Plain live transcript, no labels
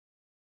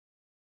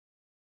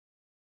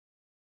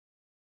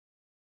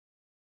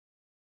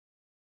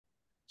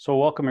So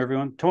welcome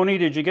everyone. Tony,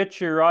 did you get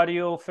your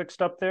audio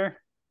fixed up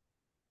there?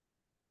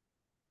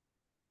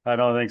 I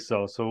don't think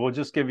so. So we'll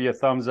just give you a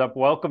thumbs up.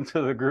 Welcome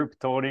to the group,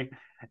 Tony.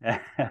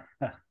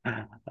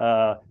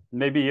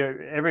 Maybe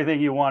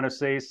everything you want to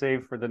say,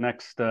 save for the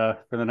next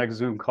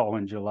Zoom call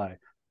in July.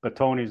 But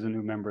Tony's a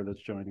new member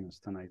that's joining us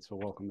tonight. So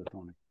welcome to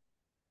Tony.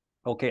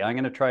 Okay, I'm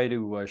going to try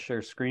to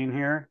share screen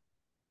here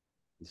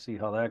and see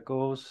how that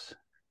goes.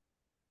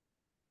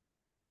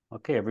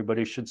 Okay,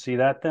 everybody should see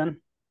that then.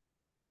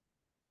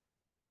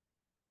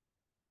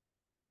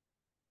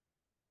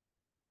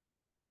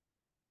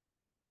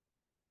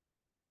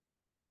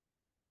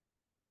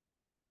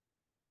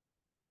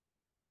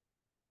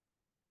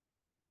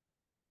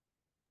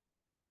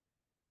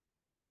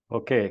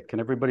 Okay, can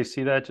everybody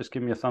see that? Just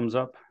give me a thumbs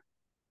up.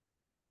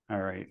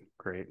 All right,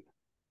 great.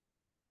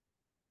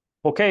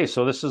 Okay,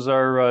 so this is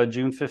our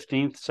June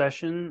 15th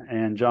session,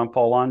 and John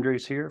Paul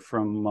Andres here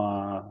from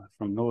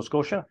Nova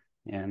Scotia,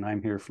 and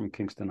I'm here from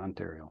Kingston,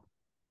 Ontario.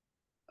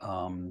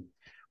 What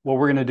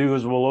we're going to do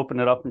is we'll open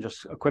it up and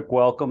just a quick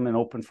welcome and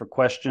open for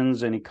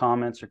questions, any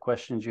comments or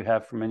questions you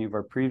have from any of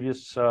our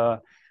previous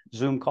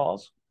Zoom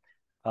calls.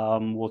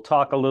 We'll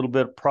talk a little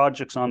bit of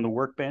projects on the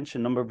workbench. A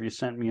number of you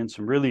sent me in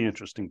some really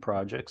interesting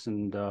projects,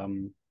 and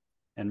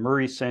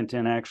Murray sent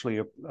in actually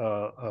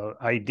a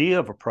idea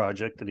of a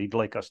project that he'd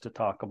like us to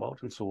talk about,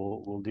 and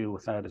so we'll deal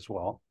with that as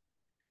well.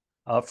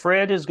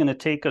 Fred is going to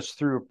take us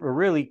through a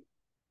really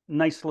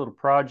nice little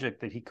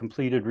project that he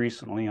completed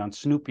recently on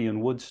Snoopy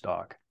and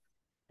Woodstock,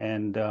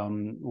 and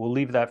we'll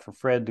leave that for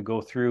Fred to go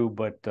through,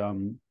 but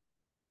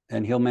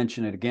and he'll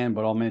mention it again,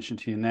 but I'll mention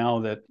to you now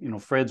that, you know,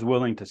 Fred's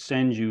willing to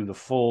send you the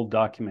full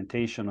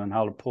documentation on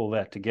how to pull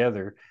that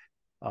together,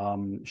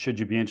 should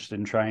you be interested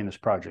in trying this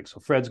project. So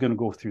Fred's going to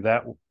go through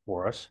that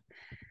for us.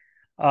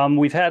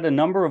 We've had a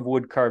number of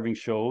wood carving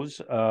shows.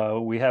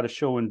 We had a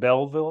show in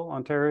Belleville,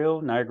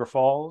 Ontario, Niagara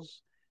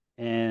Falls,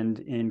 and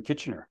in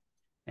Kitchener.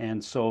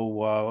 And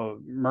so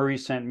Murray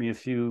sent me a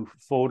few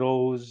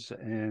photos,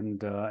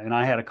 and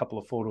I had a couple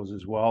of photos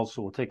as well.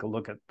 So we'll take a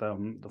look at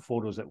the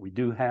photos that we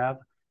do have.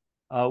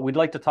 We'd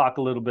like to talk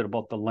a little bit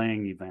about the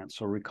Lang event.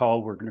 So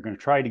recall, we're going to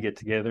try to get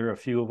together, a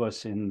few of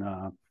us in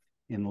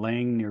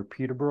Lang near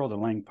Peterborough, the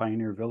Lang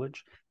Pioneer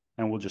Village,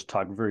 and we'll just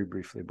talk very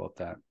briefly about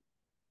that.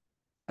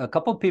 A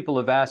couple of people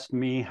have asked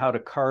me how to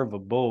carve a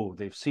bow.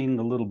 They've seen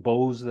the little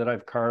bows that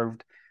I've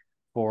carved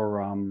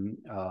for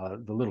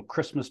the little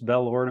Christmas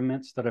bell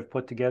ornaments that I've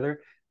put together.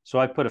 So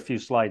I put a few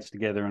slides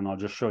together, and I'll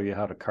just show you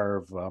how to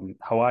carve,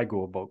 how I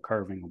go about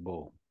carving a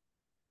bow.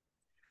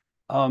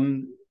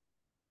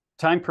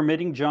 Time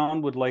permitting,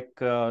 John would like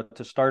to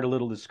start a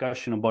little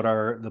discussion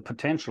about the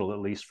potential, at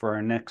least, for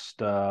our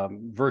next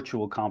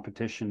virtual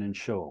competition and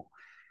show.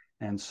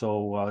 And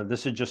so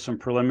this is just some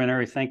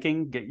preliminary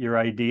thinking, get your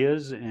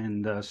ideas,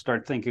 and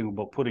start thinking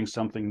about putting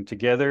something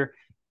together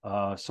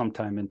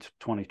sometime in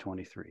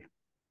 2023.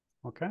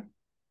 Okay?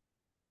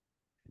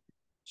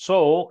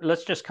 So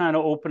let's just kind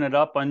of open it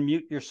up,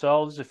 unmute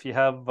yourselves if you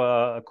have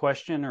a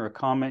question or a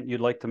comment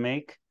you'd like to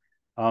make.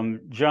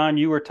 John,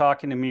 you were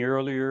talking to me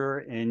earlier,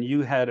 and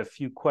you had a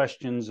few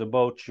questions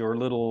about your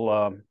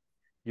little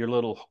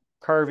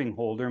carving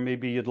holder.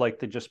 Maybe you'd like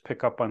to just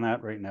pick up on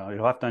that right now.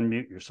 You'll have to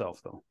unmute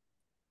yourself, though.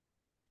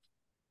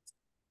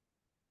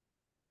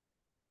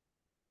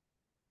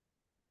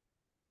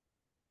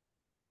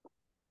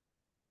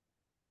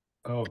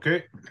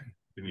 Okay,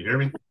 can you hear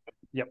me?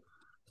 Yep.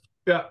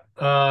 Yeah,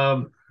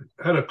 I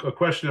had a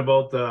question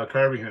about the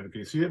carving handle.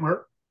 Can you see it,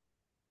 Mark?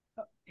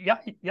 Yeah,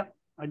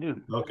 I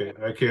do. Okay,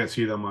 I can't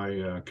see it on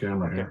my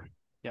camera here.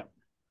 Yeah.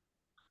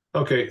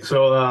 Okay,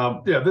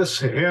 so yeah, this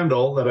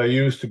handle that I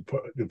use to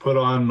put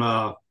on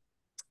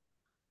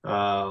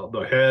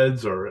the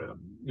heads, or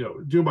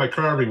do my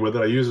carving with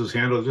it, I use this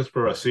handle just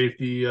for a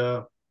safety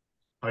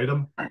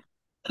item.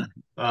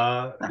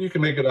 You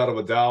can make it out of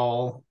a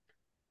dowel,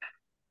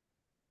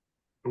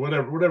 or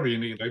whatever you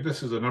need. Like,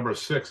 this is a number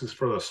 6. It's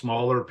for the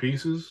smaller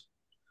pieces.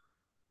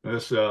 And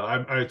this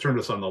I turned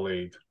this on the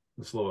lathe.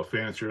 It's a little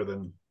fancier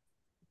than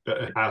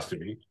it has to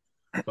be,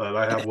 but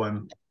I have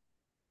one.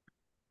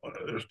 What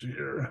is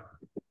here?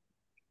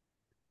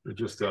 It's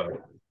just a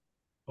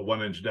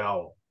 1-inch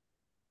dowel,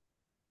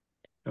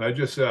 and I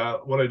just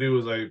what I do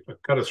is I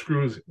cut a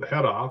screw's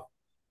head off,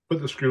 put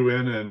the screw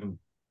in, and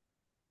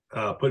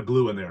put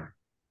glue in there,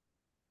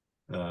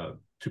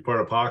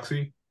 2-part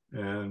epoxy,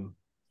 and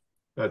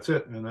that's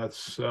it. And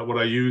that's what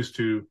I use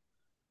to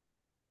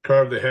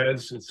carve the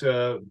heads. It's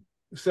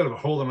instead of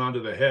holding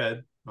onto the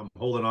head, I'm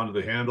holding onto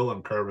the handle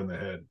and carving the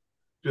head.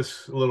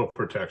 Just a little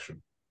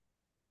protection.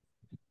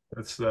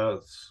 That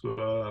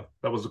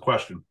was the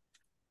question.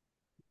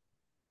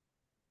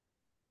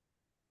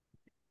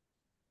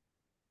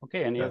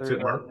 Okay. That's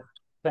it, Mark.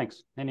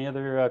 Thanks. Any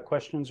other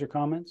questions or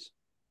comments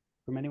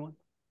from anyone?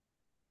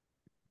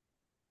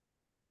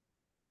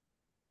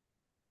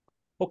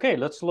 Okay,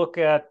 let's look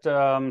at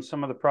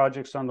some of the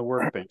projects on the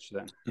workbench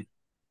then.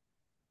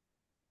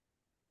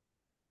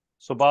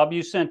 So Bob,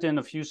 you sent in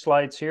a few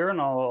slides here,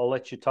 and I'll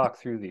let you talk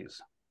through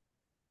these.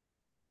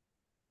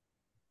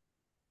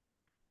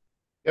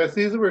 Yes,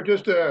 these were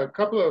just a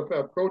couple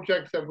of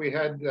projects that we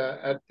had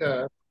at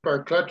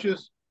our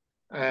clutches,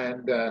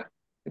 and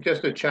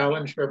just a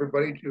challenge for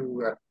everybody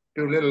to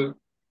do little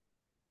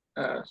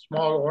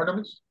small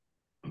ornaments.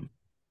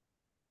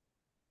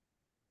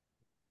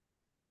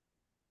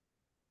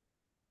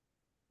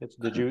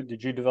 Did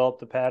you develop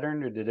the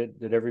pattern, or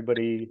did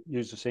everybody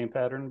use the same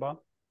pattern, Bob?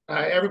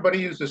 Everybody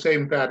used the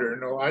same pattern.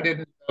 No, I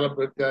didn't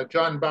develop it.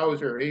 John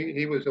Bowser,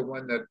 he was the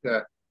one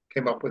that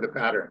came up with the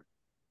pattern.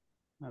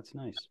 That's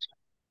nice.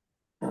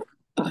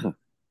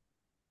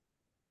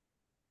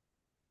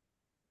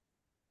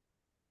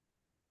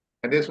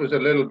 And this was a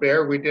little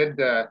bear we did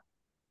at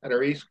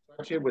our East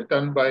Clutch. It was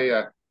done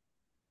by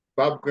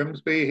Bob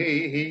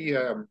Grimsby.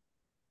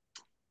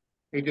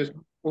 He just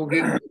moved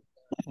into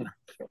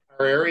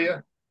our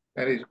area,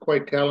 and he's a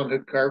quite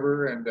talented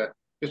carver, and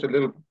just a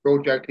little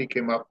project he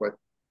came up with.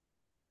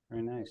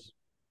 Very nice.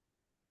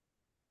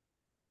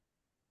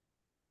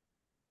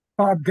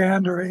 Bob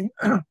Gandery.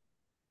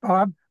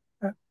 Bob,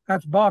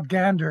 that's Bob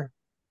Gander.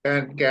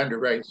 And Gander,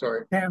 right?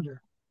 Sorry.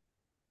 Gander.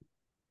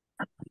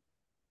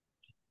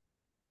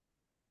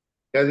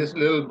 Yeah, this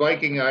little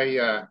Viking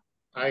I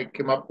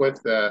came up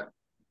with. I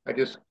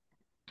just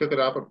took it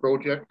off a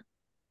project,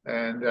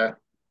 and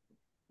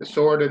the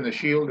sword and the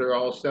shield are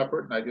all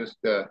separate, and I just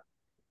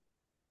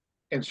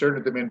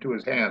inserted them into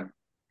his hand.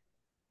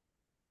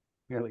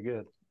 Really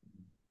good.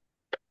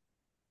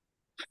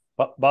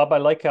 Bob, I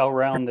like how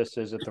round this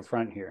is at the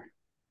front here.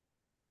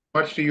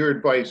 Much to your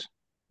advice.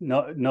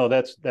 No,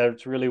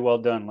 that's really well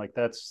done. Like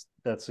that's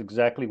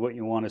exactly what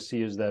you want to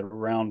see, is that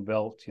round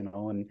belt, you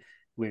know. And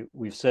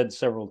we've said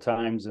several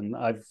times, and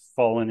I've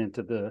fallen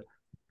into the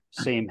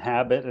same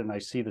habit, and I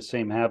see the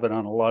same habit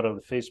on a lot of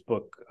the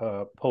Facebook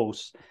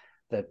posts,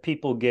 that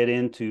people get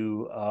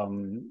into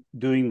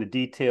doing the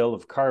detail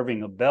of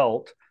carving a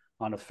belt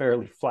on a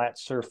fairly flat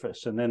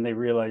surface, and then they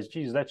realize,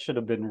 geez, that should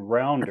have been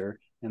rounder,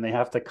 and they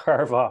have to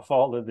carve off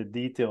all of the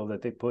detail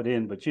that they put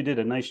in. But you did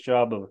a nice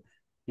job of,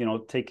 you know,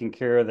 taking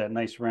care of that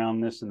nice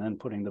roundness and then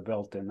putting the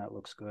belt in. That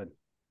looks good.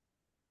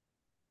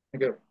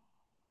 Thank you.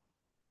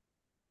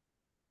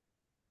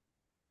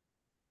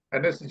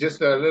 And this is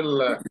just a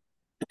little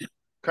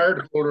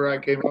card holder I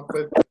came up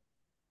with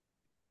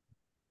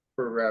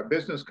for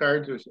business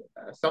cards or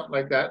something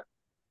like that.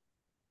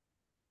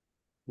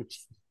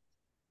 That's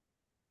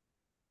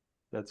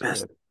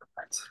good.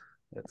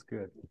 That's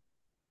good.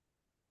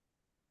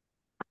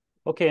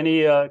 Okay,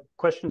 any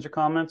questions or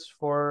comments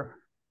for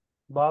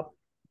Bob?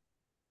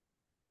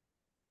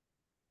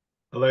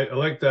 I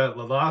like that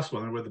the last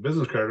one with the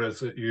business card.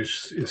 It's you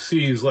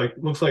see he's like,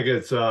 looks like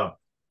it's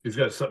he's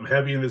got something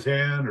heavy in his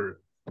hand, or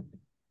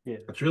yeah,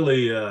 it's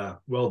really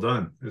well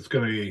done. It's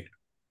going to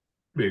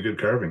be a good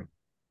carving.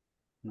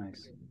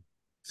 Nice.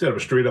 Instead of a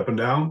straight up and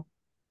down,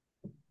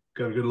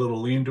 got a good little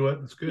lean to it.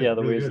 It's good. Yeah,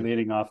 the really way it's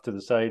leading off to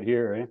the side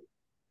here, eh?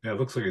 Yeah, it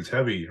looks like it's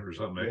heavy or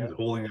something. Yeah. He's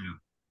holding it.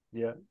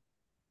 Yeah.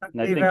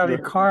 The Valley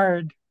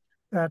card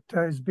that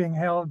is being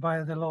held by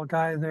the little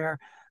guy there,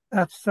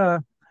 that's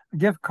a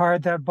gift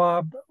card that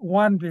Bob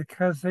won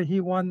because he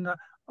won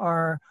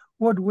our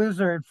Wood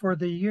Wizard for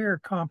the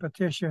Year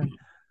competition.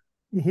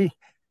 He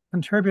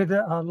contributed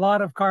a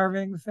lot of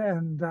carvings,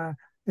 and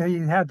he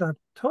had the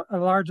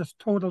largest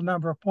total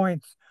number of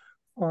points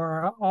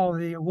for all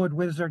the Wood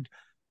Wizard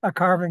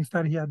carvings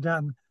that he had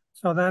done.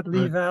 So that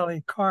Lee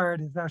Valley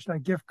card is actually a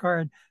gift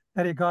card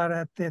that he got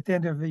at the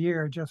end of the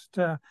year, just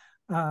a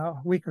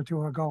week or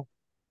two ago.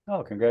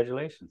 Oh,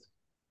 congratulations.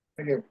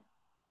 Thank you.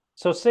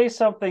 So say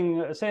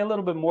a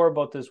little bit more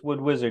about this Wood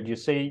Wizard. You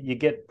say you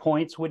get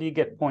points. What do you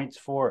get points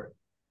for?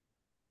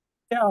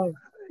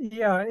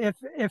 Yeah.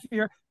 If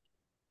you're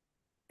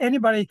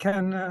anybody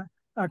can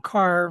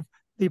carve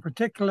the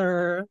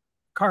particular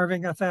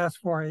carving that's asked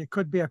for. It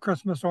could be a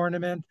Christmas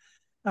ornament.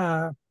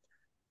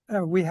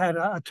 We had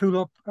a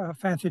tulip, a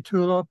fancy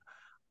tulip,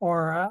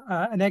 or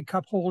an egg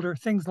cup holder,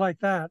 things like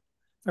that.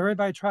 So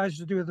everybody tries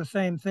to do the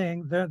same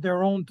thing,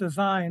 their own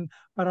design,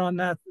 but on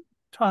that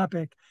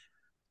topic.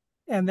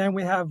 And then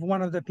we have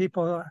one of the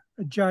people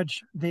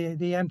judge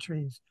the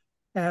entries.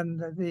 And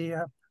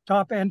the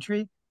top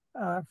entry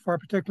for a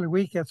particular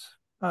week, it's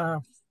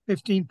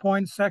 15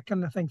 points,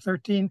 second, I think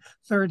 13,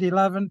 third,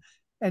 11,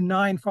 and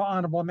 9 for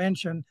honorable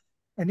mention.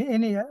 And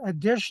any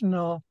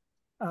additional,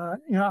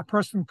 a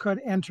person could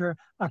enter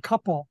a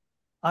couple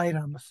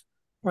items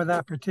for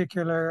that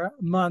particular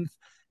month,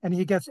 and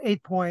he gets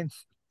 8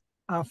 points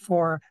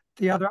for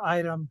the other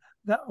item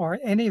or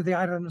any of the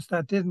items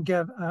that didn't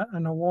get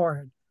an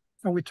award.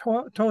 So we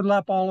total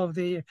up all of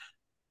the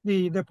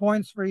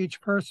points for each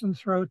person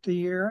throughout the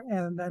year,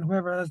 and then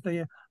whoever has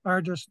the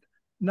largest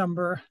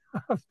number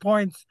of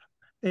points,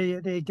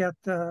 they get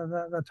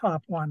the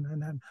top one,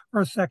 and then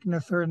first, second,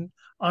 and third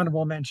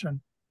honorable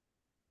mention.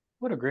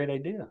 What a great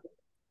idea.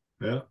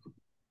 Yeah.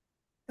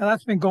 And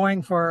that's been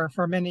going for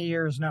many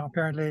years now,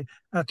 apparently,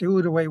 at the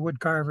Outaouais Wood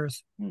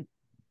Carvers.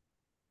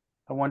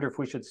 I wonder if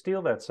we should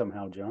steal that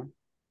somehow, John.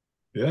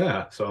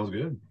 Yeah, sounds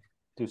good.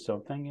 Do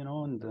something,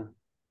 and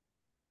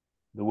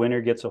the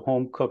winner gets a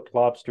home-cooked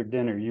lobster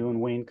dinner. You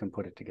and Wayne can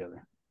put it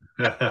together.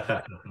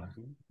 Yeah.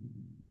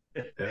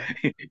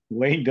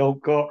 Wayne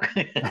don't cook.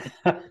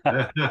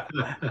 But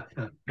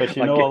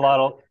you know a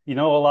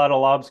lot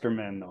of lobster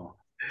men though.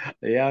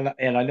 Yeah,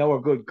 and I know a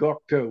good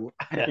cook too.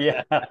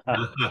 Yeah.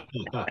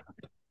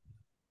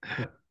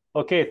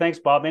 Okay, thanks,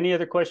 Bob. Any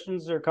other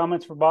questions or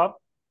comments for Bob?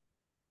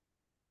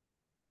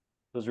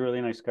 Those are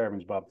really nice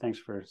carvings, Bob. Thanks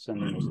for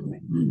sending those to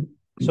me.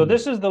 So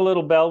this is the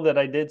little bell that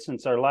I did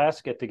since our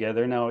last get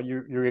together. Now,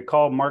 you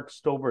recall Mark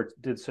Stobart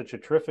did such a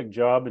terrific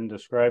job in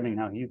describing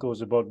how he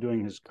goes about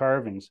doing his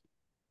carvings.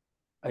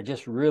 I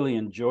just really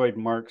enjoyed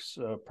Mark's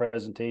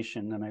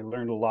presentation, and I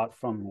learned a lot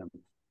from him.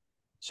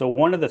 So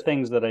one of the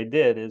things that I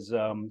did is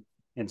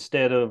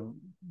instead of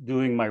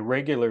doing my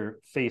regular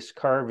face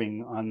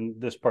carving on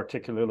this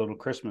particular little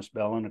Christmas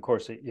bell, and of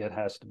course it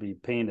has to be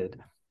painted,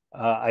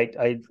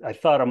 I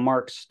thought of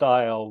Mark's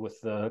style with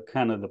the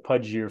kind of the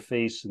pudgier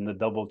face and the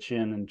double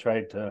chin, and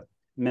tried to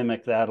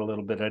mimic that a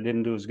little bit. I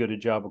didn't do as good a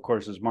job, of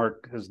course, as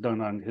Mark has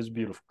done on his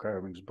beautiful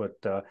carvings,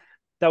 but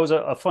that was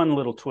a fun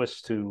little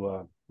twist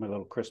to my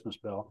little Christmas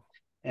bell.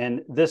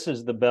 And this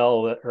is the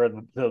bell that, or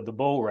the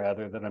bow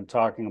rather, that I'm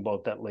talking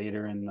about that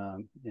later in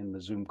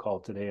the Zoom call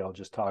today. I'll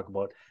just talk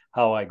about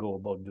how I go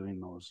about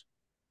doing those.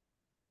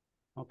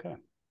 Okay.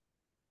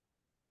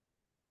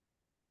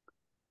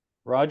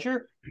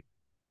 Roger?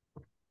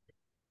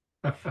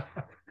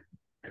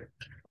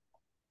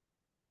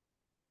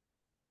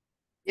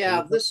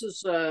 Yeah, this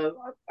is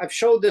I've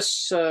showed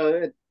this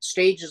at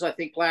stages I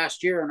think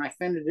last year, and I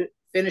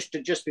finished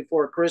it just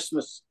before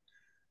Christmas.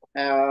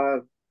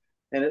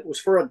 And it was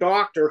for a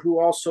doctor who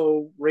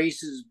also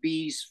raises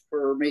bees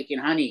for making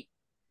honey.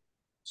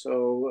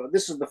 So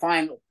this is the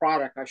final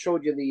product. I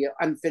showed you the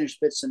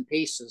unfinished bits and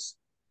pieces.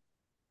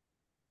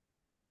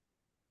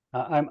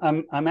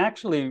 I'm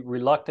actually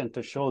reluctant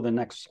to show the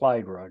next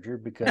slide, Roger,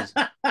 because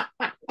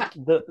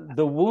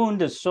the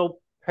wound is so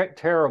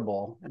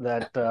terrible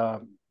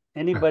that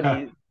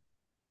anybody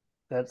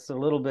that's a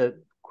little bit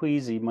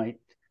queasy might.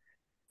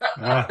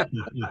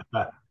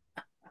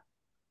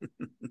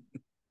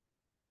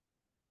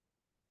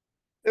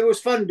 It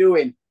was fun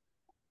doing,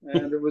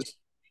 and it was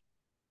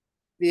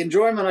the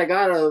enjoyment I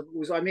got of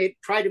was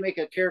tried to make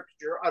a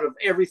caricature out of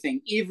everything,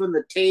 even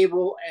the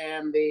table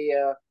and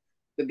the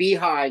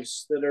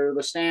beehives that are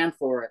the stand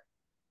for it.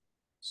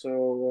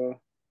 So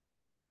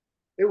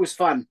it was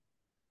fun,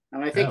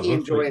 and I think he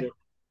enjoyed it.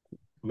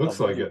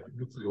 Looks like it.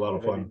 Looks like a lot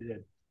of fun.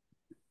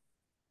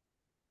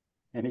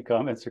 Any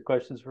comments or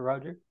questions for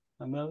Roger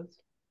on those?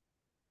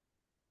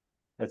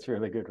 That's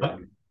really good,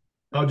 Roger.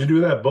 How'd you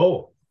do that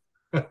bow?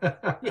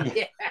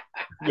 Yeah.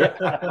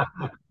 Yeah.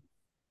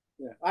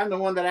 Yeah. I'm the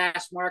one that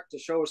asked Mark to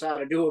show us how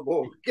to do a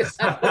bow.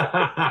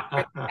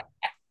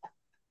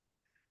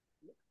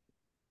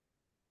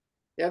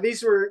 Yeah,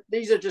 these are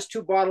just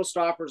two bottle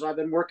stoppers I've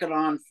been working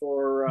on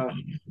for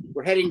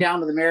we're heading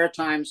down to the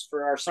Maritimes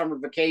for our summer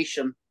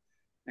vacation,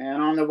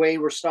 and on the way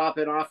we're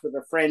stopping off with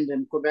a friend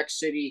in Quebec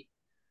City,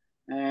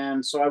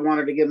 and so I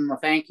wanted to give him a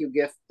thank you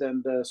gift,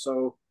 and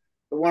so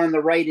the one on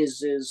the right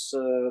is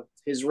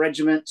his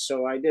regiment,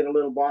 so I did a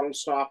little bottle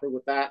stopper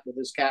with that, with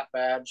his cap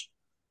badge,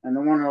 and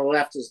the one on the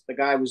left is the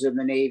guy was in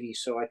the Navy,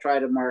 so I tried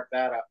to mark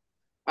that up.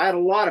 I had a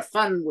lot of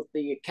fun with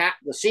the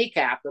sea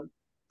captain,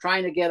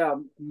 trying to get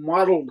a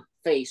modeled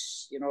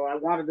face. You know, I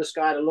wanted this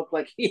guy to look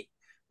like he'd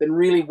been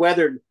really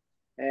weathered,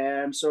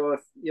 and so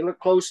if you look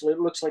closely, it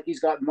looks like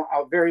he's got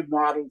a very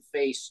modeled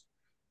face.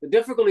 The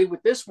difficulty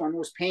with this one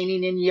was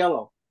painting in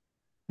yellow.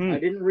 I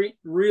didn't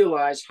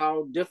realize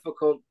how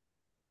difficult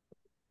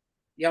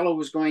yellow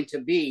was going to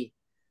be,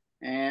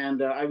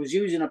 and I was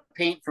using a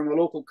paint from a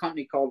local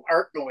company called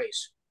Art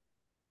Noise,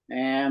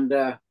 and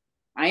I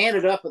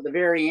ended up at the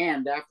very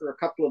end, after a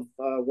couple of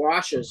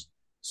washes,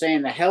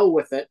 saying the hell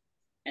with it,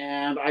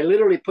 and I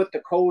literally put the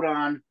coat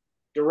on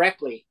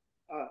directly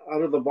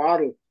out of the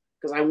bottle,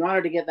 because I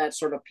wanted to get that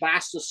sort of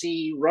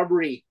plasticine,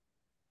 rubbery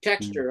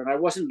texture, and I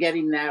wasn't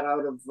getting that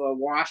out of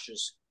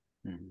washes.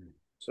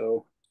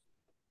 So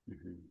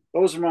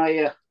those are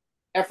my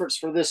efforts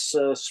for this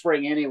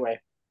spring anyway.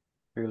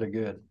 Really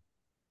good.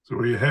 So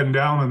were you heading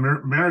down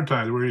the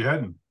Maritimes? Where are you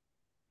heading?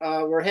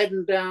 We're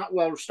heading down,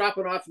 well, we're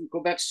stopping off in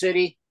Quebec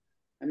City,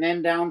 and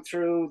then down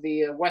through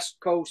the west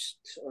coast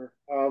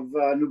of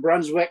New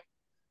Brunswick,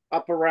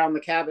 up around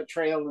the Cabot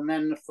Trail, and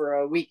then for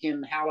a week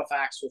in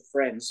Halifax with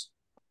friends.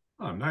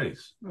 Oh,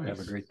 nice. Have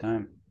a great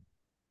time.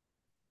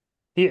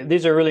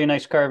 These are really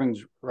nice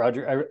carvings,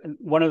 Roger.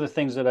 One of the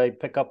things that I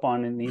pick up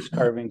on in these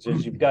carvings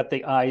is you've got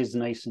the eyes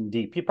nice and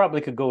deep. You probably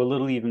could go a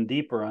little even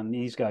deeper on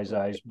these guys'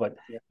 eyes, but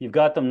you've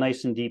got them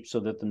nice and deep so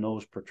that the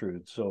nose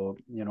protrudes. So,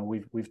 you know,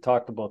 we've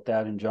talked about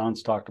that, and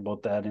John's talked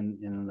about that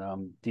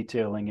in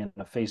detailing in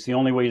the face. The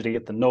only way to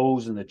get the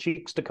nose and the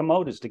cheeks to come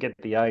out is to get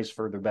the eyes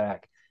further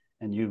back,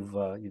 and you've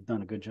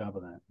done a good job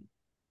of that.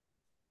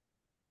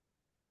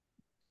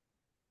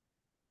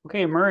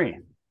 Okay, Murray.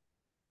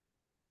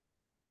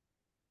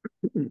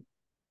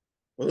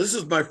 Well, this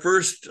is my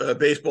first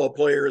baseball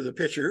player of the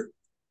pitcher,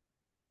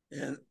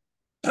 and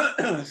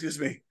excuse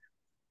me,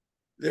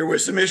 there were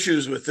some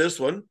issues with this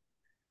one,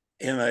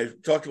 And I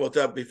talked about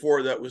that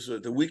before. That was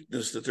the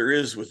weakness that there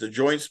is with the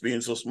joints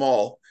being so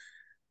small.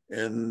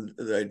 And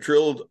I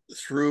drilled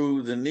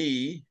through the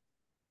knee,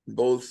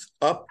 both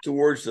up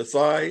towards the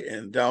thigh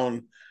and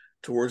down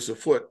towards the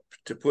foot,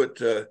 to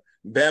put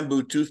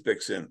bamboo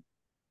toothpicks in.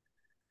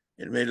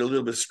 It made it a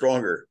little bit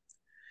stronger.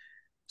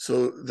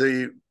 So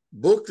the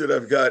book that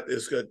I've got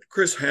has got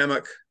Chris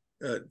Hammock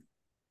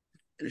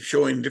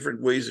showing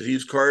different ways that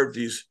he's carved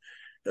these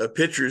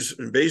pitchers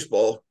in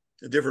baseball,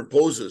 the different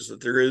poses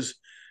that there is,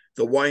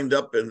 the wind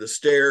up and the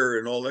stare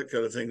and all that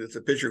kind of thing that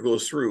the pitcher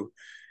goes through.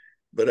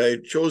 But I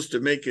chose to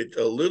make it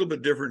a little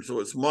bit different, so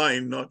it's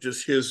mine, not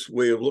just his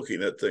way of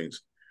looking at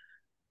things.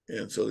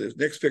 And so the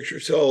next picture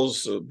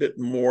tells a bit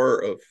more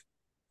of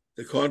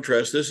the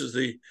contrast. This is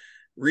the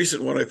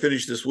recent one I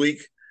finished this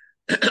week.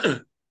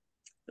 And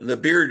the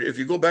beard, if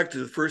you go back to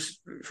the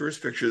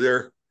first picture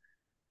there,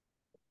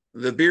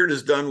 the beard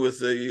is done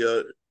with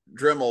a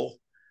Dremel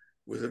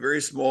with a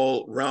very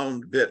small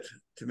round bit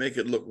to make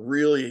it look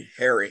really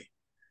hairy.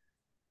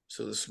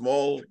 So the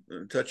small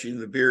touching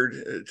the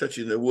beard,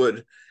 touching the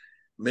wood,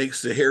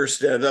 makes the hair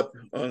stand up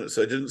on it.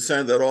 So I didn't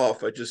sand that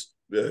off. I just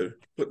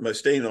put my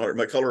stain on it,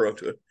 my color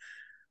onto it.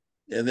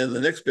 And then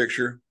the next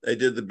picture, I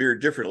did the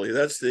beard differently.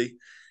 That's the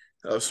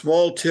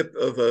small tip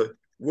of a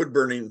wood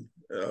burning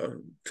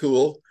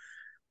tool,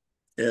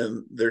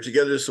 and they're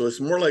together. So it's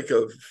more like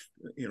a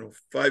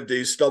 5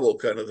 days stubble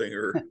kind of thing,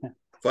 or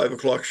 5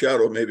 o'clock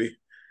shadow maybe.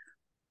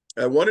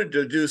 I wanted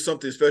to do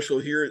something special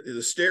here.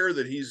 The stare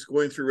that he's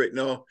going through right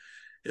now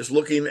is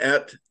looking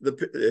at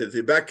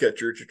the back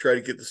catcher to try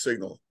to get the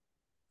signal.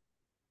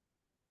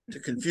 To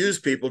confuse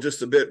people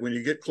just a bit, when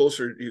you get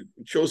closer, it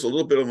shows a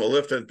little bit on the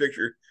left-hand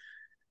picture.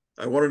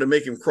 I wanted to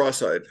make him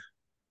cross-eyed.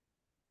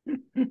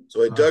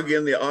 So I dug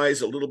in the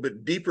eyes a little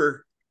bit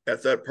deeper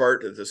at that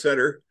part at the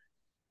center.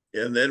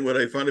 And then when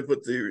I finally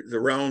put the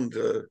round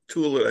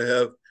tool that I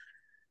have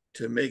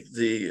to make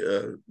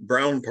the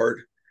brown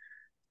part,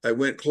 I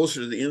went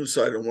closer to the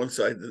inside on one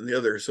side than the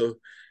other. So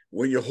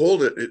when you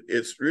hold it,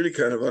 it's really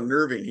kind of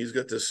unnerving. He's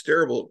got this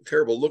terrible,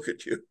 terrible look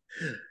at you.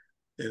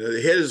 And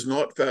the head is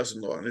not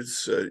fastened on.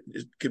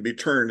 It can be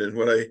turned. And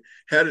when I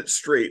had it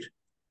straight,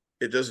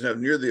 it doesn't have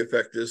near the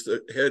effect as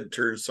the head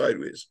turns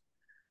sideways.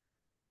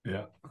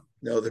 Yeah.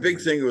 Now, the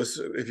big thing was,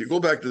 if you go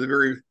back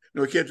to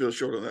no, I can't do a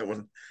short on that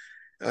one.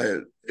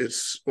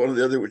 It's one of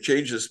the other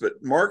changes, but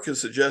Mark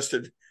has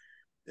suggested.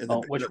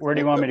 Where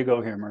do you want me to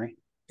go here, Murray?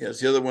 Yes,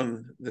 the other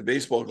one, the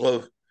baseball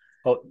glove.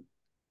 Oh,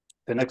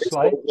 the next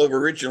slide. Glove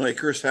originally,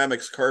 Chris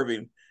Hammock's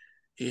carving,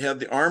 he had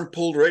the arm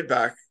pulled right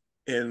back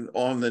and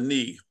on the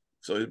knee.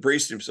 So he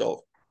braced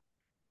himself.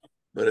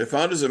 But I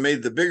found as I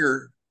made the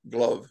bigger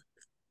glove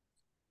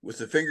with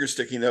the finger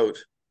sticking out,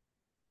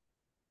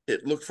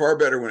 it looked far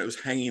better when it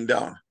was hanging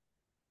down.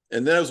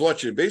 And then I was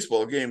watching a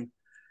baseball game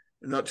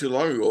not too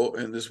long ago,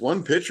 and this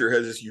one pitcher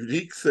had this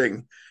unique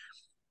thing.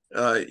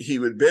 He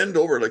would bend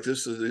over like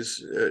this,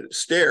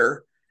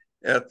 stare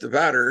at the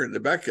batter and the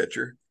back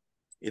catcher,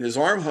 and his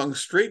arm hung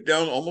straight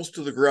down almost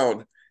to the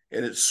ground,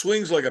 and it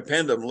swings like a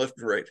pendulum left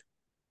and right.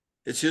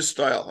 It's his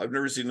style. I've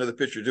never seen another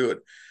pitcher do it.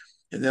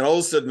 And then all of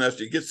a sudden,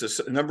 after he gets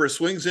a number of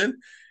swings in,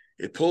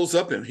 it pulls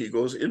up and he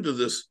goes into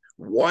this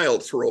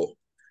wild throw.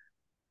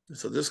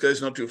 So this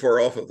guy's not too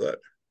far off of that.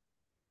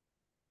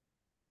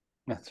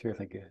 That's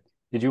really good.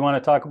 Did you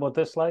want to talk about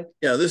this slide?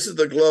 Yeah, this is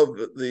the glove,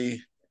 the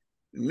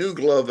new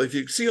glove. If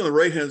you see on the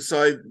right-hand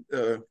side,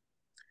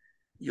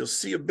 you'll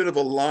see a bit of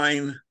a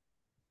line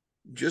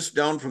just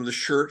down from the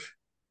shirt.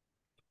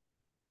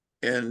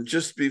 And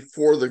just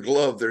before the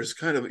glove, there's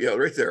kind of,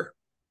 right there.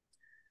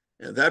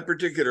 And that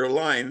particular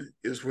line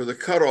is where the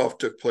cutoff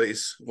took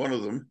place, one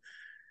of them.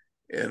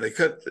 And they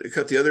cut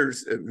the other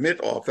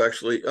mitt off,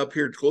 actually, up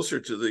here closer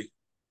to the,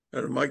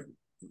 I don't know, my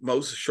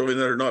mouse is showing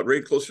that or not,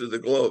 right closer to the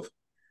glove.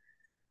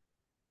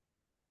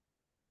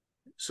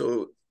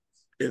 So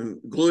in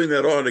gluing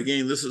that on,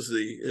 again, this is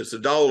it's the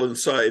dowel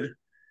inside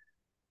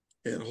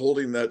and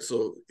holding that.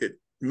 So it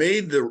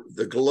made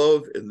the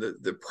glove, and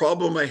the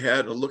problem I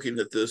had in looking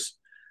at this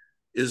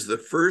is the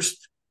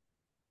first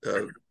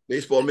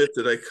baseball mitt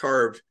that I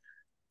carved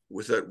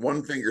with that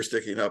one finger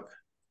sticking up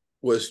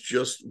was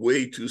just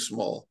way too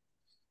small.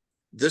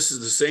 This is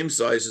the same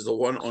size as the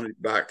one on his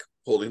back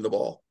holding the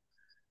ball.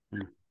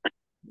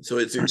 So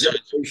it's an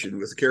exaggeration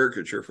with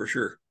caricature for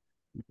sure.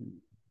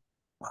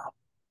 Wow.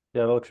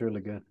 Yeah, that looks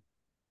really good.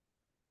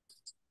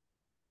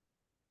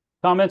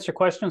 Comments or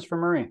questions for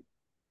Murray?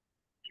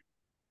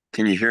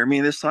 Can you hear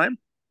me this time?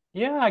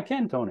 Yeah, I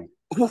can, Tony.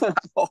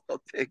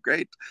 Okay,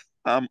 great.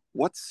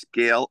 What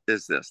scale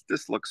is this?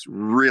 This looks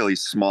really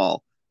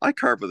small. I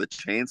carve with a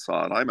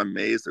chainsaw, and I'm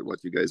amazed at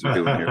what you guys are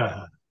doing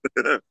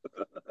here.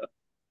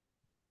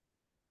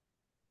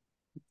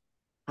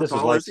 This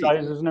is life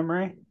size, isn't it,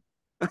 Murray?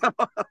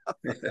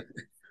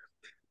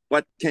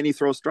 What can you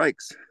throw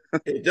strikes?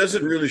 It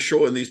doesn't really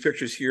show in these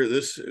pictures here,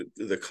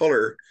 the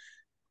color.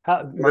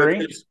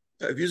 Murray?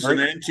 I've used an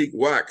antique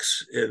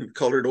wax and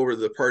colored over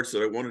the parts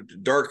that I wanted to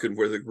darken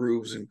where the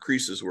grooves and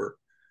creases were.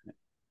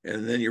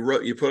 And then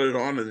you put it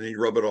on and then you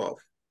rub it off.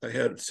 I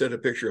had sent a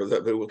picture of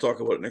that, but we'll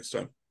talk about it next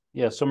time.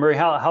 Yeah. So Murray,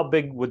 how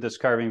big would this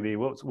carving be?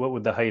 What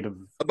would the height of?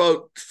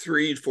 About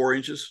 3 to 4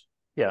 inches.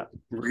 Yeah.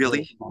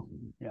 Really?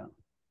 Yeah.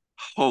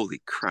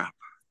 Holy crap.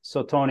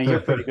 So Tony,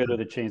 you're pretty good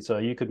with a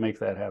chainsaw. You could make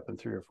that happen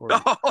 3 or 4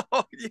 inches.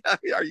 Oh,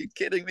 yeah. Are you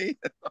kidding me?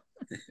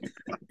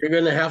 You're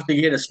gonna have to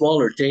get a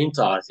smaller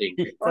chainsaw, I think.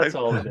 That's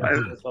all it is.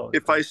 That's all it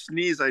If is. I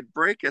sneeze, I'd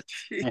break it.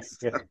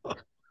 Jeez. Yeah.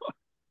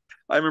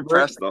 I'm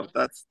impressed though.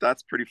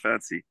 That's pretty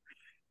fancy.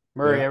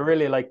 Murray, Yeah. I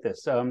really like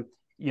this.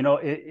 You know,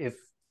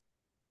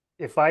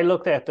 if I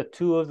looked at the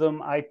two of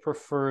them, I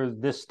prefer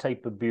this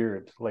type of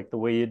beard, like the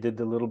way you did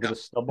the little bit of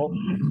stubble.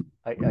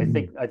 I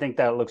think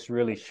that looks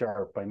really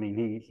sharp. I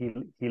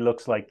mean, he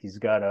looks like he's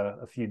got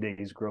a few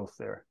days growth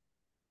there.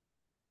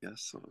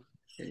 Yes.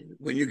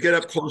 When you get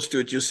up close to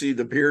it, you see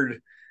the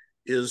beard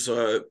is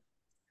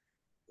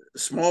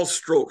small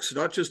strokes,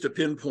 not just a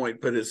pinpoint,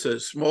 but it's a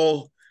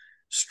small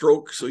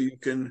stroke, so you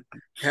can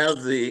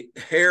have the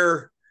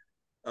hair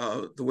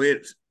the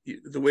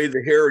way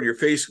the hair on your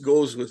face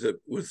goes with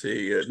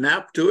a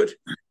nap to it.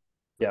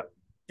 Yeah,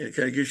 it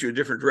kind of gives you a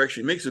different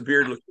direction. It makes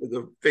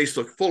the face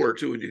look fuller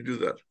too when you do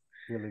that.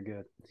 Really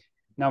good.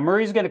 Now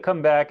Murray's going to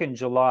come back in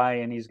July,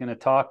 and he's going to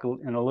talk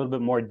in a little bit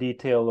more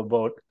detail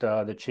about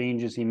the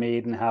changes he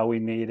made and how he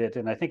made it.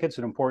 And I think it's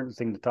an important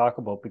thing to talk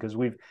about, because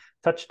we've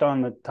touched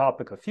on the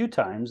topic a few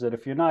times that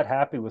if you're not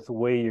happy with the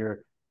way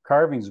your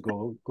carvings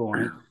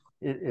going,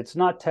 it's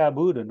not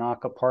taboo to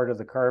knock a part of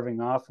the carving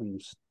off and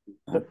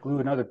glue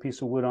another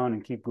piece of wood on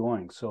and keep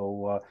going.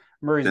 So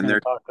Murray's going to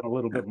talk a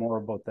little bit more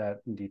about that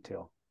in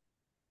detail.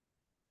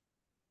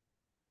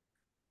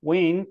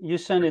 Wayne, you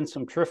sent in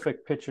some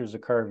terrific pictures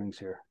of carvings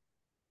here.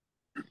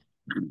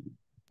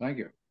 Thank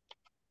you.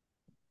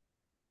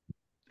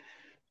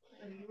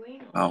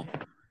 Oh.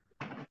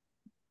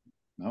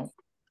 No.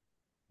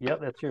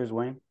 Yep, that's yours,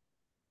 Wayne.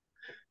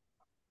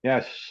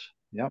 Yes.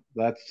 Yep.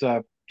 That's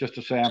just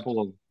a sample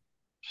of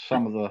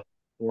some of the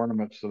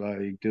ornaments that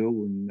I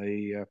do, and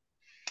they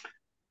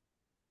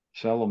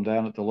sell them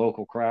down at the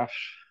local craft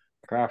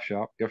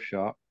shop, gift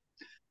shop.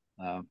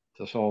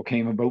 This all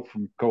came about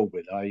from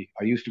COVID. I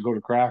used to go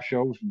to craft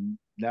shows, and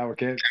now I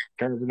can't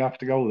carve enough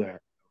to go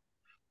there.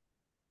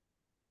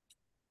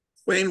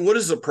 Wayne, what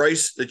is the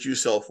price that you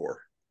sell for?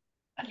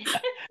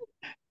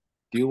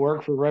 Do you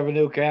work for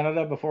Revenue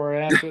Canada before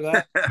I answer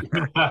that?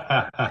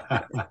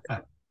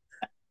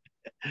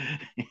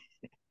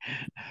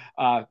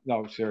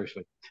 No,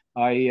 seriously.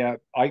 An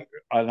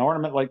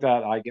ornament like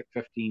that, I get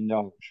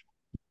 $15.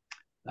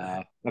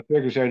 That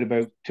figures out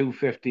about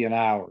 $2.50 an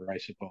hour, I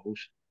suppose.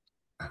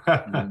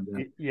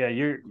 And, yeah,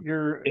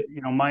 you're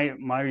you know,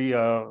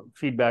 my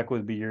feedback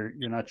would be you're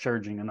not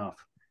charging enough.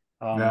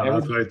 Yeah,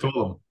 that's what I told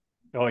them.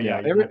 Oh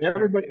yeah,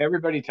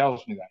 everybody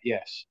tells me that.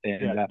 Yes,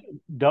 and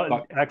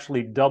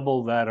actually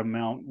double that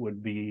amount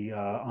would be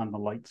on the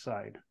light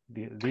side.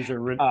 These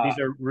are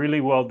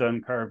really well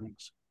done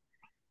carvings.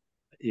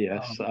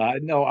 Yes,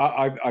 no,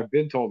 I've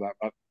been told that,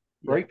 but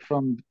right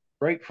from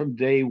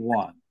day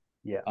one,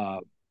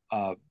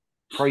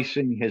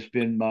 pricing has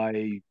been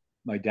my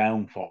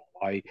downfall.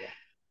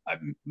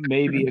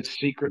 Maybe it's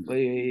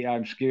secretly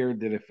I'm scared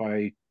that if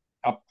I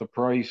up the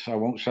price, I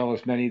won't sell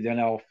as many. Then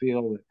I'll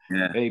feel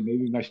that hey,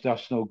 maybe my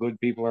stuff's no good.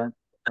 People aren't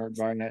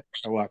buying it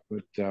or what.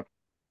 But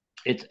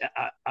it's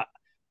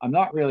I'm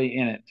not really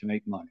in it to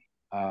make money.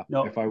 I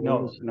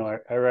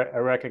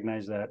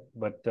recognize that,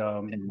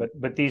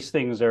 but these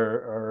things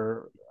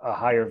are a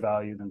higher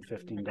value than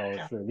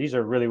 $15. Sure, these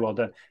are really well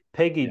done.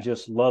 Peggy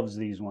just loves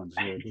these ones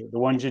here. The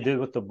ones you did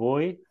with the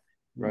boy,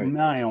 right?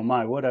 My oh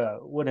my, what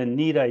a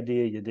neat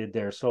idea you did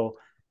there. So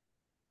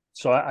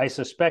I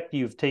suspect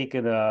you've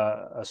taken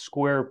a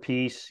square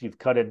piece, you've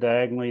cut it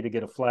diagonally to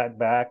get a flat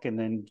back, and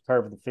then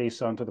carved the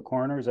face onto the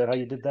corner. Is that how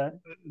you did that?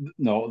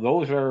 No,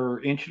 those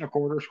are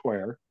 1.25 inch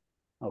square.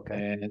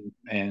 Okay.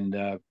 And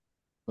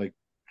like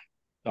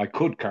I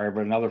could carve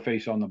another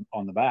face on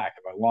the back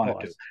if I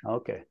wanted to.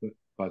 Okay.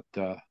 But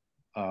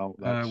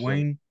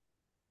Wayne.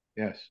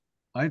 Yes.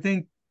 I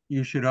think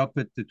you should up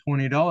it to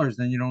 $20.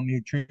 Then you don't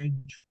need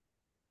change.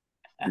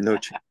 No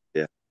change.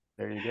 Yeah.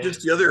 There you go.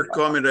 Just the other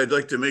comment I'd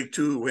like to make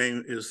too,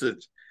 Wayne, is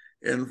that,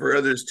 and for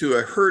others too,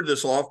 I heard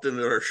this often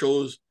at our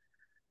shows,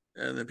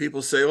 and then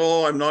people say,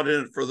 "Oh, I'm not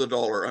in it for the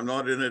dollar. I'm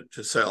not in it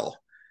to sell."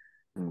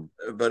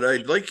 But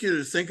I'd like you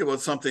to think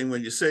about something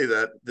when you say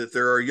that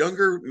there are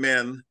younger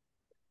men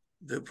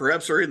that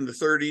perhaps are in the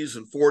 30s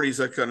and 40s,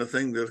 that kind of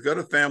thing, that have got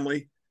a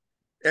family.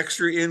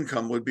 Extra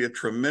income would be a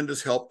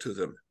tremendous help to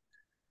them.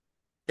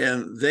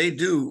 And they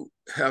do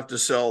have to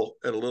sell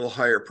at a little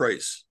higher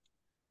price.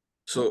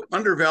 So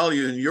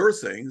undervaluing your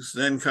things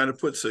then kind of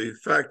puts a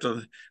fact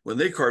on when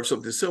they carve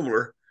something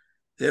similar,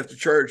 they have to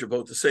charge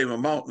about the same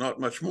amount, not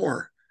much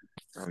more.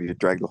 Oh, you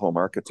drag the whole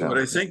market down. But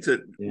I think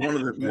that one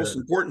of the most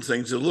important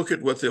things is to look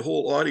at what the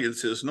whole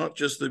audience is, not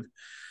just the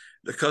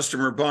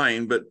customer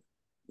buying, but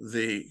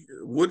the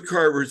wood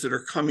carvers that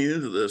are coming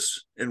into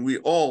this. And we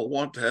all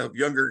want to have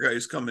younger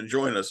guys come and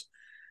join us.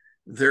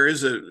 There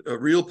is a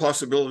real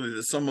possibility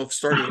that some have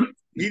started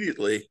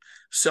immediately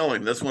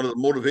selling. That's one of the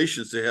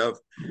motivations they have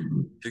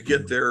to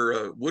get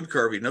their wood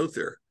carving out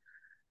there.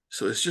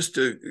 So it's just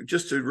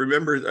to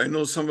remember. I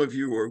know some of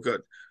you have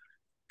got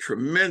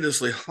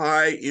tremendously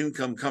high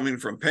income coming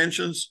from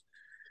pensions.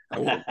 I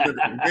won't put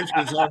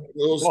pensions on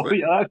those. Oh,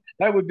 yeah,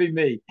 that would be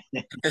me.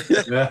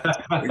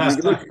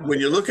 when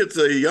you look at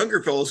the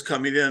younger fellows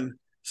coming in,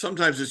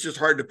 sometimes it's just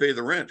hard to pay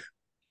the rent.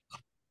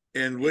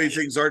 And the way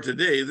things are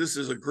today, this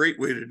is a great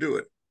way to do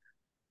it.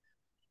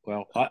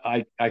 Well,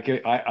 I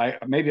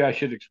maybe I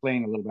should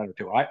explain a little better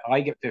too.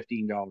 I get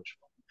 $15 from them,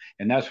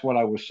 and that's what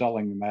I was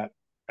selling them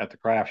at the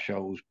craft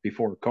shows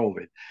before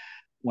COVID.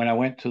 When I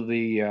went to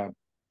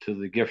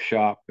the gift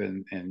shop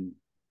and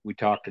we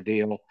talked a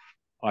deal,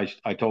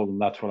 I told them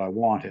that's what I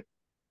wanted.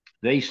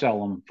 They sell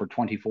them for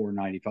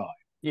 $24.95.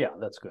 Yeah,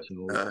 that's good.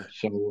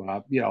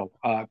 So you know,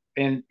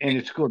 and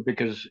it's good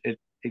because it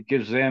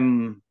gives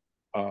them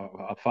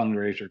a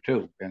fundraiser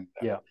too. And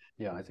yeah,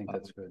 I think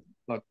that's good.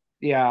 But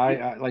yeah,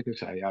 I like I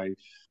say,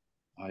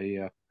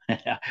 I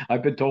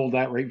I've been told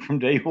that right from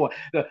day one.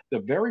 The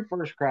very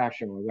first craft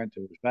show I went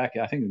to was back,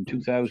 I think, in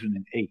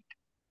 2008,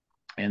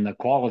 and the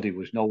quality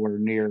was nowhere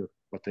near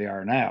what they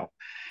are now.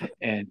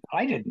 And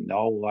I didn't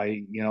know.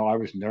 I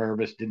was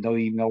nervous, didn't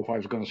even know if I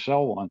was going to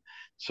sell one.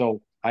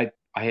 So I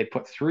had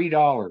put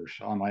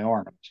 $3 on my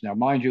ornaments. Now,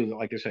 mind you,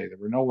 like I say, they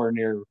were nowhere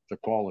near the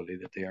quality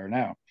that they are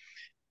now.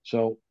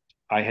 So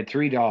I had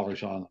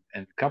 $3 on them,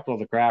 and a couple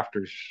of the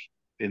crafters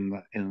in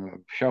the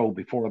show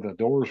before the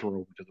doors were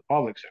open to the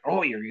public said,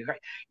 "Oh, you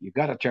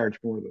got to charge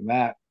more than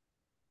that."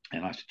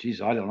 And I said,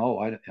 "Geez, I don't know.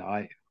 I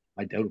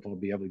doubt if I'll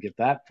be able to get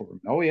that for them."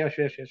 "Oh, yes.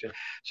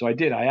 So I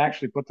did. I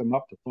actually put them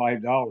up to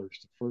 $5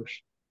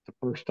 the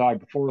first time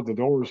before the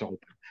doors opened.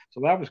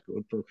 So that was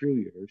good for a few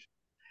years.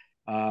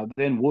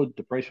 Then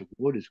the price of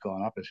wood has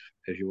gone up, as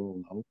you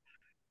all know.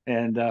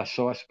 And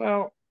so I said,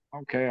 well,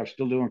 okay, I'm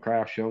still doing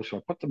craft shows, so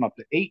I put them up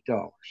to $8.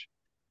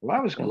 Well,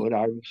 that was good.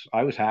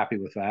 I was happy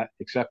with that,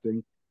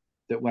 excepting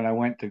that when I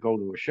went to go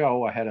to a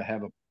show, I had to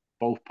have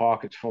both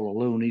pockets full of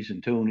loonies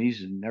and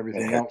toonies and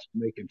everything else to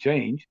make a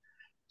change.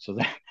 So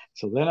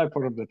then I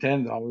put them to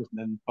 $10, and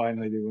then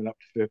finally they went up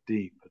to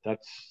 15. But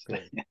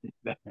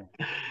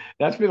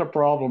that's been a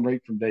problem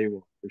right from day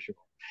one for sure.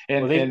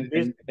 And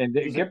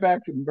to get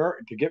back to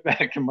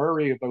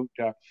Murray about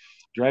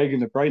dragging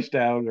the price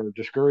down or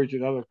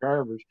discouraging other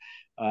carvers,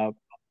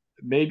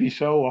 maybe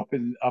so up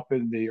in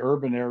the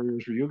urban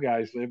areas where you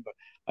guys live. But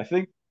I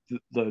think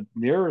the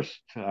nearest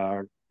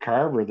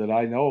carver that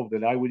I know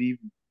that I would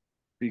even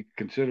be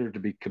considered to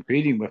be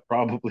competing with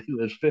probably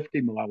lives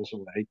 50 miles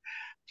away.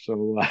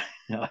 So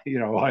I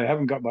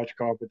haven't got much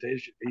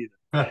competition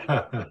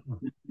either.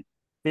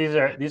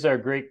 These are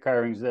great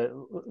carvings. The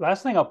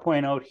last thing I'll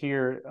point out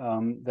here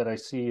that I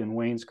see in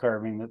Wayne's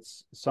carving,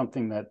 that's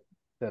something that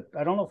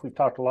I don't know if we've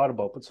talked a lot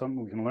about, but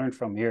something we can learn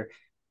from here.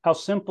 How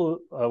simple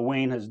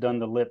Wayne has done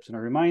the lips, and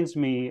it reminds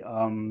me.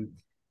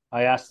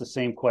 I asked the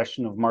same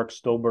question of Mark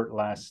Stobert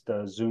last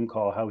Zoom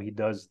call, how he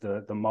does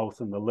the mouth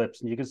and the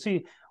lips, and you can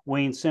see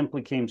Wayne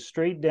simply came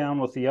straight down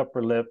with the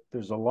upper lip.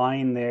 There's a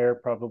line there,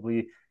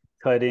 probably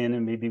cut in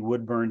and maybe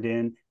wood burned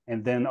in,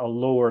 and then a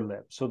lower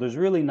lip. So there's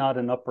really not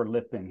an upper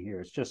lip in here.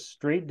 It's just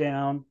straight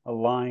down, a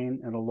line,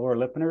 and a lower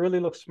lip, and it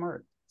really looks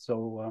smart.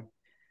 So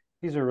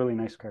these are really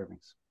nice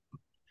carvings.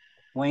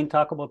 Wayne,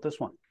 talk about this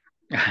one.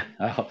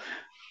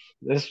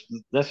 This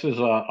is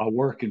a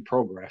work in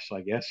progress,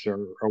 I guess,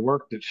 or a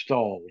work that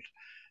stalled.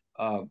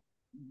 About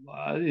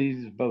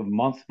a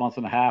month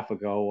and a half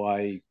ago,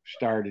 I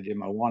started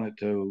him. I wanted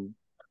to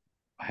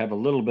have a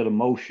little bit of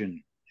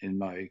motion in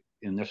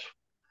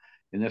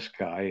this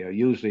guy.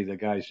 Usually the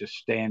guy's just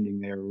standing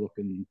there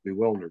looking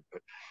bewildered.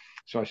 But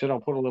so I said,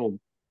 I'll put a little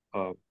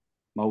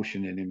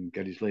motion in him,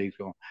 get his legs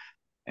going.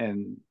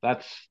 And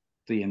that's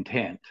the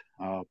intent.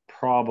 I'll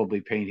probably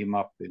paint him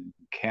up in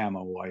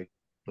camo white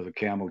with a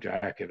camo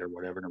jacket or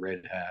whatever and a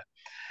red hat.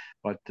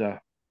 But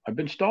I've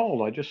been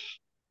stalled. I just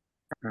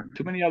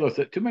too many other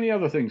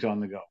things on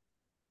the go.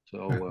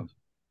 So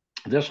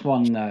this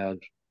one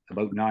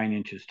about 9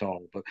 inches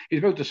tall, but he's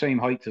about the same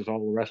height as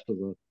all the rest of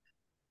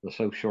the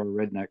South Shore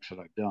rednecks that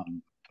I've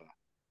done. But,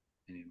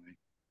 anyway,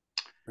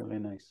 really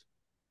nice.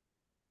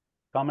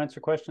 Comments or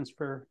questions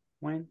for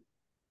Wayne?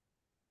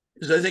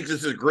 Because I think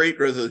this is great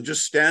rather than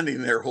just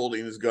standing there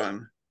holding his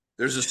gun.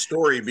 There's a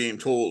story being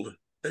told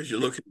as you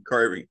look at the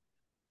carving.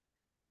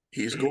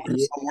 He's going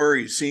somewhere,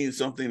 he's seeing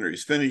something, or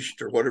he's finished,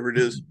 or whatever it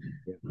is.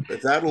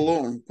 But that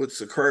alone puts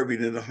the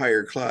carving in a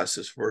higher class,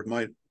 as far as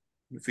my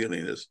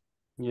feeling is.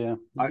 Yeah,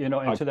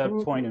 and to that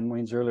point, in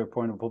Wayne's earlier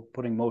point of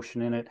putting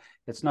motion in it,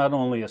 it's not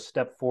only a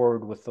step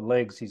forward with the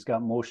legs, he's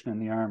got motion in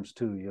the arms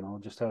too,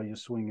 just how you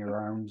swing your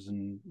arms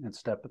and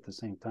step at the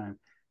same time.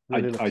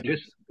 Really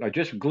I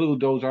just glued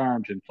those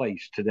arms in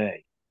place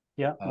today.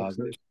 Yeah.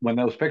 When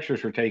those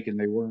pictures were taken,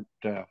 they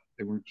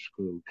weren't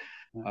screwed.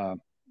 Yeah.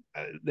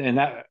 And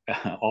that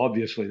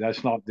obviously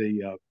that's not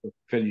the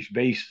finished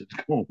base that's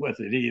going with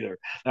it either.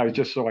 That was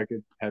just so I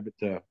could have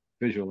it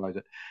visualize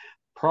it.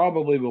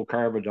 Probably will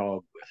carve a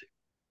dog with it.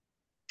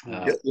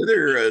 The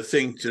other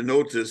thing to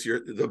note is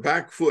the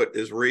back foot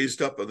is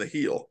raised up on the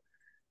heel,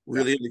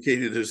 really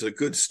indicating there's a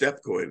good step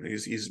going.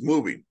 He's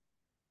moving.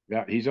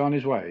 Yeah, he's on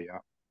his way.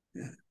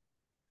 Yeah.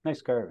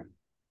 Nice carving.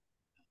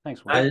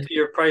 Thanks, Wayne. Add to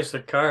your price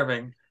of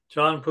carving.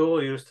 John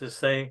Poole used to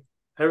say,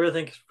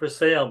 everything's for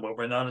sale, but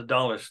we're not a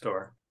dollar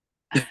store.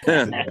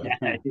 Yeah,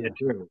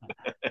 true.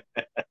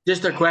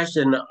 Just a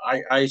question.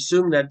 I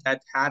assume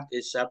that hat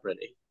is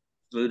separately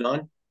glued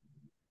on.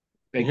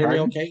 Can you hear me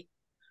okay?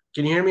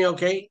 Can you hear me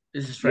okay?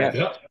 This is Fred.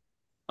 Yeah.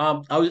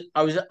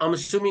 I'm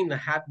assuming the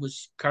hat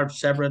was carved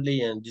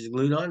separately and just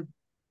glued on.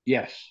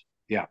 Yes.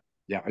 Yeah.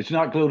 Yeah. It's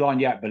not glued on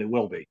yet, but it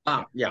will be.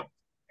 Yeah.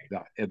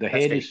 The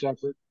head is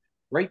separate.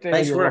 Right there,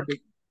 Nice work.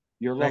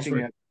 You're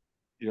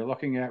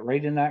looking at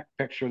right in that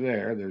picture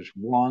there. There's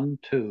 1,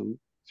 2,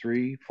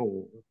 3,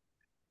 4,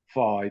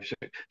 5,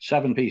 6,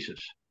 7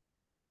 pieces.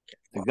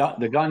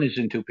 The gun is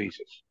in 2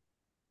 pieces.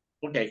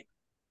 Okay.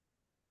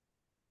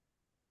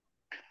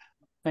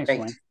 Thanks,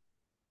 Wayne.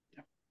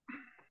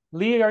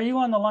 Lee, are you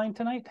on the line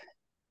tonight?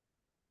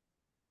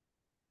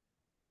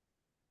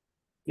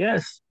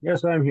 Yes,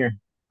 I'm here.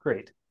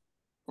 Great.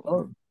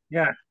 Oh,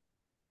 yeah.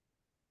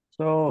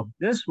 So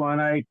this one,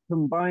 I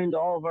combined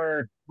all of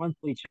our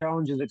monthly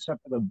challenges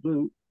except for the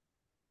boot.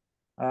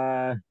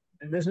 And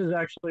this is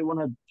actually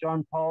one of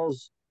John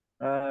Paul's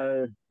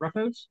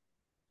roughouts.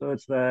 So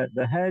it's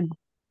the head,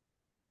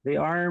 the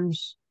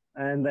arms,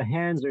 and the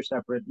hands are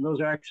separate. And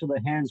those are actually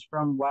the hands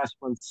from last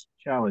month's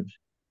challenge.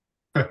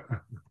 And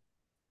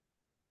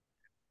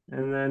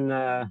then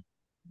I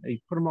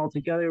put them all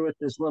together with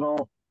this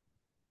little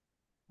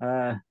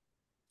the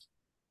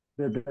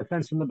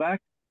fence in the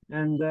back.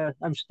 And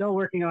I'm still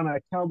working on a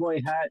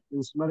cowboy hat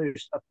and some other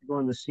stuff to go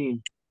in the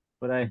scene,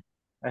 but I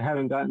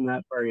haven't gotten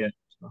that far yet.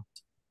 So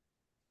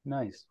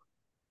nice,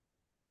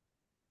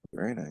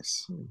 very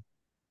nice.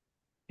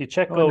 You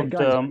check out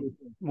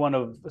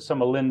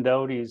some of Lynn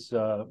Dowdy's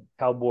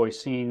cowboy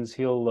scenes.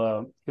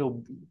 He'll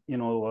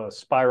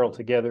spiral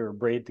together or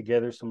braid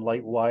together some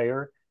light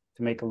wire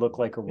to make it look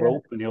like a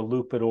rope, and he'll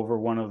loop it over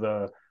one of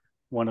the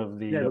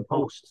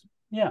posts.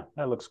 Yeah,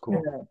 that looks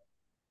cool. Yeah.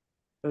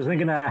 I was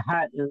thinking a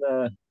hat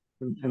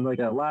and like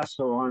a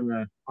lasso on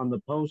the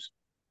post,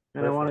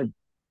 and perfect. I wanted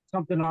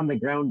something on the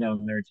ground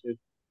down there too.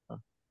 So,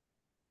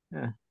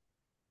 yeah,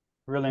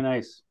 really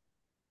nice.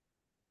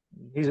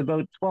 He's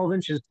about 12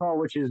 inches tall,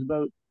 which is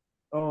about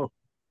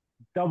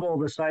double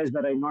the size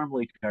that I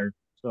normally carve.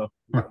 So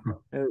it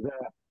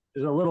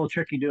was a little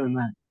tricky doing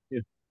that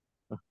too.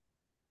 So.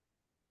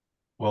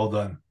 Well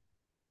done.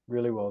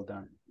 Really well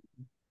done.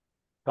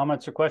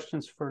 Comments or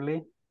questions for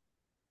Lee?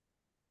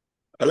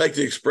 I like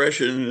the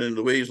expression and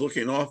the way he's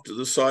looking off to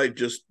the side,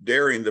 just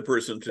daring the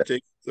person to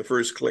take the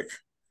first click.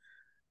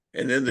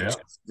 And then the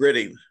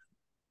gritting.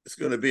 It's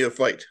going to be a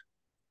fight.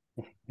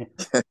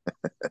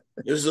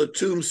 This is a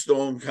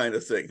tombstone kind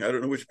of thing. I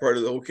don't know which part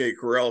of the OK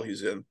Corral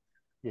he's in.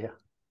 Yeah,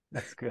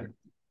 that's good.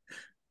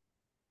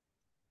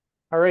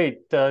 All right,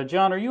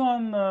 John, are you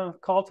on the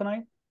call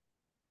tonight?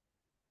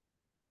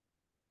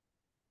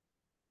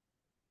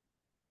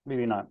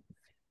 Maybe not.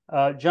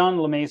 John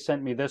LeMay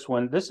sent me this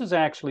one. This is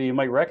actually, you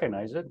might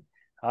recognize it.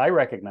 I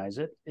recognize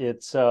it.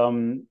 It's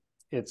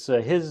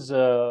his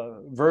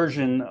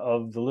version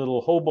of the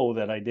little hobo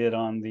that I did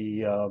on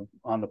the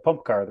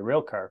pump car, the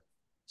rail car.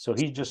 So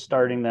he's just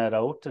starting that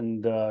out,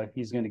 and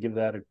he's going to give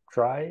that a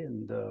try,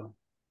 and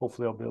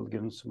hopefully I'll be able to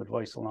give him some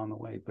advice along the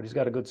way. But he's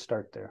got a good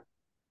start there.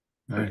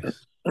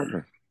 Nice.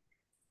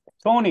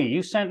 Tony,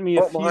 you sent me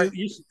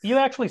you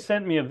actually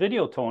sent me a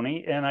video,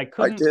 Tony, and I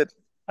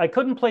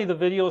couldn't play the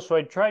video, so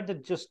I tried to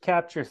just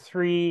capture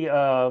 3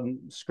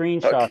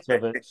 screenshots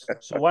of it.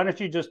 So why don't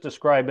you just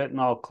describe it, and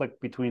I'll click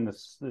between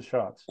the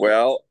shots.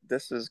 Well,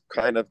 this is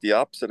kind of the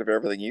opposite of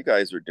everything you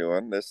guys are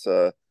doing. This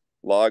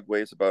log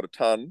weighs about a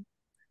ton.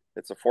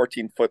 It's a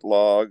 14-foot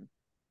log.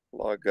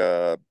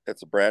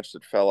 It's a branch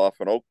that fell off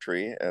an oak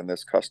tree, and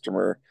this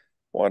customer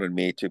wanted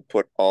me to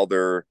put all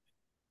their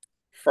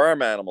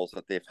farm animals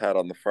that they've had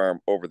on the farm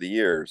over the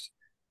years.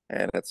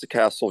 And it's a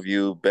Castle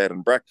View Bed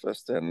and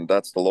Breakfast, and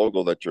that's the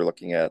logo that you're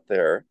looking at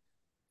there.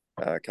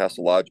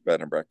 Castle Lodge Bed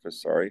and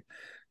Breakfast, sorry.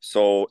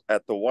 So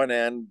at the one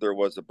end, there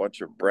was a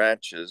bunch of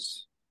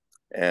branches,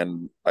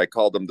 and I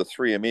called them the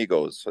 3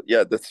 amigos. So,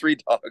 yeah, the 3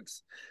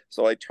 dogs.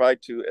 So I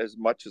tried to, as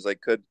much as I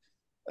could,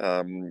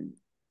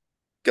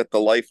 get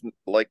the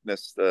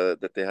likeness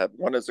that they have.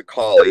 One is a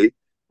collie,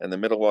 and the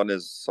middle one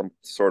is some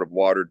sort of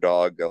water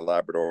dog, a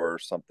Labrador or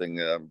something.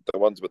 The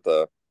ones with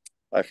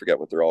I forget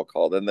what they're all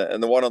called. And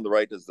the one on the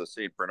right is the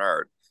St.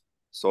 Bernard.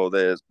 So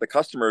the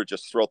customer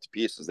just thrilled to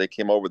pieces. They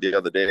came over the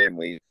other day, and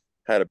we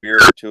had a beer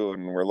or two,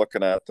 and we're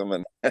looking at them,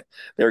 and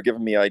they were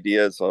giving me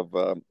ideas of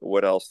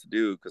what else to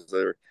do, because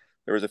there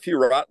was a few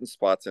rotten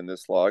spots in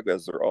this log,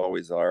 as there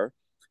always are.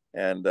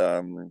 And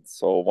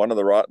so one of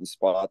the rotten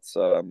spots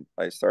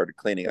I started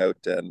cleaning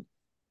out, and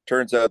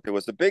turns out there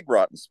was a big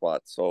rotten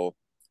spot. So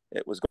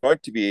it was going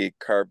to be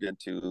carved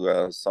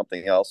into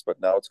something else, but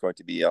now it's going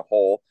to be a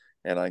hole,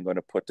 and I'm going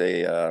to put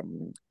a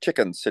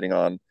chicken sitting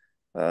on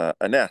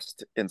a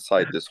nest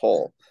inside this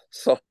hole.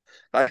 So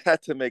I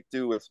had to make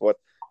do with what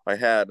I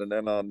had. And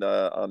then on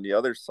the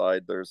other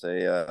side, there's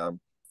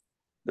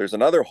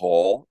another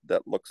hole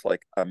that looks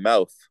like a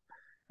mouth.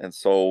 And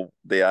so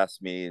they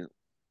asked me,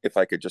 if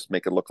I could just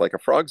make it look like a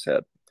frog's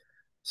head.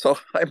 So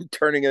I'm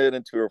turning it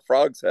into a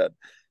frog's head.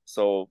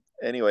 So,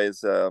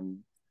 anyways,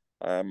 I'm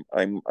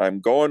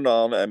going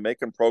on. I'm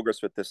making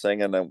progress with this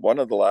thing. And then one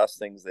of the last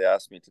things they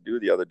asked me to do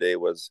the other day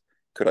was,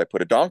 could I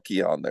put a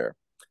donkey on there?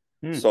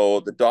 So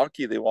the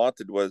donkey they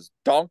wanted was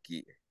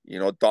Donkey,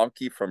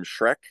 Donkey from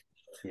Shrek.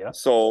 Yeah.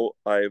 So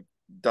I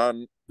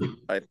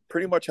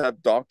pretty much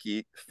have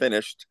Donkey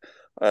finished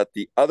at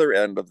the other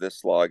end of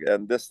this log,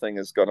 and this thing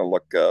is going to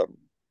look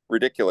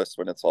ridiculous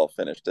when it's all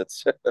finished.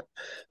 It's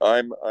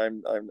I'm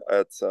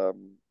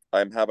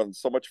having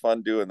so much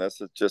fun doing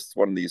this. It's just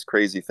one of these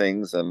crazy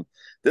things, and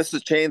this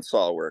is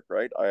chainsaw work,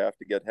 right? I have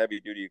to get heavy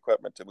duty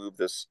equipment to move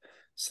this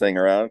thing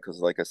around because,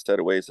 like I said,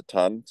 it weighs a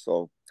ton.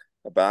 So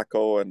a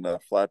backhoe and a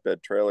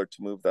flatbed trailer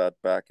to move that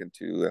back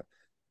into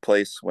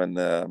place when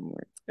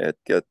it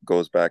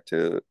goes back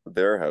to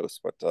their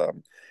house. But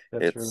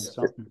that's really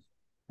something.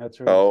 That's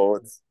really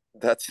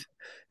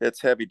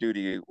it's heavy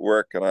duty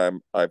work,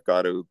 and I've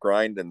got to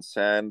grind and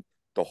sand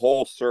the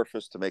whole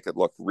surface to make it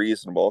look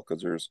reasonable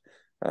because there's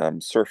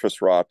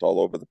surface rot all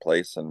over the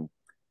place, and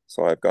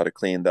so I've got to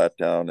clean that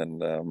down.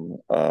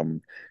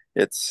 And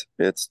it's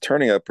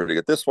turning out pretty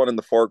good. This one in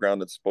the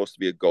foreground, it's supposed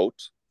to be a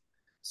goat,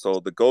 so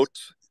the goat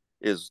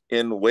is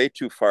in way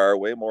too far,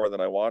 way more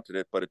than I wanted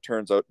it, but it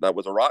turns out that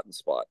was a rotten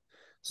spot.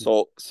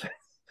 So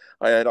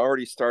I had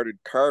already started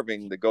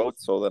carving the goat,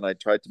 so then I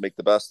tried to make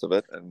the best of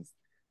it, and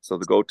so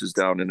the goat is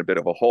down in a bit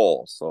of a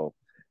hole. So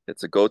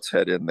it's a goat's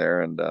head in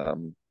there, and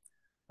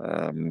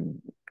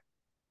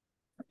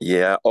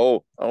yeah.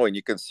 Oh, and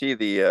you can see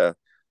the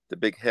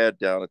big head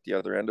down at the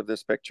other end of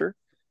this picture.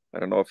 I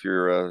don't know if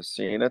you're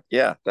seeing it.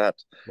 Yeah, that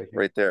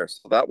right there.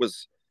 So that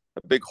was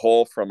a big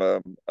hole from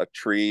a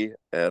tree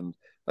and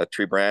a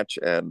tree branch,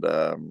 and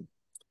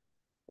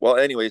well,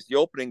 anyways, the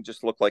opening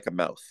just looked like a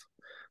mouth,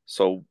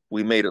 so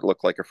we made it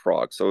look like a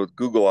frog. So with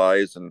Google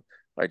eyes, and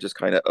I just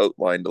kind of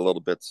outlined a little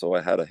bit, so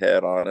I had a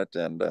head on it.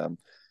 And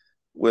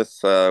with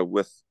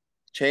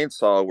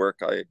chainsaw work,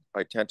 I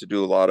tend to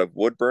do a lot of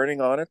wood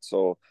burning on it,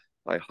 so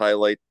I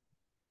highlight,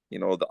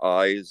 the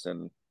eyes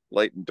and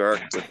light and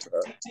dark with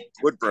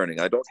wood burning.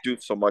 I don't do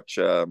so much.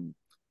 I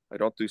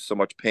don't do so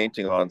much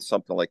painting on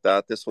something like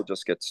that. This will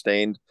just get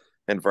stained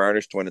and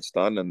varnished when it's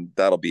done, and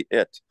that'll be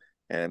it.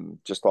 And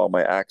just all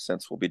my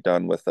accents will be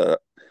done with a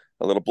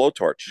little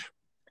blowtorch.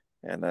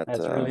 And that's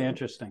really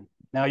interesting.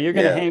 Now you're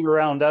going to hang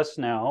around us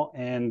now,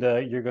 and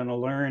you're going to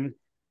learn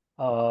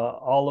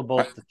all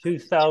about the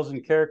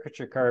 2,000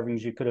 caricature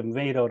carvings you could have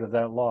made out of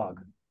that log.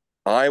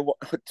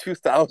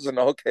 2,000.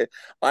 Okay,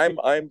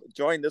 I'm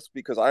joining this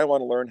because I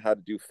want to learn how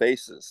to do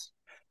faces.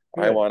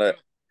 Good. I want to.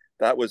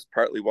 That was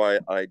partly why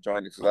I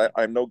joined it, because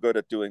I'm no good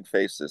at doing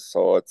faces.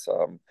 So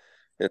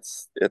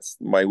it's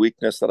my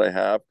weakness that I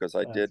have, because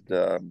I did.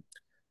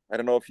 I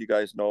don't know if you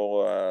guys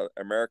know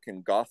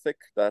American Gothic,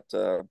 that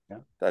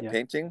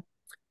painting.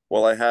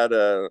 Well, I had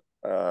a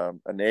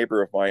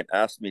neighbor of mine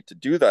asked me to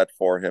do that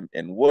for him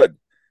in wood.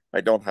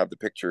 I don't have the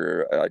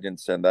picture. I didn't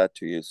send that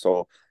to you.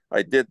 So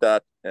I did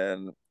that,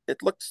 and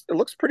it looks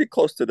pretty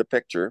close to the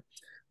picture.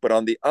 But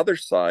on the other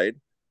side,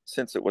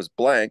 since it was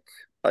blank,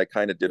 I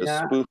kind of did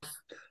a spoof.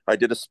 I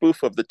did a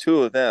spoof of the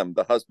two of them,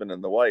 the husband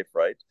and the wife,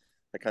 right?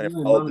 I kind of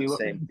followed the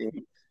same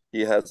theme.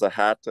 He has a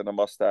hat and a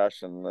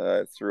mustache,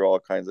 and threw all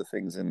kinds of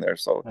things in there.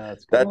 So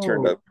that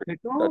turned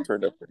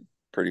out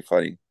pretty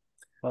funny.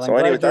 Well,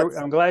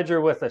 I'm glad you're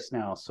with us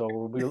now. So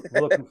we'll be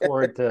looking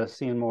forward to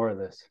seeing more of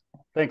this.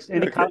 Thanks.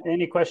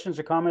 Any questions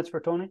or comments for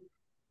Tony?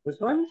 This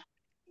one?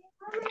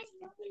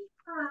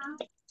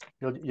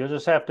 You'll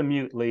just have to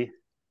mute, Lee.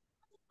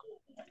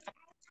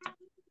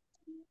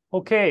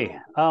 Okay.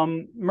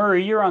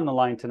 Murray, you're on the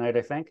line tonight,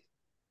 I think.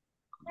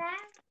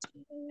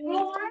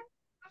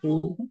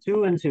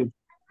 2 and 2.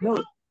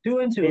 No, 2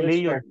 and 2.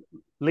 Hey,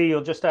 Lee,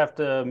 you'll just have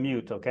to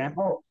mute, okay?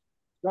 Oh,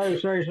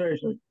 sorry.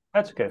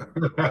 That's okay.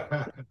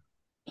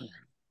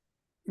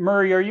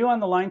 Murray, are you on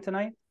the line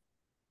tonight?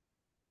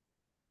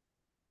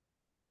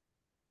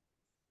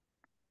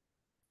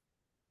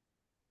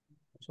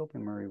 I was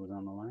hoping Murray was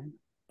on the line.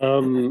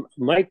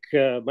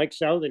 Mike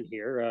Southern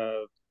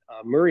here.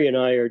 Murray and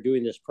I are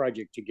doing this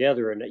project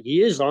together, and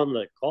he is on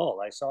the call.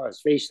 I saw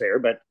his face there,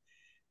 but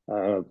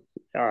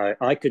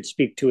I could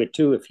speak to it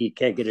too if he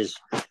can't get his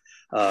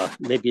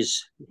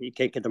he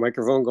can't get the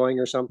microphone going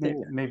or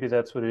something. Maybe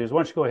that's what it is. Why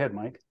don't you go ahead,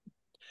 Mike?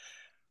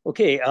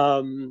 Okay.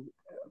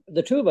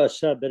 The two of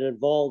us have been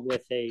involved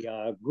with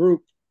a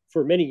group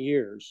for many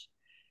years,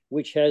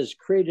 which has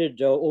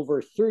created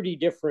over 30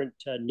 different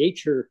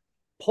nature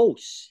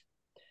posts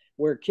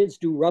where kids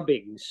do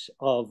rubbings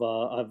of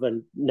a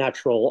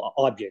natural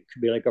object.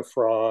 Could be like a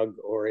frog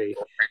or a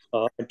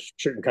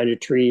certain kind of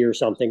tree or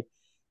something.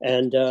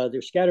 And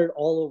they're scattered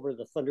all over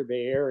the Thunder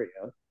Bay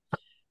area.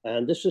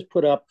 And this was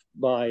put up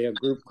by a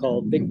group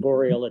called Big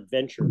Boreal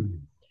Adventure.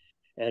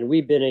 And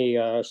we've been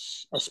a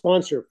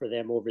sponsor for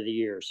them over the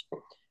years.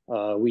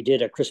 We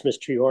did a Christmas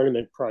tree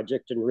ornament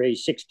project and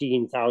raised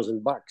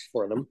 $16,000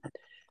 for them,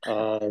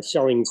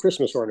 selling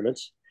Christmas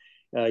ornaments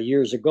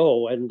years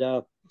ago. And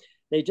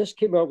they just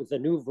came out with a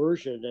new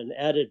version and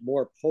added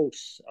more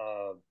posts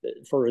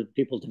for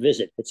people to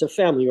visit. It's a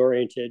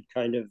family-oriented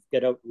kind of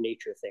get out in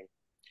nature thing.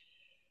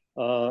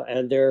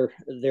 And their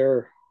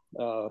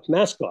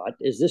mascot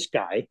is this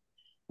guy,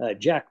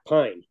 Jack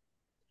Pine.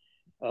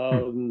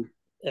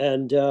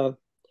 And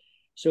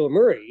so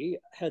Murray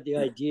had the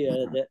idea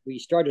that we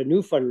start a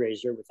new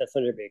fundraiser with the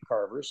Thunder Bay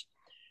Carvers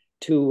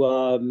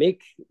to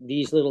make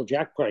these little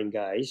Jack Pine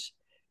guys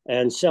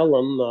and sell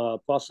them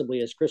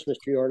possibly as Christmas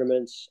tree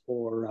ornaments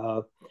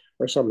or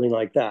something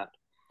like that.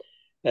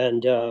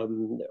 And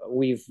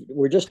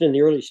we're just in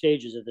the early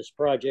stages of this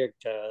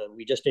project.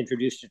 We just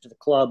introduced it to the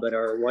club at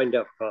our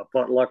wind-up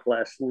potluck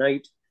last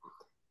night,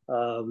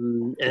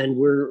 and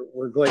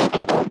we're going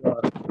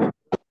to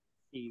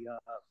the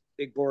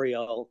Big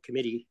Boreal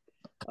committee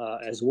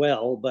as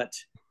well. But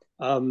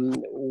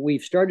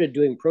we've started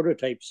doing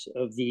prototypes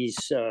of these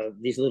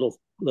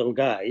little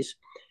guys,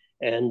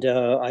 and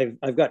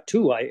I've got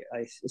two. I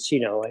see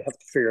now. I have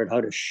to figure out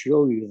how to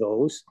show you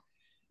those.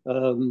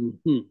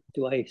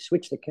 Do I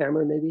switch the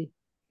camera maybe?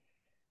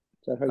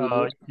 Is that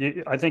how you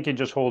do it? I think you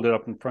just hold it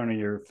up in front of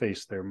your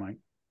face there, Mike.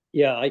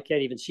 Yeah, I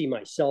can't even see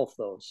myself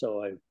though,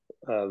 so I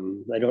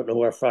don't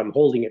know if I'm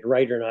holding it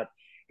right or not.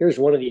 Here's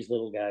one of these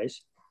little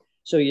guys.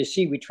 So you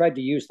see, we tried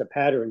to use the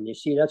pattern. You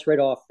see, that's right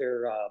off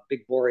their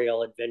Big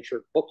Boreal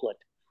Adventure booklet.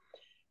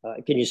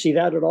 Can you see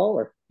that at all?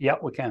 Or? Yeah,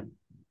 we can.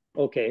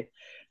 Okay.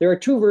 There are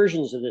two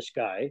versions of this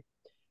guy.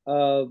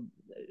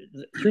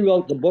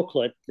 Throughout the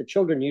booklet, the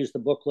children use the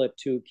booklet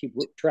to keep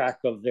track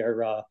of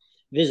their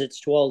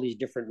visits to all these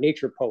different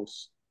nature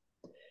posts.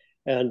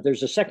 And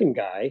there's a second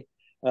guy,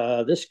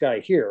 this guy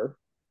here,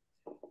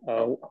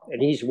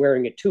 and he's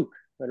wearing a toque.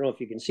 I don't know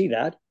if you can see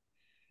that.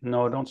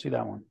 No, I don't see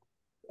that one.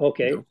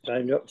 Okay,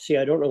 I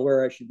don't know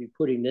where I should be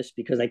putting this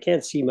because I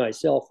can't see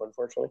myself,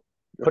 unfortunately.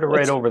 Put it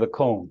right over the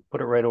cone. Put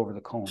it right over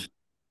the cone.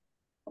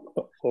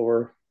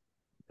 Over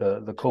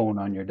the cone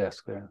on your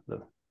desk there.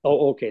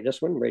 Oh, okay,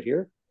 this one right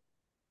here.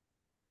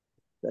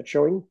 That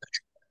showing?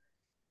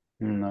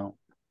 No.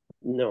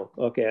 No.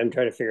 Okay, I'm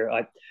trying to figure.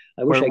 I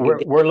wish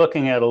we're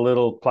looking at a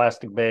little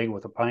plastic bag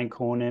with a pine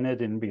cone in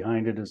it, and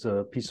behind it is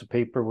a piece of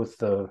paper with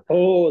the.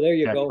 Oh, there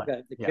you go.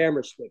 The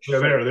camera switch. Yeah,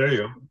 there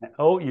you go.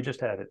 Oh, you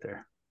just had it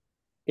there.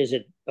 Is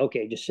it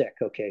okay? Just a sec.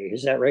 Okay,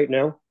 is that right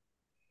now?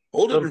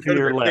 Hold it to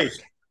your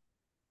left.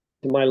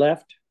 To my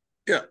left.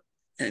 Yeah,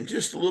 and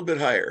just a little bit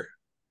higher.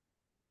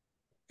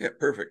 Yeah,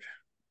 perfect.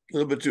 A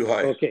little bit too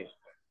high. Okay.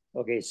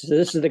 Okay, so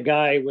this is the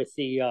guy with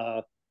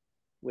the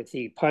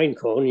pine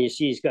cone. You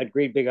see he's got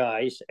great big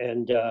eyes,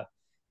 and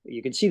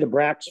you can see the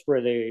bracts for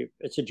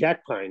it's a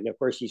jack pine. Of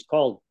course, he's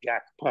called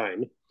Jack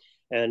Pine,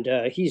 and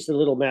he's the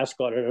little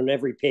mascot. And on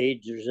every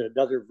page, there's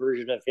another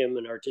version of him,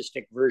 an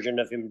artistic version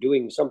of him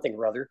doing something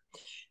or other.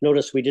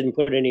 Notice we didn't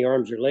put any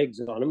arms or legs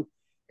on him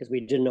because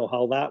we didn't know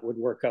how that would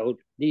work out.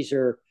 These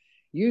are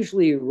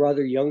usually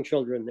rather young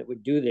children that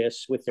would do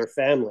this with their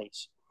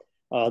families.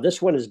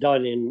 This one is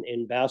done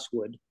in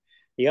basswood.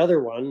 The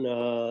other one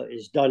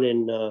is done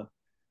in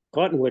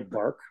cottonwood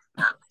bark,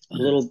 a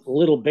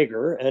little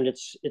bigger, and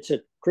it's a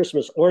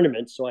Christmas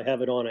ornament. So I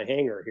have it on a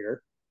hanger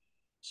here.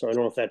 So I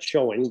don't know if that's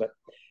showing, but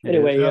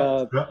anyway,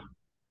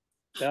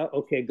 yeah,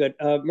 okay, good.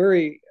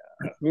 Murray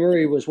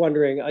was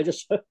wondering. I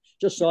just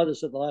saw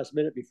this at the last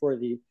minute before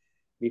the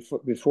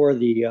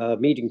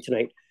meeting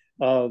tonight.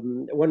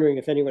 Wondering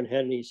if anyone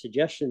had any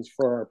suggestions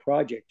for our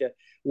project.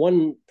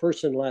 One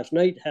person last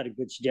night had a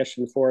good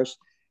suggestion for us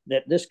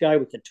that this guy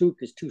with the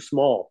toque is too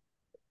small,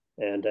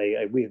 and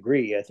we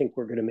agree. I think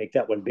we're going to make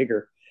that one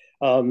bigger.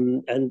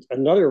 And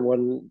another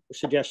one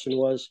suggestion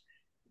was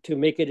to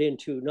make it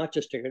into not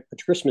just a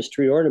Christmas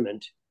tree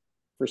ornament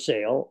for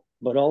sale,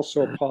 but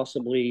also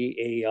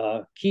possibly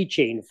a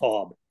keychain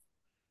fob.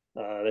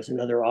 That's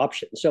another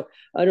option. So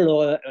I don't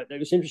know. It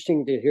was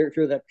interesting to hear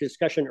that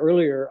discussion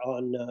earlier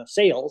on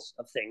sales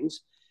of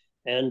things,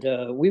 and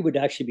we would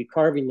actually be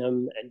carving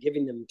them and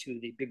giving them to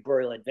the Big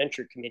Boreal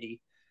Adventure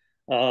Committee,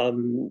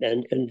 and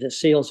the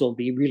sales will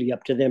be really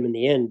up to them in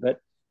the end. But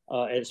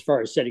as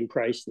far as setting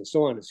price and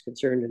so on is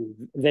concerned,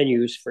 and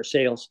venues for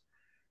sales.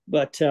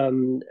 But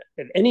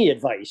any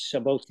advice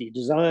about the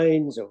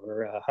designs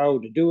or how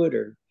to do it,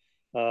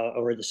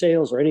 or the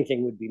sales or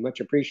anything would be much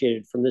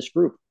appreciated from this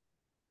group.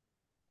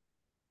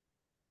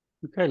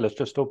 Okay, let's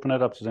just open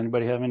it up. Does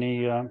anybody have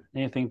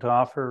anything to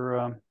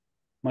offer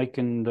Mike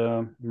and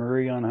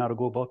Murray on how to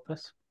go about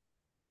this?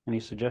 Any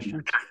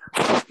suggestions?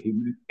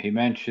 He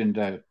mentioned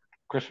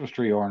Christmas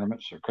tree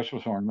ornaments or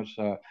Christmas ornaments.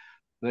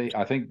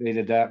 I think they'd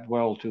adapt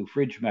well to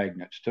fridge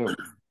magnets too.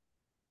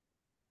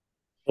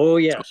 Oh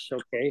yes,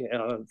 okay.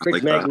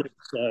 Fridge magnets.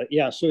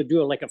 Yeah, so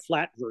do it like a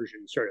flat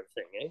version sort of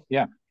thing, eh?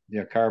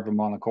 Yeah. Carve them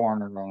on a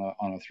corner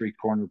on a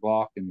 3-corner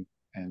block and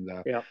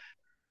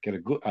get a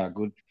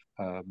good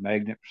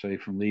magnet, say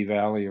from Lee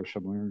Valley or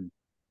somewhere.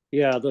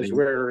 Yeah, those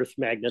rare earth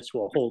magnets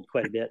will hold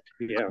quite a bit.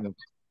 Yeah,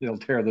 they'll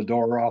tear the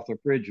door off the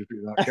fridge if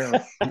you're not careful.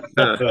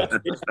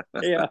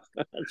 Yeah,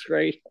 that's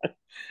right.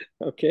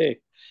 Okay.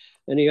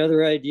 Any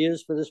other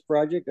ideas for this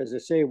project? As I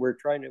say, we're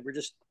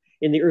just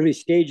in the early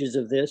stages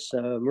of this.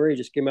 Murray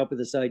just came up with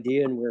this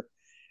idea, and we're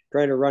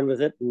trying to run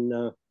with it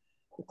and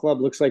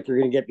club looks like they're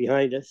going to get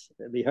behind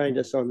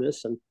us on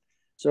this. And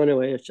so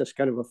anyway, it's just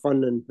kind of a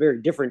fun and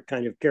very different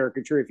kind of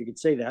caricature, if you could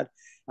say that.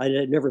 I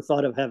had never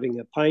thought of having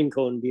a pine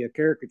cone be a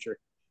caricature,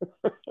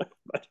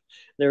 but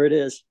there it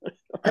is.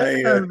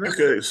 I took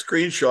a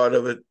screenshot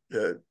of it,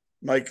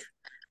 Mike,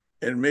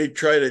 and may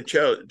try to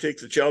take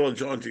the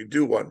challenge on to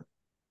do one.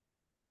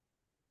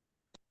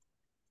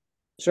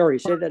 Sorry,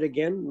 say that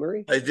again,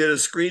 Murray. I did a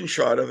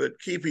screenshot of it,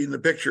 keeping the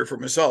picture for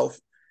myself,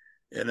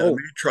 and I may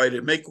try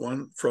to make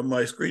one from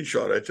my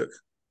screenshot I took.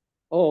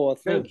 Oh, well,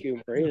 thank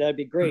you, Murray. That'd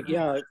be great.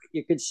 Yeah,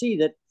 you could see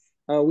that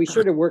we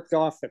sort of worked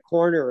off the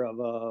corner of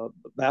a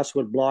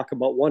basswood block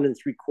about 1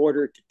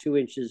 3/4 to 2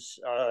 inches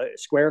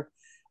square,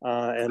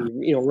 and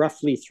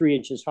roughly 3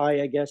 inches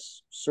high, I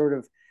guess. Sort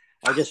of.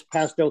 I just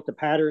passed out the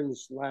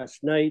patterns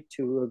last night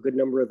to a good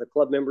number of the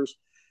club members,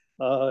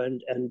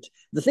 and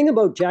the thing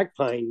about jack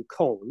pine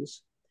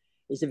cones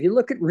is if you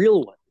look at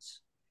real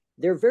ones,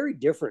 they're very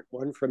different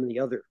one from the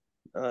other.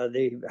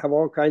 They have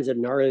all kinds of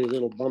gnarly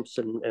little bumps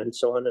and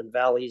so on, and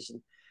valleys.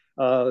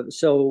 And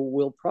so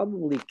we'll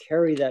probably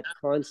carry that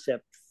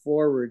concept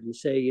forward and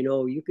say,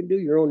 you can do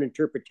your own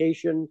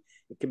interpretation.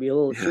 It can be a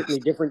little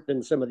certainly different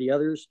than some of the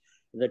others.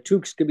 The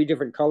toques could be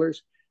different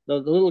colors. The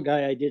little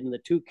guy I did in the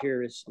toque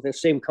here is the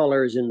same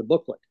color as in the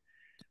booklet.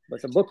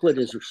 But the booklet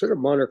is sort of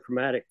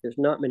monochromatic. There's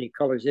not many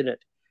colors in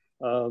it.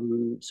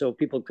 So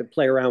people could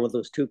play around with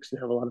those toques and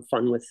have a lot of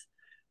fun with,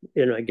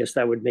 I guess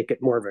that would make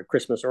it more of a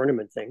Christmas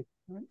ornament thing.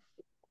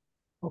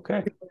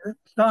 Okay. The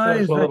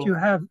size that you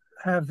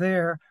have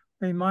there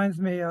reminds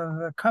me of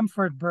the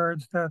comfort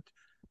birds that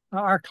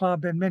our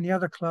club and many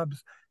other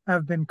clubs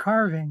have been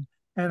carving.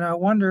 And I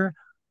wonder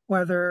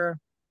whether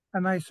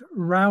a nice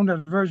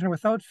rounded version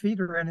without feet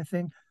or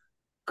anything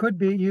could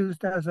be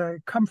used as a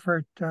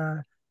comfort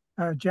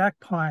jack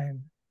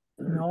pine,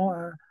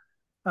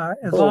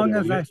 as long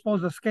as I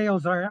suppose the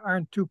scales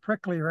aren't too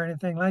prickly or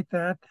anything like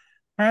that.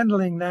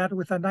 Handling that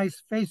with a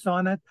nice face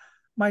on it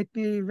might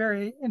be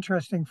very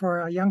interesting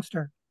for a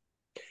youngster.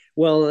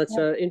 Well, that's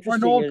interesting. Or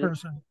an old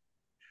person.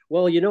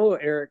 Well,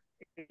 Eric,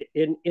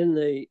 in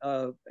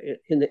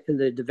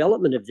the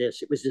development of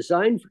this, it was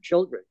designed for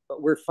children,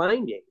 but we're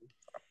finding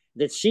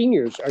that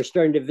seniors are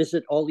starting to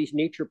visit all these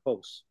nature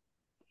posts.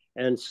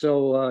 And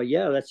so,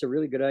 that's a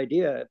really good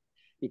idea,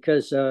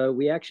 because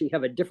we actually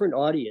have a different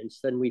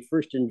audience than we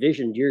first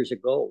envisioned years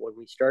ago when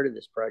we started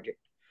this project.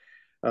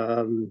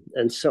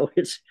 And so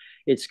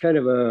it's kind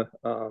of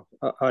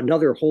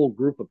another whole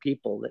group of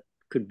people that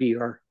could be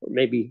our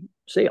maybe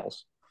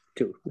sales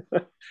too.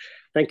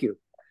 Thank you.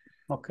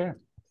 Okay.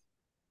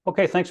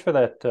 Thanks for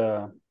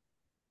that,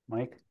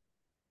 Mike.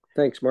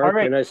 Thanks, Mark.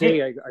 Right. And I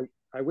say,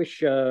 I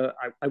wish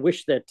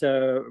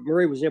that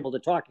Murray was able to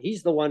talk.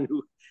 He's the one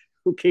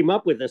who came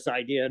up with this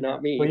idea,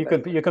 not me. Well,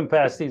 you can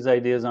pass these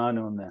ideas on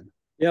to him then.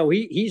 Yeah,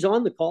 he's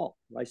on the call.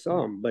 I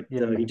saw him, but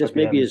he just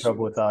maybe is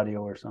trouble with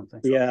audio or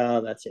something. Yeah,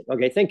 that's it.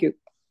 Okay, thank you.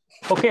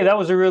 Okay, that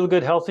was a really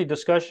good, healthy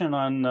discussion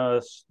on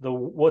the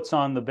what's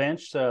on the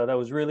bench. That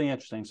was really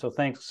interesting. So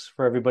thanks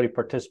for everybody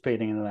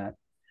participating in that.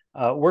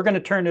 We're going to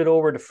turn it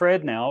over to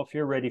Fred now, if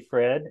you're ready,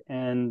 Fred.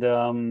 And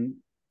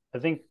I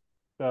think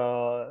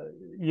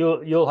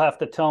you'll have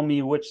to tell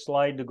me which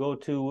slide to go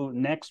to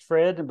next,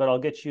 Fred. But I'll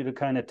get you to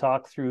kind of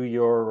talk through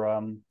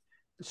your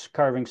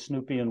carving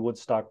Snoopy and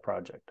Woodstock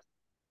project.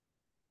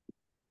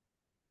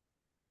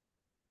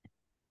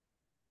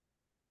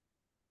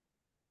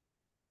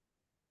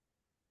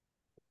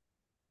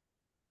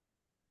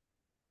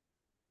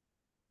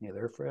 You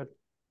there, Fred?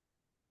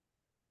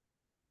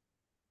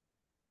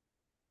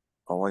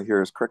 All I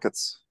hear is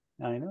crickets.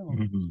 I know.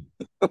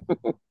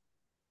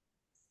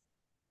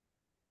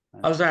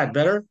 How's that?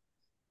 Better?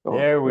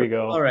 There we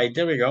go. All right,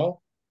 there we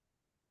go.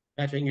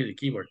 I finger the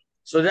keyboard.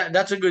 So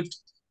that's a good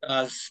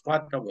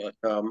spot to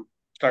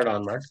start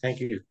on, Mark.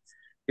 Thank you.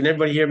 Can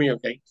everybody hear me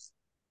okay?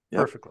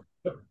 Yep. Perfectly.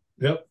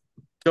 Yep.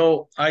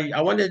 So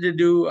I wanted to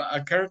do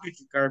a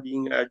caricature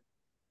carving.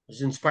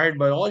 Was inspired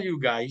by all you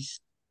guys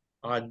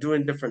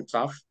doing different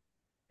stuff.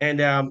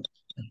 And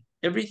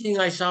everything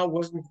I saw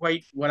wasn't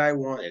quite what I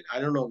wanted. I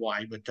don't know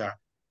why, but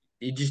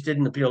it just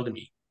didn't appeal to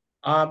me.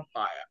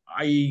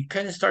 I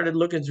kind of started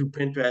looking through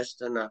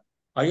Pinterest, and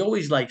I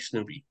always liked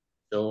Snoopy.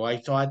 So I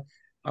thought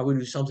I would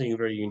do something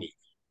very unique.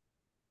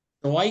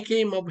 So I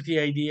came up with the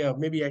idea of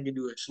maybe I could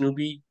do a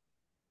Snoopy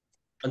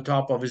on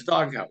top of his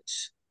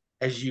doghouse.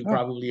 As you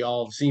probably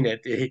all have seen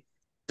it. He's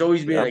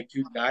always been a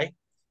cute guy.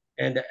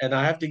 And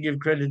I have to give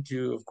credit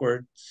to, of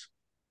course,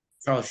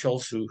 Charles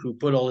Schultz, who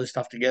put all this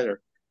stuff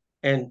together.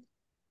 And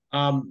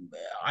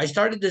I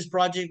started this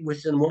project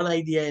with one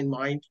idea in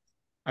mind.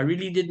 I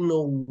really didn't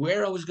know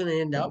where I was going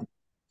to end up,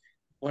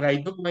 but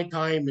I took my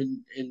time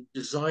in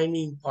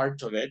designing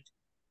parts of it.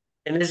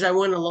 And as I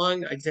went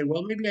along, I said,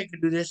 well, maybe I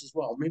could do this as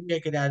well. Maybe I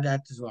could add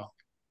that as well.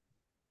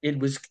 It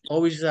was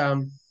always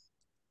a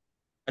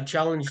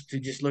challenge to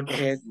just look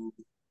ahead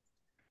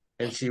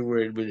and see where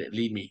it would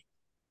lead me.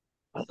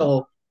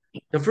 So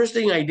the first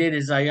thing I did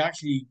is I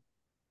actually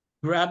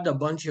grabbed a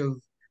bunch of,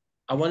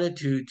 I wanted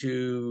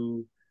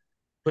to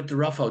put the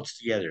roughouts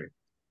together.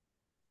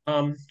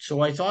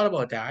 So I thought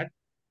about that.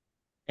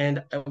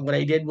 And what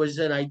I did was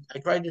then I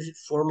tried to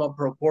form a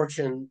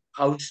proportion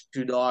house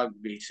to dog,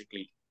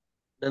 basically.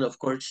 Then, of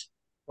course,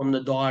 from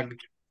the dog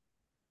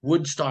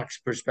Woodstock's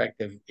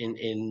perspective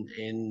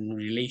in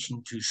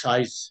relation to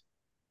size.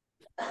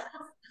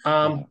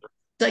 I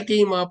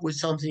came up with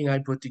something I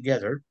put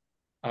together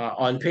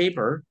on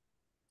paper.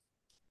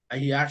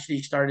 I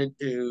actually started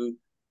to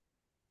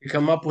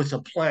come up with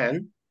a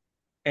plan,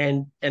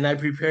 and I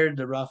prepared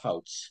the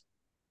roughouts.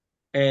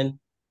 And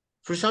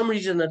for some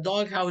reason, the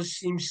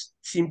doghouse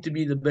seemed to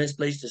be the best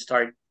place to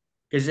start,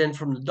 because then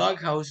from the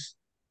doghouse,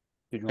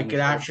 I could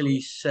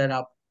actually set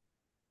up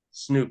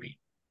Snoopy.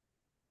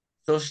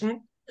 So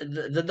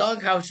the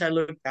doghouse I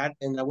looked at,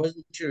 and I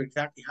wasn't sure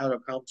exactly how to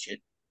accomplish it,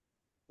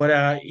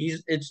 but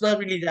it's not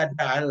really that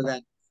bad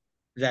or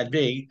that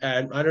big.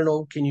 And I don't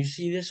know, can you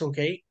see this?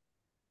 Okay.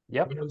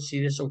 Yep. You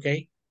see this?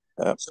 Okay.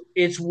 Yeah. So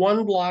it's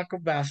one block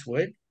of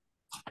basswood,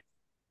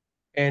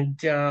 and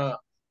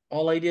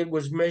all I did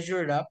was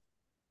measure it up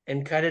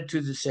and cut it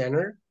to the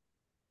center,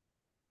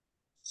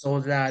 so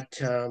that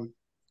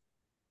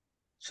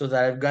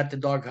I've got the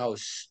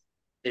doghouse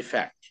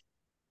effect.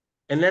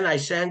 And then I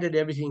sanded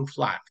everything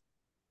flat.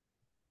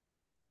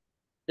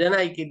 Then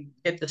I could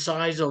get the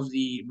size of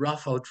the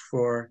rough out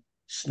for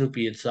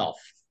Snoopy itself.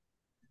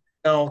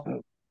 Now,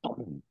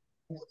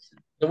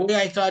 the way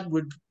I thought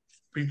would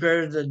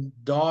prepare the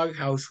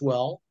doghouse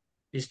well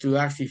is to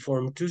actually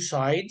form two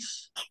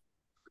sides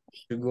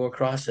to go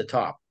across the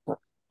top.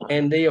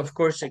 And they, of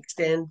course,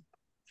 extend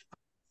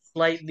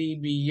slightly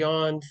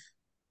beyond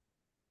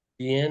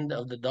the end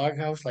of the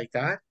doghouse like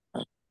that.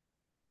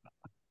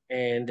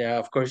 And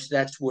of course,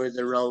 that's where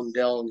the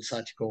roundel and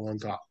such go on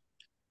top.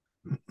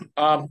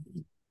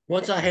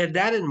 Once I had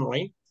that in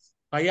mind,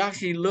 I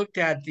actually looked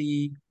at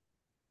the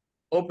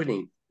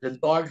opening, the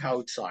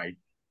doghouse side,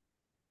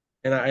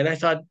 and I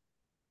thought,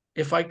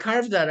 if I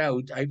carve that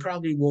out, I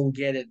probably won't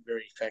get it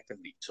very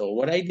effectively. So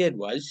what I did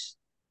was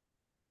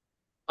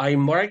I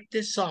marked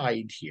the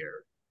side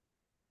here,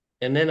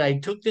 and then I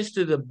took this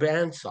to the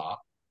bandsaw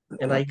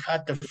and I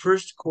cut the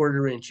first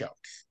 1/4 inch out.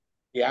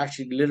 You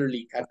actually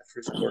literally cut the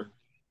first 1/4.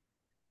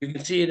 You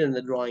can see it in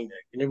the drawing there.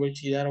 Can everybody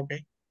see that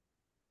okay?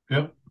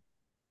 Yep.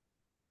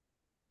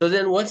 So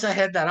then once I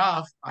had that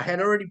off, I had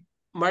already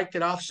marked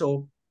it off,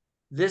 so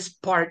this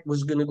part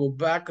was going to go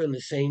back on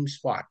the same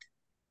spot.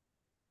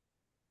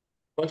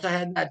 Once I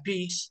had that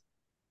piece,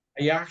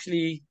 I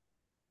actually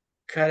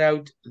cut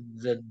out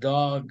the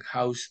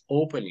doghouse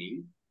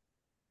opening.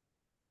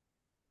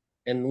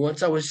 And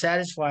once I was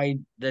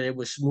satisfied that it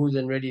was smooth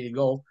and ready to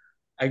go,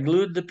 I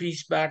glued the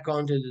piece back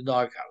onto the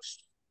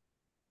doghouse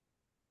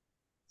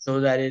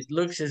so that it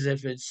looks as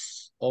if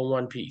it's all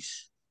one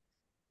piece.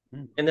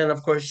 And then,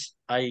 of course,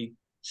 I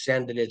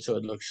sanded it so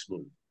it looks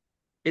smooth.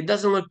 It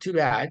doesn't look too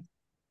bad.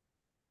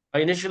 I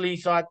initially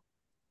thought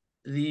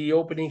the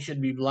opening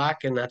should be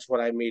black, and that's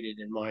what I made it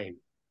in mind.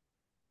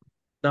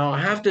 Now, I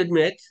have to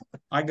admit,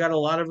 I got a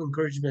lot of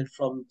encouragement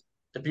from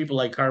the people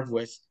I carve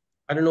with.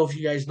 I don't know if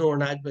you guys know or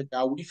not, but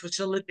we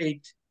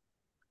facilitate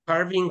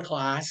carving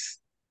class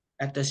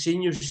at the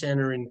senior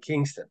center in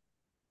Kingston.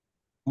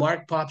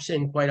 Mark pops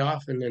in quite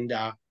often and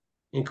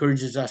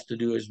encourages us to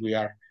do as we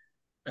are,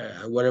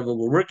 whatever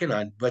we're working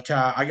on. But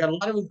I got a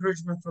lot of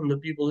encouragement from the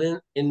people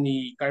in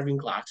the carving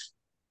class.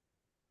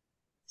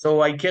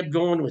 So I kept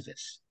going with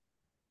this.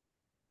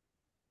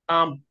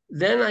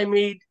 Then I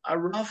made a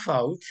rough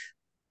out.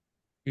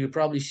 You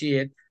probably see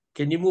it.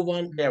 Can you move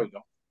on? There we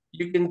go.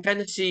 You can kind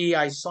of see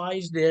I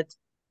sized it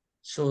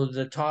so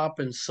the top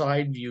and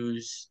side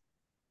views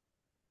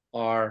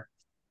are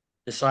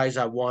the size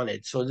I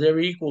wanted. So they're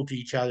equal to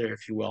each other,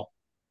 if you will,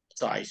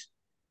 size.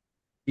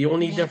 The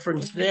only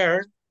difference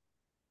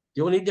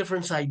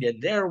I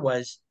did there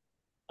was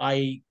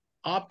I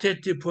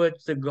opted to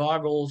put the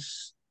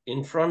goggles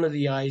in front of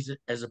the eyes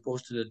as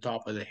opposed to the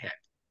top of the head.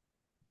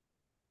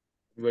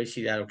 Everybody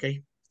see that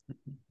okay?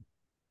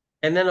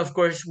 And then, of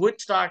course,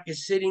 Woodstock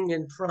is sitting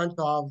in front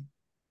of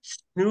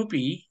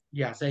Snoopy.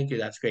 Yeah, thank you.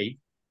 That's great.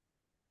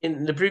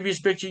 In the previous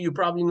picture, you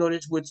probably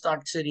noticed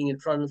Woodstock sitting in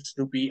front of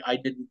Snoopy. I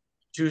didn't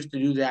choose to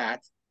do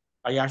that.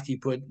 I actually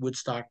put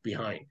Woodstock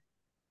behind.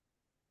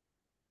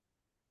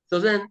 So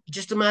then,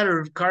 just a matter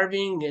of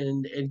carving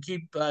and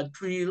keep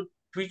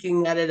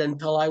tweaking at it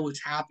until I was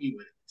happy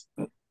with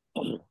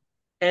it.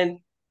 And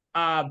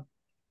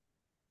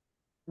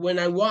when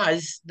I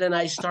was, then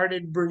I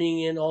started burning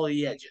in all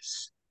the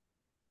edges.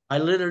 I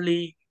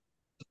literally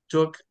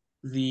took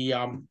the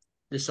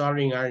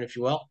soldering iron, if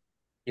you will,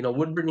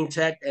 wood burning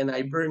set, and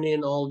I burned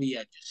in all the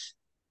edges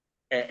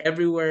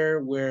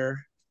everywhere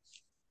where.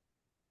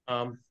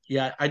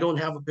 Yeah, I don't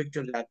have a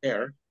picture of that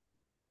there.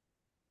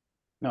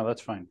 No,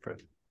 that's fine,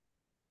 Fred.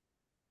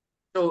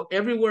 So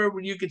everywhere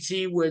where you could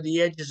see where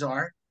the edges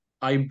are,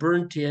 I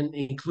burnt in,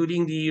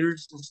 including the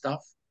ears and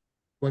stuff,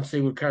 once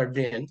they were carved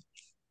in.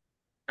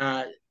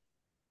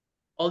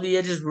 All the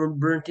edges were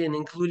burnt in,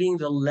 including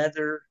the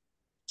leather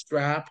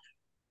strap,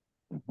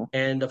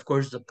 and of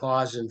course the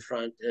paws in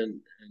front and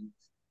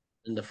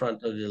in the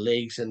front of the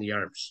legs and the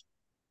arms.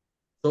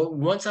 So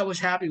once I was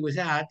happy with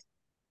that,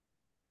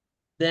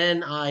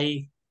 then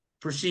I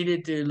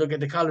proceeded to look at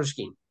the color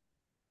scheme.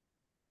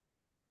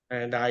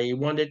 And I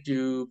wanted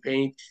to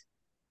paint,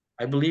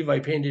 I believe I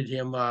painted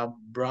him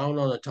brown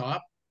on the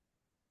top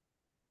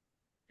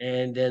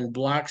and then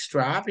black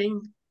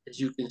strapping, as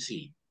you can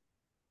see.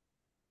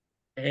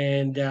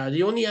 And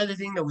the only other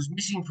thing that was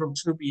missing from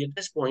Snoopy at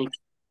this point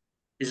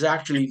is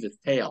actually the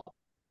tail.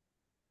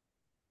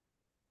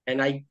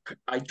 And I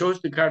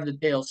chose to carve the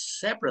tail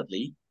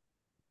separately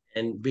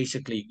and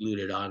basically glued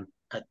it on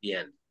at the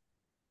end.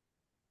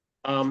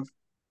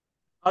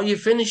 How you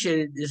finish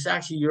it is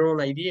actually your own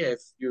idea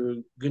if you're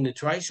going to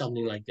try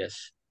something like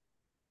this.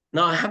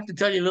 Now, I have to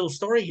tell you a little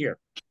story here.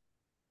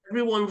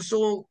 Everyone was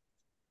so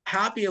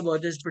happy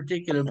about this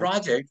particular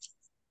project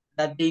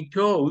that they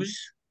chose,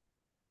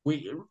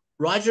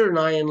 Roger and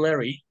I and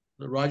Larry,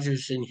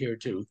 Roger's in here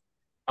too,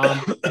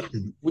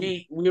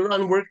 we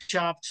run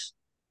workshops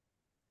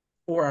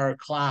for our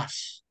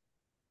class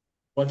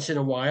once in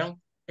a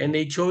while, and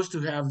they chose to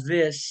have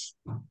this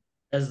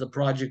as the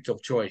project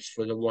of choice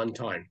for the one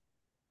time.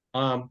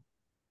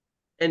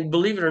 And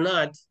believe it or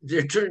not,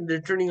 they're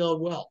turning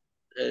out well.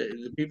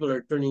 The people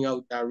are turning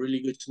out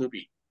really good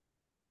Snoopy.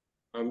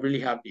 I'm really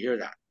happy to hear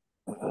that.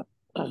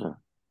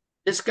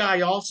 This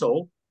guy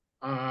also,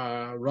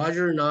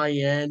 Roger and I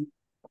and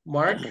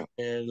Mark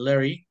and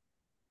Larry,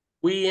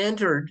 we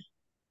entered.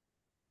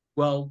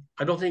 Well,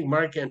 I don't think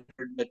Mark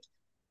entered, but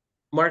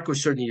Mark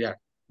was certainly there.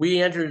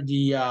 We entered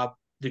the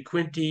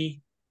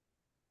Quinty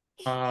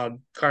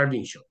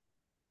carving show,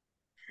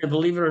 and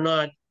believe it or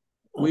not,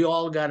 we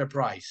all got a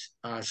prize.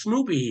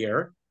 Snoopy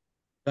here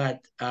got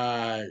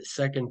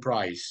second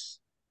prize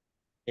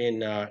in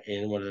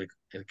one of the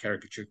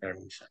caricature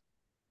carving set.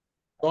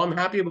 So I'm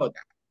happy about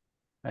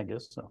that. I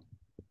guess so.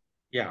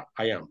 Yeah,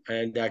 I am.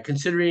 And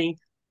considering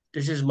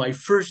this is my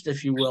first,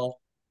 if you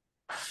will,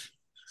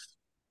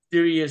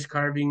 serious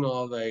carving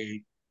of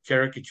a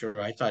caricature,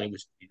 I thought it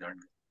was pretty darn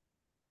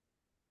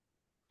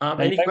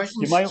good. Any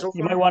questions?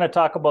 You might want to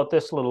talk about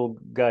this little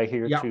guy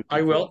here too. Yeah,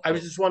 I will. I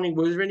was just wondering,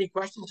 was there any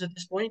questions at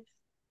this point?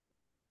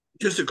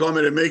 Just a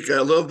comment to make.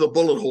 I love the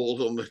bullet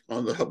holes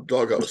on the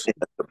doghouse.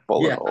 The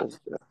bullet holes.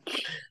 Yeah.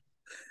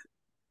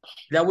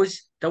 That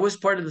was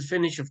part of the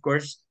finish, of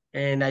course,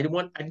 and I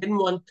didn't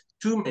want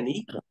too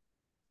many,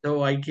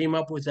 so I came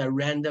up with a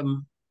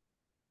random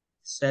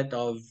set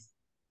of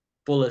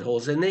bullet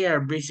holes, and they are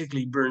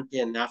basically burnt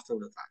in after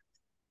the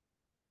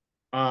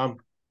fact.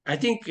 I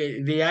think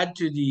they add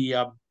to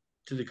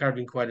the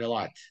carving quite a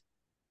lot.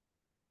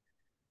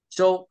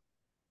 So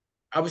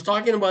I was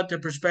talking about the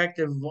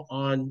perspective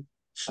on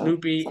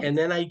Snoopy, and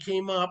then I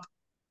came up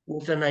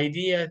with an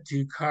idea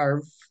to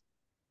carve,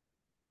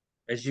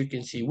 as you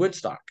can see,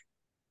 Woodstock.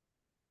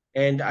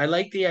 And I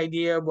like the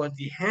idea about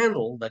the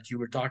handle that you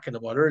were talking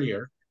about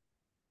earlier.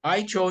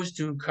 I chose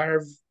to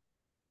carve,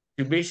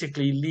 to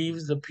basically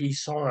leave the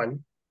piece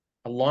on,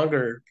 a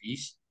longer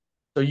piece,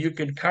 so you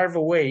could carve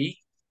away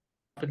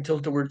up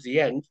until towards the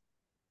end.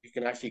 You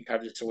can actually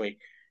carve this away.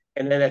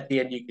 And then at the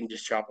end, you can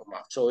just chop them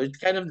off. So it's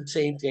kind of the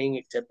same thing,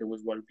 except it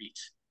was one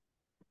piece.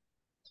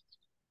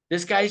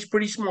 This guy's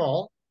pretty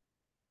small,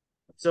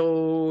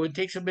 so it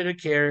takes a bit of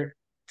care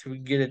to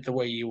get it the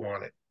way you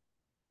want it.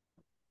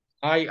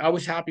 I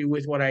was happy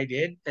with what I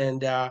did,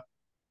 and the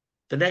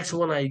next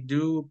one I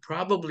do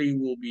probably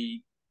will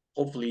be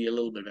hopefully a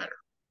little bit better.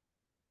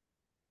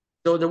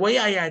 So the way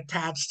I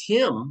attached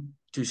him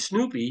to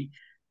Snoopy,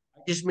 I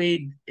just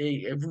made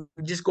if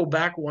we just go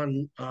back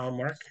one,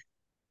 Mark,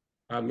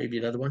 maybe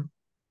another one.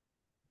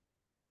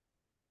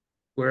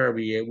 Where are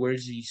we?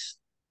 Where's these?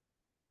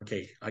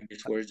 Okay, I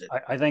guess where's it?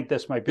 I think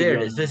this might be. There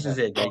it is. This is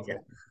it right there.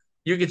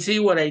 You can see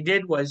what I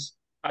did was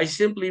I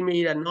simply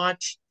made a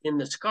notch in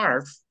the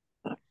scarf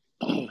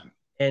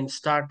and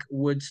stuck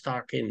wood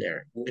stock in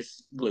there with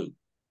glue.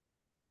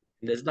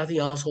 And there's nothing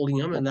else holding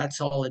them, and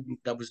that's all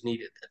that was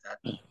needed at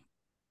that point.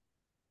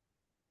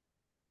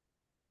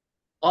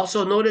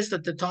 Also, notice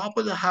that the top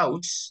of the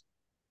house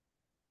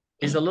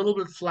is a little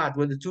bit flat.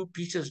 Where the two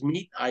pieces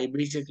meet, I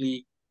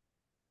basically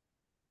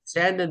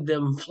sanded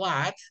them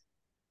flat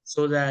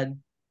so that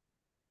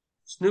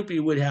Snoopy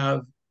would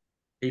have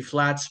a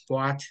flat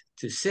spot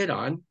to sit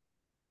on.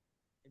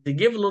 To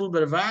give a little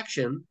bit of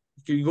action,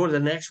 can you go to the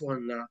next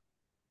one,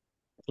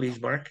 please,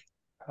 Mark?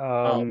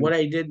 What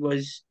I did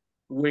was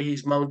where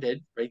he's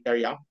mounted, right there,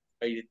 yeah,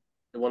 right,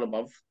 the one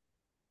above,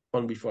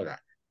 one before that.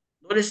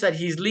 Notice that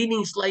he's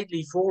leaning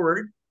slightly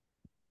forward,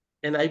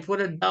 and I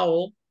put a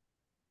dowel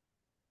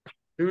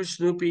through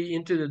Snoopy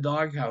into the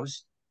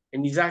doghouse,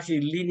 and he's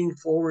actually leaning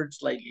forward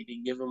slightly to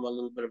give him a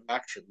little bit of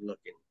action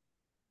looking.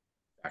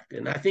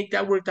 And I think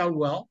that worked out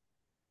well.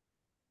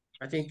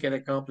 I think it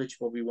accomplished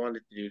what we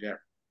wanted to do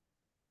there.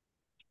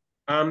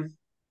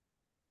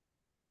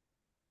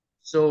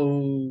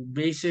 So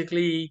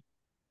basically,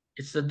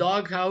 it's the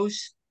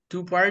doghouse,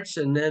 2 parts,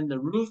 and then the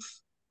roof,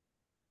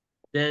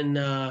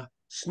 then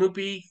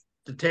Snoopy,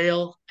 the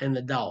tail, and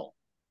the dowel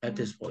at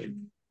this point.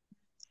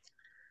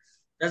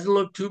 Doesn't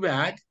look too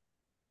bad,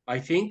 I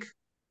think.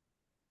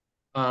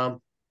 I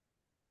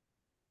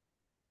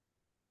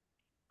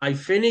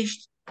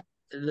finished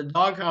the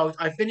doghouse,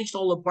 I finished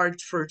all the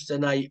parts first,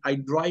 and I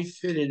dry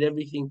fitted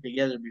everything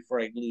together before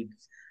I glued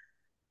it.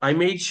 I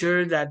made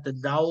sure that the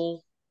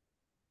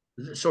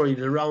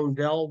round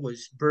dowel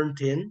was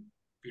burnt in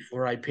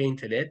before I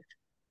painted it.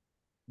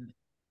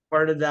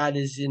 Part of that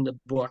is in the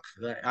book.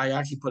 I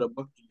actually put a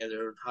book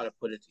together on how to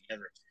put it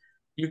together.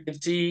 You can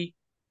see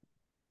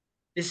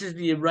this is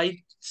the right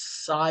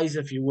size,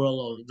 if you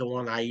will, of the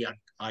one I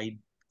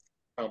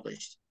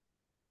published.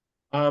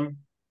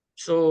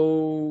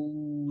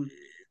 So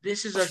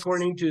this is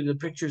according to the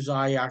pictures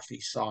I actually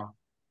saw.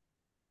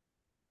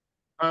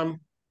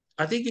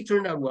 I think it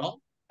turned out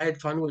well. I had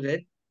fun with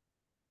it,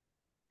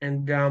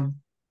 and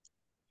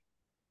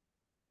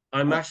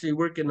I'm actually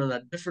working on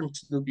a different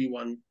Snoopy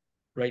one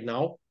right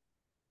now.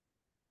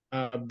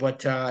 But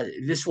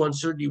this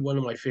one's certainly one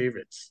of my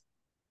favorites.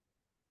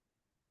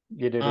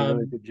 You did a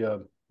really good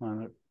job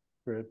on it,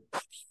 Fred.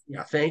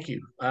 Yeah, thank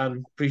you.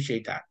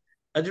 Appreciate that.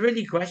 Are there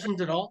any questions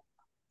at all?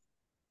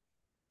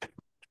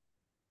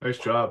 Nice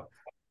job.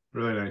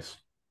 Really nice.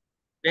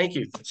 Thank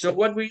you. So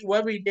what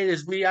we did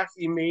is we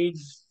actually made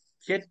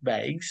kit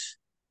bags,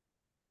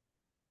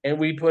 and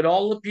we put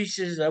all the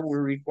pieces that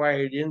were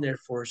required in there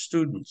for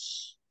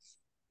students.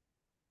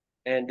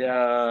 And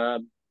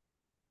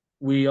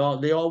they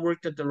all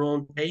worked at their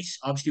own pace.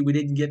 Obviously, we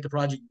didn't get the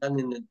project done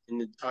in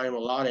the time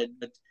allotted,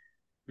 but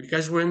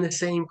because we're in the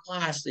same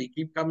class, they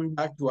keep coming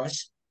back to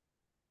us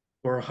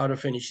for how to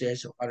finish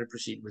this or how to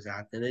proceed with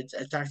that, and it's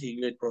actually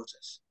a good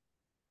process.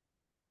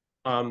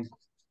 I'm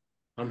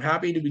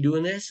happy to be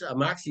doing this.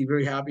 I'm actually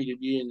very happy to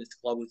be in this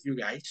club with you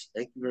guys.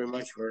 Thank you very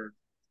much for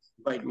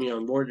inviting me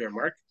on board there,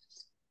 Mark.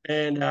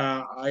 And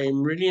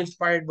I'm really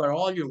inspired by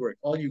all your work,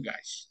 all you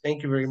guys.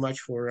 Thank you very much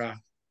for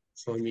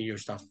showing me your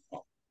stuff.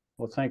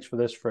 Well, thanks for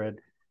this, Fred.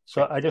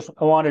 So I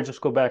want to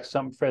just go back to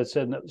something Fred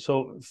said.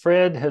 So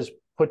Fred has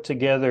put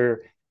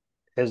together,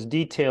 as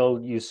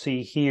detailed you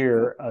see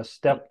here, a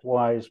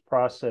stepwise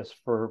process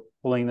for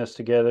pulling this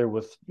together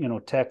with,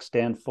 text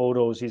and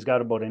photos. He's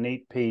got about an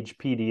 8-page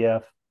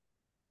PDF,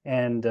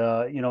 and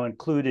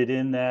included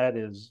in that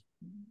is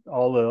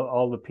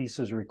all the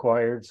pieces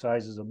required,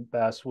 sizes of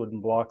basswood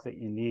and block that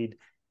you need.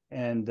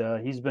 And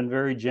he's been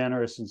very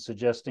generous in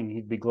suggesting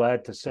he'd be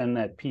glad to send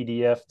that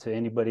PDF to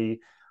anybody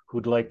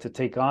who'd like to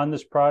take on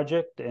this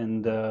project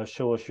and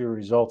show us your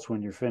results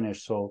when you're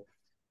finished. So,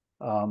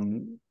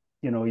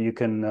 you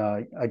can,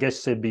 I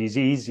guess it'd be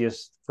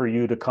easiest for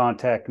you to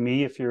contact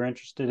me if you're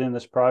interested in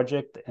this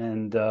project,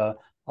 and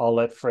I'll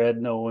let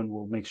Fred know, and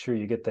we'll make sure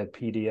you get that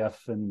PDF,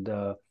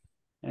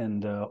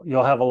 and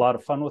you'll have a lot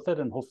of fun with it,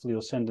 and hopefully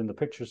you'll send in the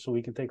pictures so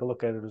we can take a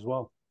look at it as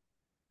well.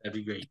 That'd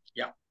be great.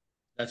 Yeah,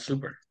 that's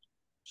super.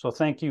 So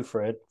thank you,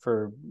 Fred,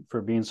 for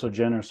being so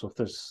generous with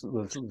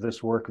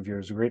this work of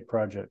yours. A great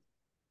project.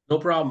 No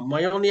problem.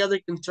 My only other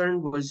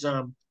concern was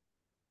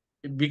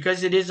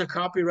because it is a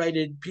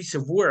copyrighted piece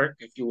of work,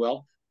 if you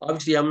will.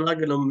 Obviously, I'm not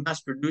going to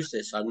mass produce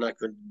this. I'm not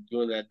going to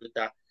do that.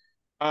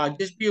 But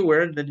just be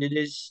aware that it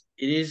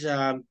is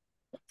a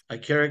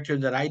character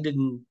that I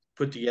didn't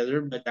put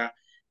together. But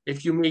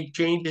if you make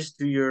changes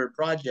to your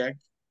project,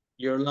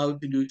 you're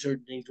allowed to do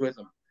certain things with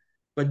them.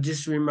 But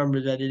just remember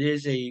that it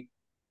is a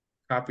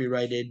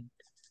copyrighted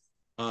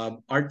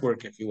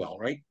artwork, if you will,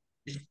 right?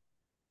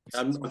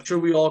 I'm sure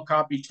we all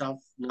copy stuff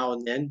now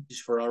and then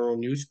just for our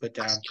own use, but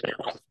thought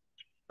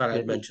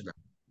I'd mention that.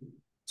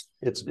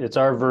 It's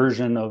our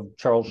version of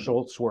Charles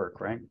Schultz's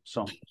work, right?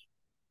 So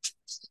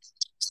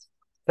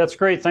that's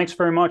great. Thanks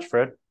very much,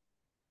 Fred.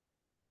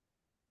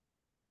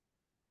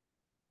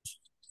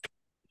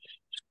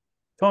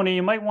 Tony,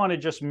 you might want to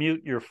just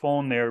mute your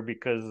phone there,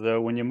 because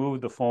when you move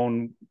the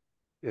phone,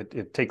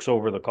 it takes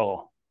over the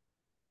call.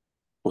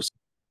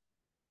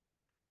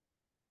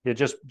 Yeah,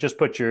 just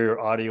put your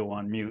audio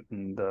on mute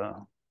and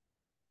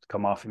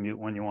come off of mute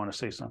when you want to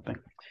say something.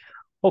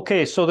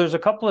 Okay, so there's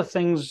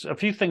a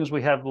few things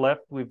we have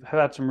left. We've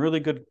had some really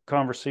good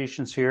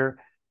conversations here.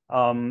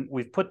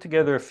 We've put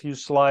together a few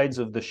slides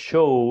of the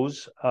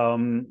shows.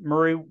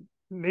 Murray,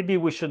 maybe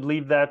we should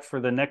leave that for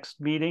the next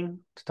meeting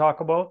to talk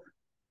about.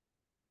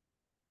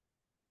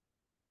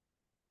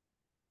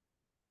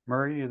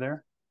 Murray, you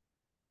there?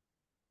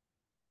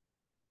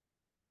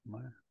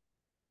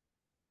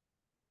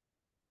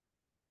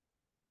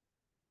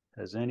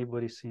 Has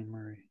anybody seen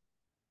Murray?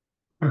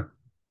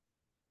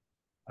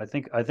 I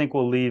think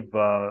we'll leave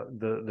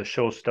the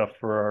show stuff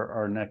for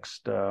our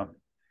next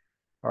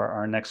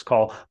our next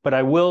call. But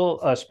I will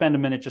spend a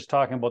minute just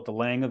talking about the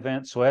Lang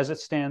event. So as it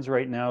stands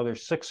right now,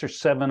 there's 6 or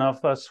 7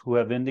 of us who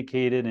have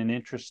indicated an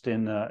interest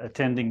in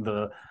attending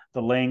the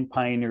Lang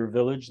Pioneer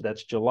Village.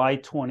 That's July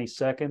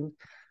 22nd.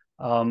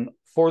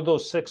 For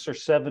those 6 or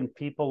 7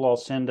 people, I'll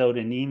send out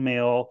an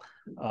email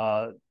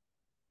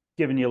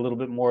giving you a little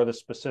bit more of the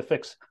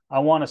specifics. I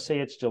want to say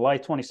it's July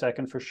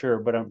 22nd for sure,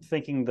 but I'm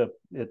thinking that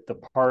at the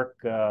park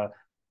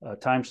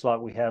time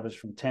slot we have is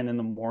from 10 in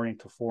the morning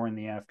to 4 in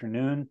the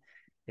afternoon.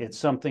 It's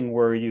something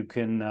where you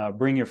can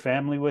bring your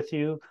family with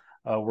you.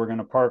 We're going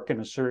to park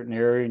in a certain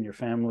area, and your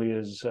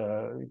family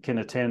can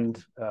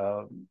attend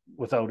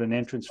without an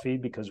entrance fee,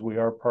 because we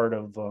are part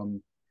of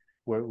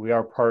we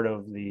are part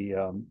of the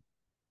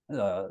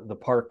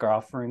park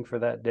offering for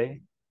that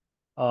day.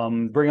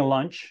 Bring a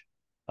lunch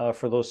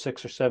for those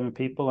 6 or 7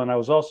 people. And I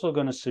was also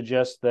going to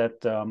suggest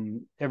that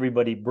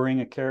everybody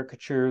bring a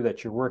caricature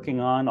that you're working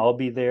on. I'll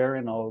be there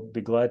and I'll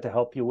be glad to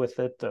help you with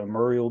it.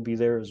 Murray will be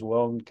there as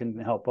well and can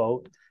help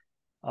out.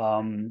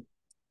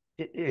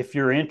 If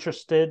you're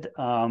interested,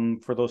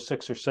 for those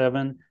 6 or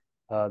 7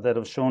 that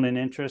have shown an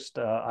interest,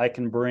 I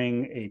can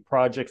bring a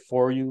project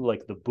for you,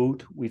 like the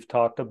boot we've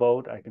talked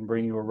about. I can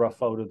bring you a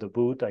rough out of the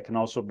boot. I can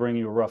also bring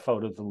you a rough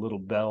out of the little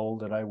bell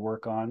that I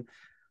work on.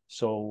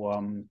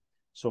 So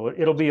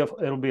it'll be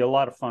a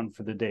lot of fun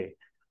for the day.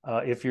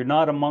 If you're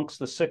not amongst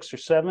the 6 or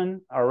 7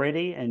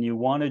 already and you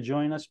want to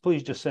join us,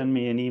 please just send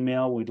me an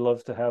email. We'd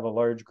love to have a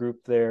large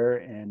group there,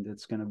 and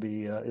it's going to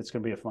be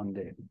a fun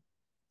day.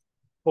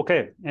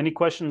 Okay, any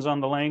questions on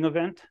the Lang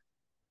event?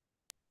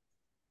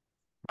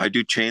 I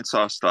do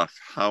chainsaw stuff.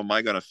 How am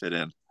I going to fit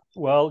in?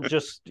 Well,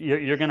 just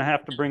you're going to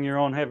have to bring your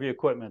own heavy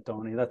equipment,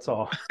 Tony. That's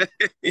all.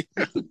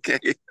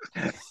 Okay.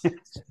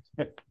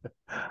 You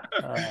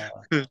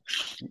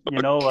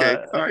know,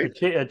 okay. All right.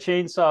 a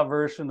chainsaw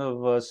version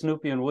of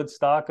Snoopy and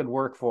Woodstock could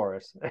work for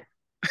us.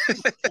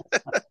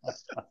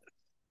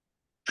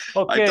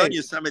 Okay. I've done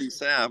Yosemite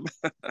Sam.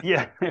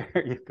 Yeah,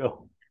 there you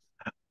go.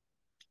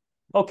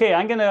 Okay,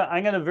 I'm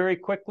gonna very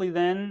quickly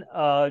then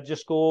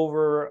just go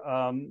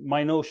over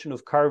my notion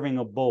of carving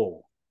a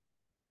bow,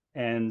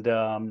 and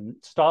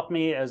stop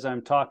me as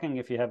I'm talking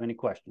if you have any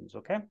questions.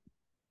 Okay.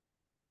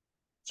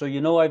 So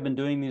I've been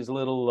doing these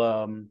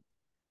little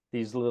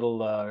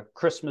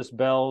Christmas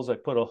bells. I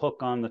put a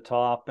hook on the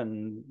top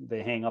and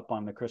they hang up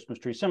on the Christmas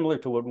tree, similar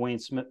to what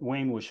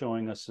Wayne was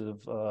showing us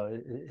of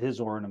his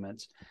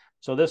ornaments.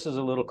 So this is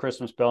a little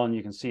Christmas bell, and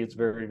you can see it's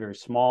very, very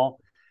small.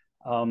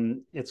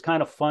 It's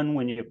kind of fun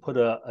when you put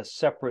a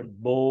separate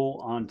bow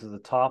onto the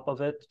top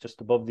of it, just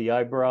above the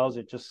eyebrows.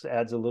 It just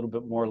adds a little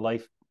bit more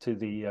life to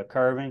the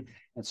carving.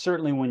 And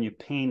certainly when you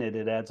paint it,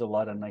 it adds a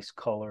lot of nice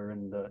color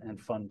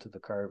and fun to the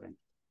carving.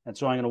 And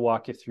so I'm going to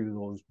walk you through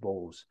those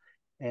bows.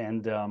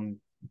 And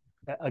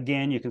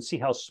again, you can see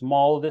how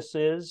small this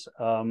is.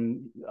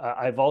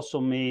 I've also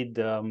made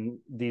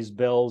these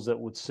bells that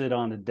would sit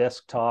on a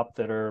desktop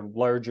that are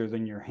larger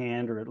than your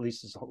hand, or at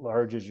least as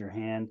large as your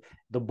hand.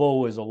 The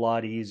bow is a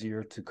lot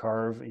easier to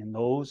carve in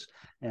those.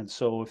 And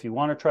so if you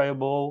want to try a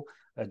bow,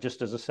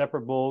 just as a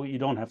separate bow, you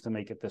don't have to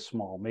make it this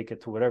small. Make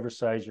it to whatever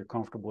size you're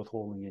comfortable with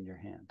holding in your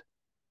hand.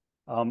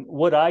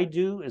 What I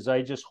do is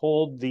I just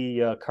hold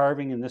the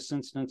carving, in this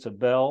instance, a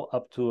bell,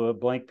 up to a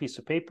blank piece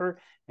of paper,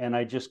 and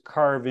I just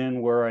carve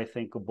in where I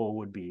think a bow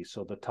would be.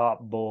 So the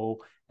top bow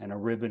and a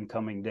ribbon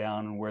coming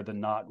down and where the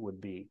knot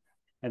would be.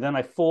 And then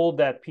I fold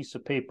that piece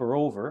of paper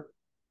over,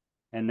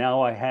 and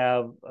now I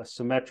have a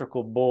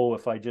symmetrical bow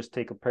if I just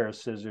take a pair of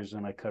scissors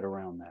and I cut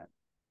around that.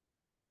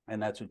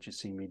 And that's what you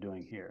see me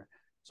doing here.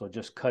 So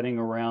just cutting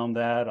around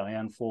that, I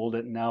unfold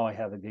it, and now I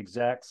have an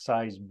exact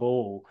size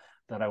bow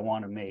that I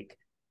want to make.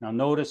 Now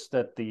notice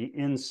that the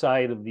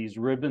inside of these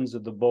ribbons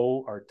of the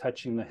bow are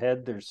touching the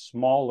head. They're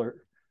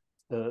smaller.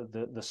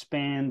 The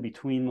span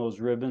between those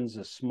ribbons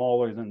is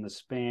smaller than the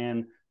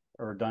span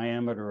or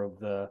diameter of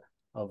the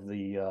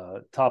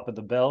top of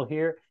the bell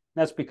here.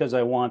 That's because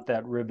I want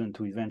that ribbon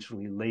to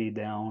eventually lay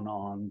down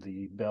on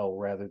the bell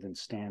rather than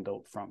stand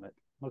out from it.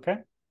 Okay?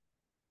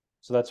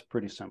 So that's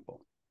pretty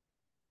simple.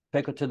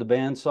 Take it to the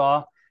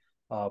bandsaw,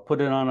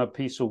 put it on a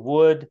piece of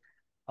wood.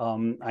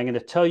 I'm going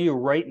to tell you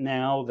right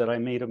now that I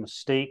made a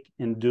mistake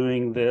in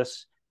doing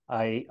this.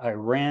 I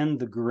ran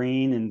the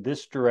grain in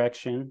this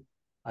direction.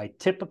 I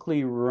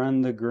typically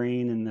run the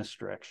grain in this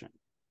direction.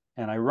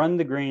 And I run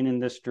the grain in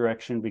this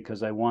direction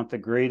because I want the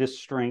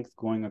greatest strength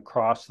going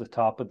across the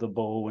top of the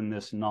bow in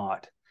this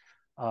knot.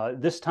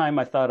 This time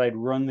I thought I'd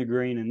run the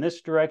grain in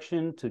this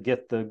direction to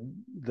get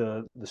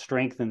the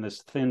strength in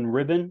this thin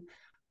ribbon.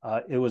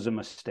 It was a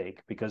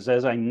mistake because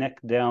as I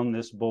necked down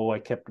this bow, I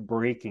kept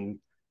breaking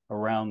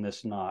around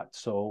this knot.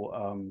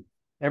 So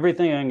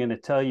everything I'm going to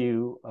tell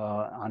you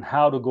on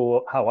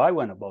how I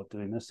went about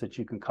doing this, that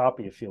you can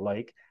copy if you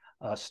like,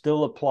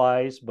 still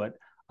applies, but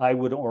I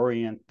would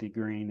orient the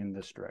grain in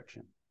this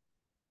direction.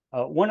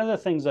 One of the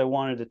things I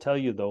wanted to tell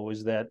you, though,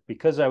 is that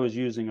because I was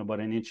using about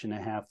 1.5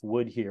 inches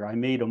wood here, I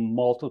made a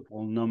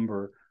multiple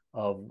number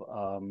of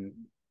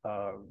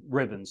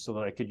ribbons so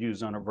that I could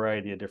use on a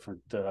variety of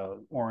different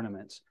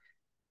ornaments.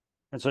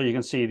 And so you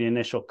can see the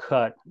initial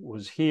cut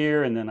was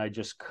here, and then I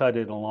just cut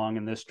it along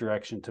in this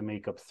direction to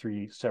make up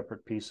 3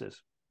 separate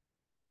pieces.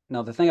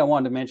 Now, the thing I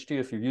wanted to mention to you,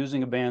 if you're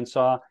using a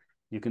bandsaw,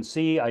 you can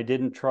see I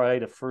didn't try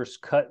to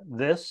first cut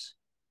this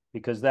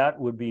because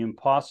that would be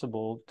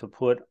impossible to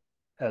put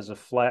as a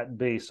flat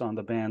base on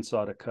the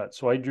bandsaw to cut.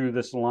 So I drew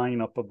this line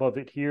up above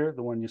it here,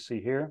 the one you see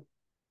here.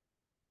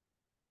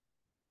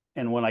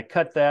 And when I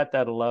cut that,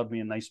 that allowed me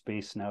a nice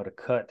base now to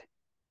cut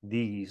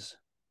these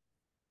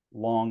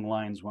long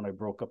lines when I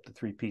broke up the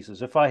 3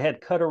 pieces. If I had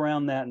cut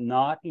around that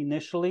knot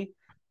initially,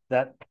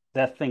 that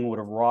thing would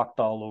have rocked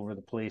all over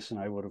the place, and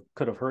I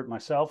could have hurt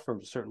myself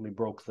or certainly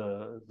broke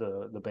the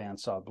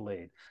bandsaw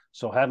blade.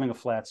 So having a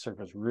flat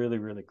surface really,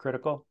 really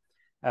critical.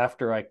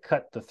 after I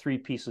cut the 3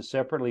 pieces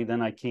separately,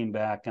 then I came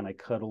back and I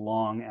cut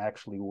along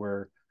actually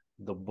where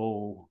the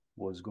bow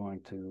was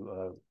going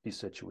to be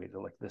situated,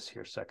 like this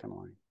here, second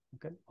line.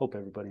 Okay, hope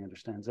everybody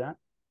understands that.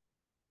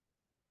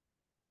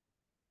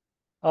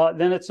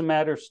 Then it's a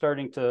matter of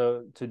starting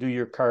to do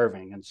your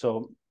carving. And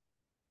so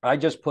I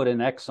just put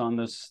an X on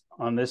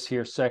this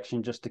here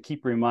section just to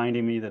keep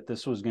reminding me that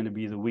this was going to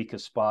be the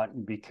weakest spot,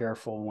 and be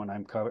careful when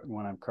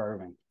I'm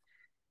carving.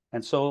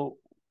 And so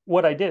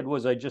what I did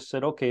was I just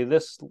said, okay,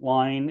 this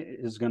line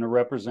is going to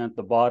represent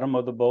the bottom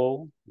of the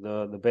bow.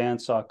 The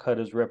bandsaw cut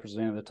is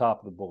representing the top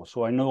of the bow.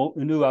 So I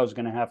knew I was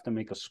going to have to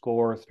make a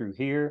score through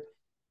here.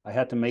 I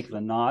had to make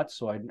the knot,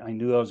 so I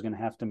knew I was going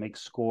to have to make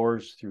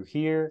scores through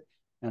here.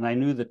 And I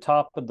knew the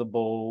top of the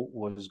bow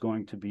was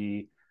going to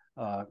be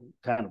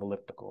kind of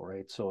elliptical,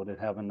 right? So it'd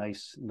have a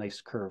nice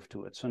curve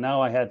to it. So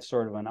now I had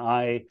sort of an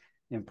eye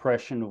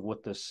impression of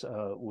what this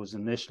was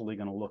initially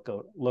going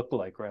to look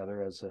like,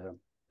 rather, as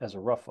a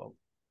ruffle.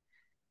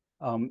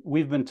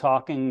 We've been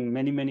talking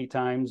many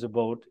times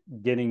about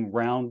getting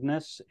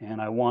roundness, and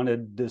I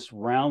wanted this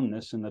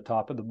roundness in the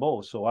top of the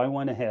bow. So I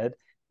went ahead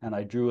and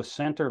I drew a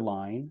center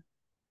line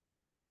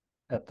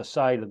at the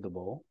side of the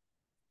bow,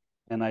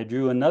 and I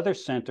drew another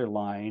center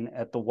line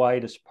at the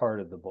widest part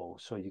of the bow.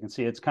 So you can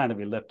see it's kind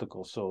of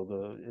elliptical,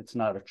 so it's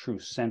not a true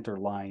center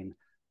line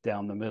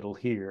down the middle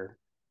here,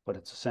 but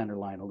it's a center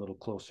line a little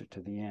closer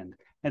to the end.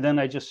 And then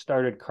I just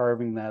started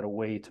carving that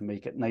away to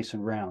make it nice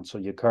and round. So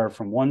you carve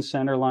from one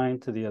center line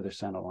to the other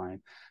center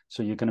line.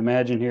 So you can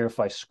imagine here, if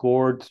I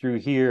scored through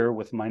here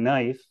with my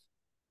knife,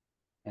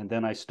 and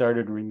then I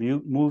started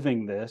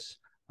removing this,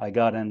 I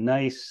got a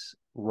nice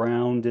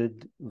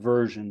rounded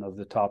version of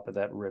the top of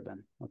that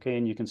ribbon. Okay,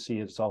 and you can see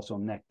it's also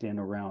necked in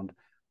around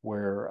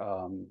where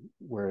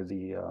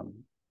the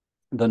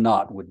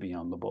knot would be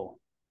on the bow.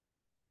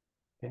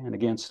 Okay, and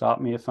again,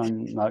 stop me if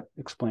I'm not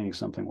explaining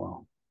something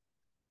well.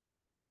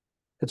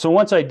 And so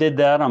once I did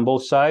that on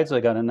both sides, I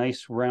got a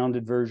nice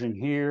rounded version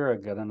here. I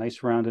got a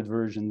nice rounded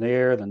version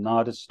there. The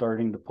knot is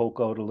starting to poke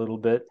out a little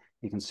bit.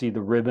 You can see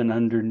the ribbon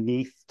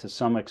underneath, to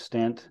some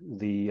extent,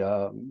 the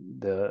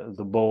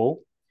bow.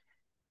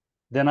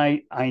 Then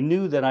I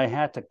knew that I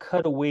had to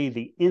cut away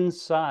the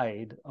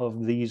inside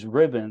of these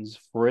ribbons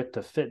for it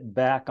to fit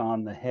back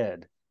on the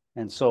head.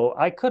 And so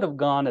I could have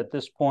gone at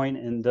this point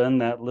and done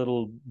that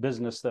little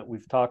business that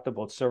we've talked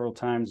about several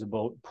times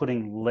about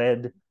putting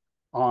lead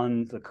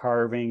on the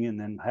carving and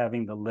then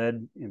having the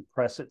lead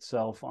impress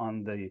itself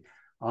on the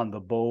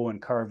bow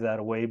and carve that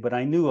away. But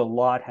I knew a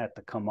lot had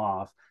to come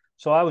off.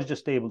 So I was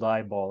just able to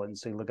eyeball it and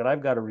say, look,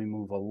 I've got to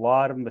remove a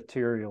lot of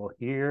material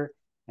here,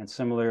 and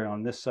similarly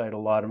on this side, a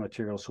lot of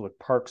material, so it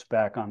parks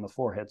back on the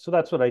forehead. So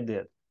that's what I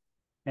did.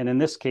 And in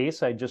this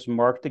case, I just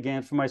marked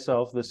again for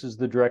myself, this is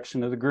the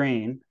direction of the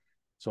grain.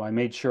 So I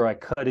made sure I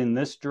cut in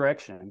this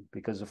direction,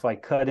 because if I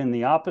cut in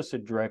the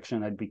opposite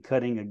direction, I'd be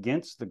cutting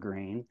against the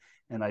grain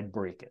and I'd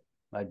break it.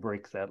 I'd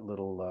break that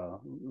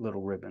little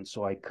ribbon.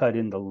 So I cut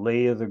in the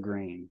lay of the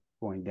grain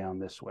going down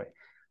this way.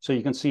 So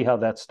you can see how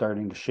that's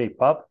starting to shape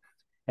up.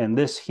 And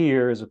this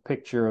here is a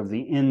picture of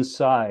the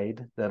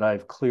inside that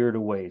I've cleared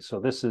away. So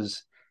this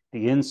is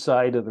the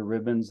inside of the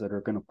ribbons that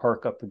are going to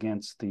park up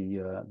against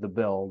the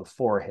bell, the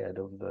forehead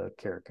of the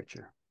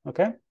caricature.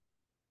 Okay?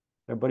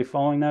 Everybody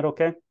following that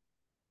okay?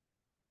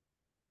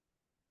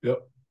 Yep.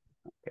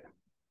 Okay.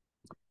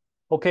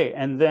 Okay,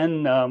 and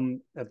then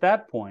at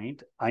that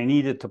point, I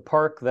needed to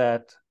park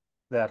that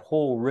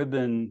whole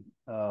ribbon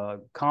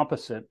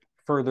composite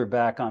further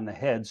back on the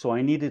head. So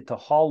I needed to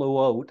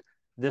hollow out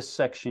this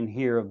section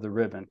here of the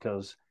ribbon,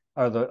 because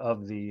where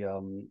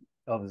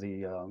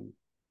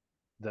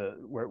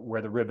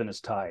the ribbon is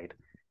tied.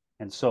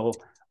 And so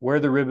where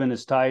the ribbon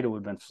is tied, it would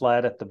have been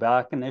flat at the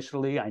back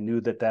initially. I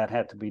knew that that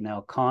had to be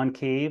now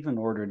concave in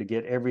order to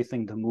get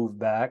everything to move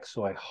back.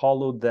 So I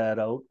hollowed that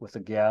out with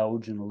a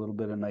gouge and a little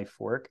bit of knife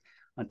work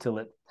until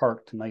it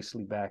parked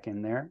nicely back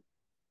in there.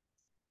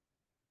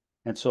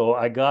 And so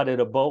I got it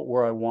about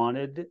where I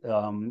wanted.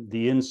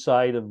 The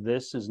inside of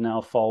this is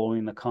now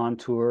following the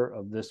contour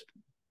of this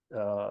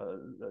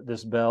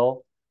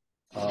bell.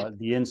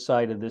 The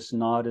inside of this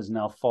knot is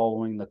now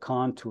following the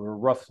contour,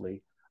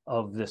 roughly,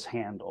 of this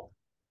handle.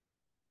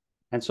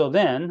 And so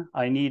then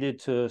I needed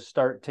to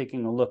start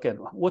taking a look at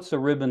what's the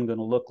ribbon going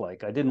to look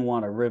like. I didn't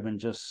want a ribbon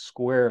just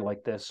square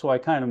like this, so I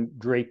kind of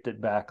draped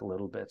it back a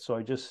little bit. So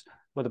I just,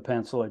 with a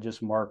pencil, I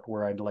just marked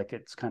where I'd like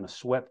it's kind of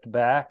swept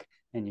back.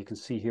 And you can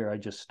see here, I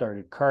just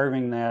started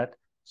carving that,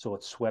 so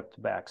it's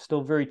swept back.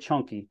 Still very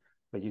chunky,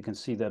 but you can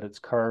see that it's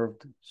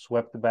carved,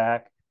 swept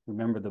back.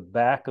 Remember, the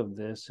back of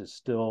this is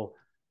still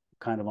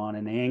kind of on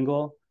an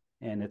angle,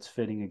 and it's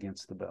fitting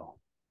against the bell.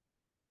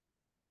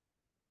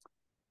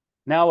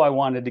 Now I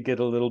wanted to get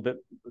a little bit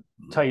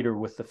tighter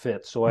with the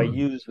fit, so I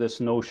used this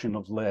notion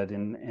of lead,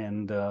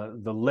 and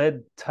the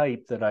lead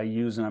type that I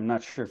use, and I'm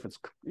not sure if it's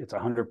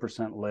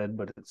 100% lead,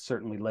 but it's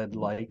certainly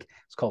lead-like.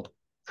 It's called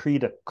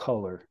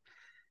Caricature,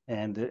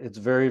 and it's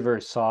very,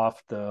 very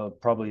soft,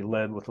 probably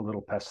lead with a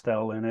little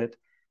pastel in it.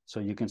 So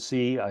you can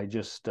see I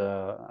just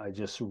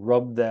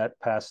rubbed that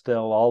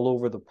pastel all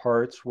over the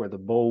parts where the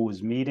bow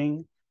was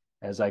meeting.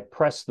 As I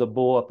pressed the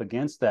bow up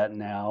against that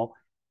now,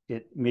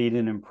 it made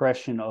an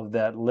impression of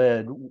that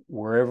lead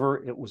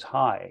wherever it was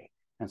high.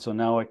 And so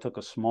now I took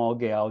a small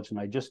gouge and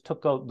I just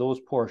took out those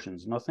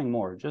portions, nothing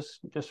more, just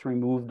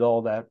removed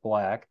all that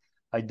black.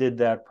 I did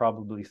that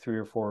probably 3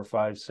 or 4 or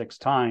 5, 6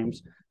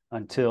 times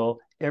until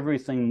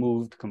everything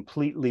moved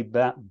completely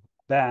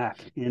back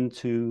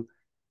into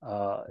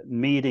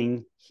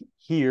meeting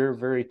here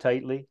very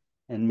tightly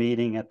and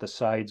meeting at the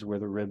sides where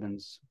the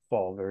ribbons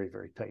fall very,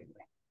 very tightly.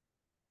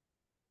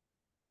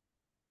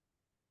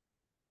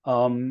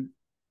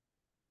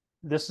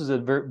 This is a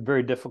very,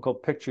 very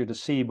difficult picture to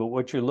see, but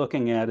what you're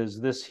looking at is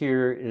this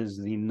here is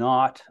the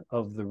knot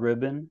of the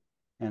ribbon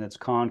and it's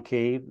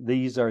concave.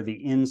 These are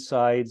the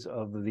insides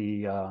of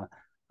the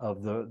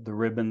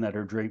ribbon that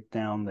are draped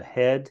down the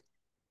head.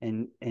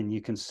 And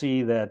you can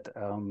see that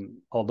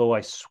although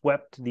I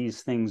swept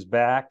these things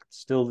back,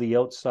 still the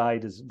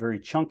outside is very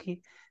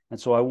chunky. And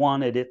so I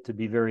wanted it to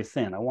be very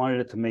thin. I wanted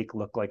it to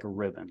look like a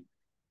ribbon.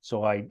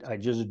 So I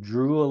just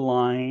drew a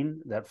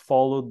line that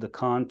followed the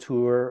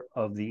contour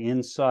of the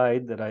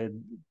inside that I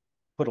had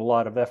put a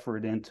lot of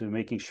effort into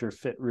making sure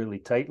fit really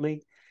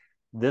tightly.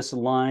 This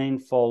line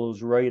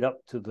follows right up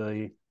to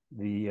the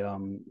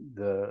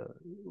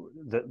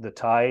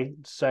tie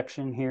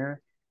section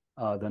here,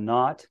 the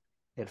knot.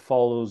 It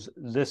follows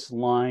this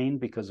line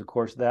because, of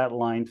course, that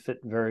line fit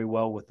very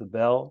well with the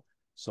bell.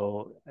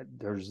 So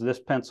there's this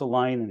pencil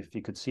line, and if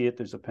you could see it,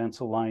 there's a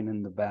pencil line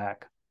in the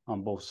back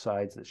on both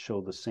sides that show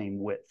the same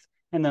width.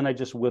 And then I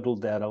just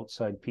whittled that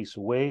outside piece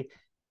away.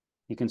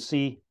 You can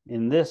see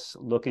in this,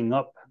 looking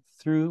up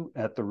through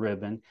at the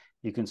ribbon,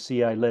 you can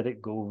see I let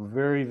it go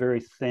very, very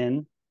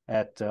thin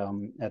at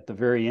the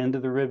very end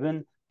of the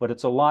ribbon, but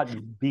it's a lot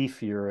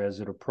beefier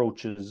as it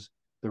approaches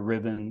the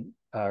ribbon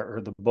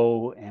or the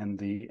bow and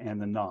the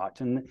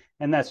knot. And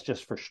that's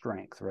just for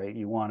strength, right?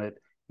 You want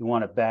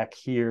it back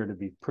here to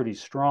be pretty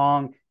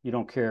strong. You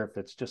don't care if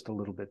it's just a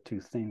little bit too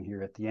thin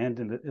here at the end,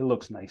 and it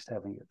looks nice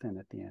having it thin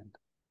at the end.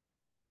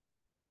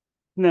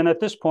 And then at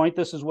this point,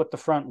 this is what the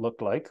front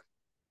looked like.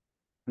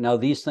 Now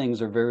these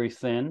things are very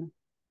thin.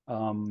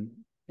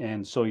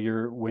 And so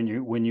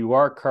when you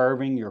are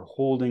carving, you're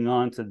holding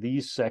on to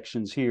these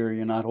sections here.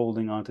 You're not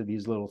holding on to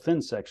these little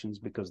thin sections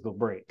because they'll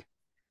break.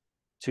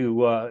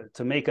 To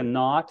make a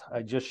knot,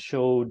 I just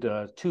showed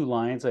 2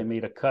 lines. I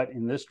made a cut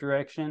in this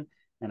direction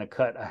and a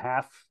cut a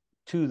half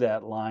to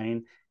that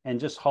line and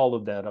just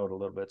hollowed that out a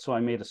little bit. So I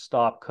made a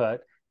stop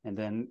cut and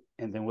then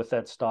with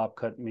that stop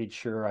cut, made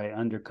sure I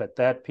undercut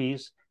that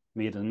piece,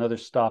 made another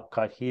stop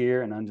cut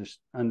here and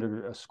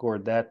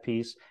underscored that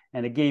piece.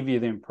 And it gave you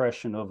the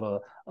impression of a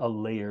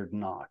layered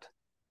knot,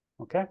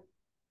 okay?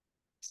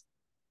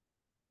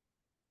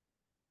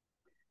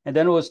 And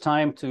then it was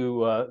time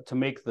to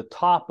make the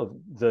top of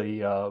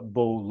the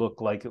bow look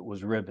like it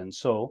was ribbon.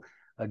 So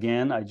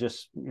again, I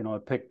just, I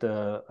picked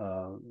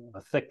a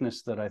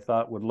thickness that I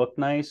thought would look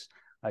nice.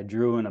 I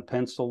drew in a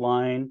pencil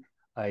line.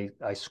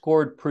 I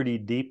scored pretty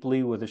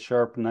deeply with a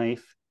sharp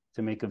knife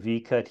to make a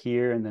V cut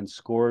here and then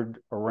scored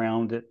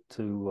around it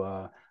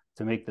to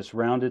make this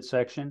rounded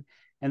section.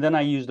 And then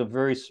I used a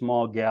very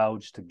small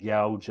gouge to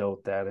gouge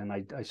out that. And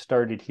I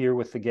started here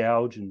with the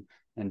gouge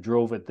and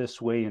drove it this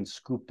way and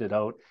scooped it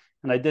out.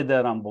 And I did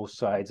that on both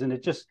sides. And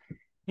it just,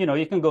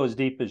 you can go as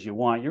deep as you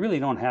want. You really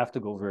don't have to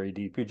go very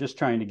deep. You're just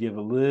trying to give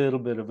a little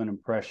bit of an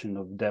impression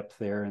of depth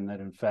there, and that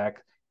in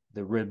fact,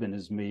 the ribbon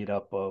is made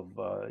up of,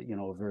 a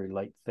very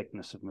light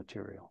thickness of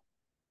material.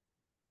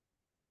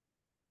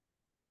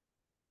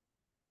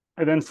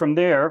 And then from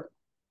there,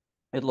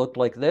 it looked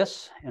like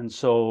this. And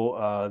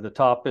so the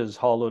top is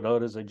hollowed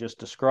out as I just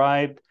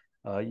described.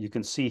 You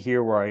can see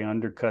here where I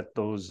undercut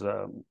those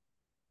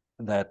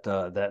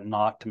that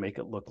knot to make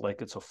it look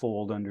like it's a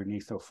fold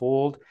underneath a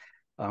fold.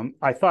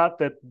 I thought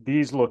that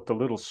these looked a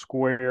little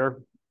square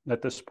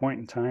at this point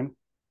in time.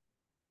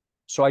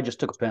 So I just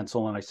took a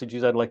pencil and I said,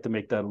 geez, I'd like to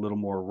make that a little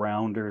more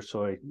rounder.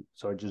 So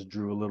I just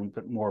drew a little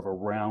bit more of a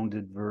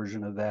rounded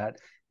version of that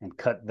and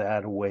cut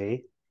that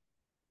away.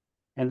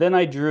 And then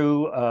I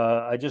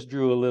just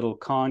drew a little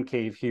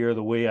concave here,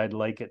 the way I'd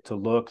like it to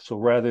look. So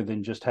rather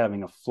than just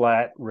having a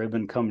flat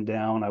ribbon come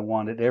down, I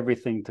wanted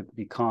everything to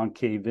be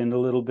concave in a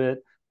little bit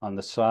on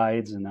the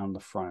sides and on the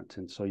front.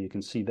 And so you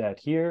can see that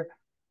here.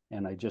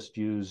 And I just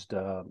used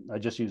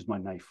my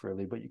knife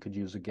really, but you could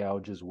use a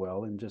gouge as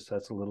well. And just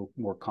that's a little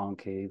more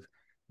concave.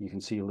 You can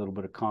see a little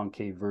bit of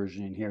concave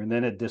version in here. And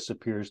then it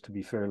disappears to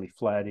be fairly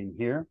flat in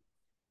here.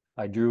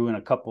 I drew in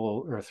a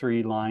couple or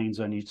 3 lines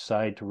on each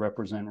side to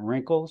represent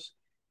wrinkles.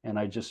 And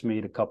I just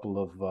made a couple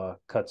of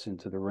cuts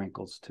into the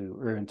wrinkles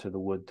into the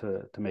wood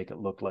to make it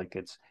look like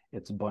it's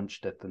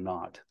bunched at the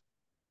knot.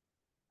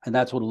 And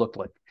that's what it looked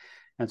like.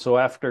 And so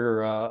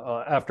after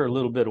a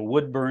little bit of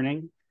wood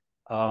burning,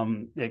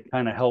 it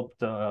kind of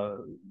helped,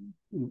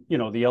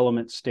 the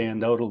elements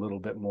stand out a little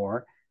bit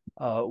more.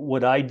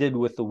 What I did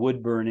with the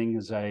wood burning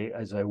is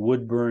as I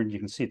wood burned, you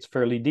can see it's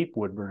fairly deep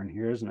wood burn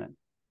here, isn't it?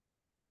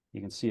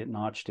 You can see it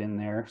notched in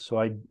there. So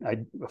I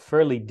a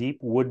fairly deep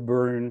wood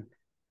burn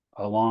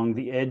along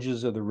the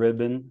edges of the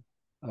ribbon,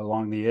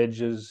 along the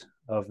edges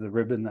of the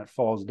ribbon that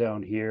falls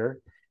down here.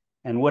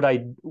 And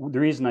the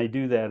reason I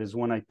do that is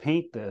when I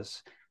paint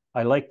this,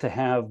 I like to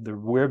have the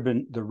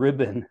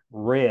ribbon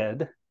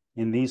red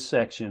in these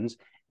sections,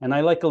 and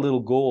I like a little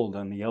gold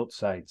on the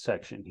outside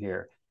section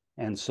here.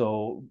 And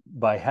so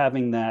by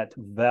having that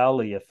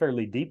valley, a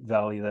fairly deep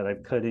valley that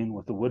I've cut in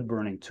with the wood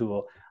burning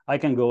tool, I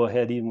can go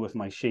ahead even with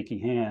my shaky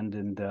hand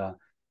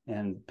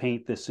and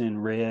paint this in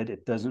red.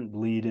 It doesn't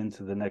bleed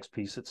into the next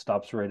piece. It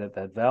stops right at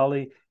that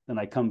valley. Then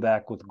I come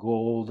back with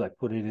gold. I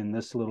put it in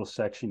this little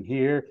section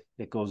here.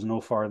 It goes no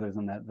farther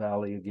than that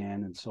valley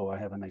again. And so I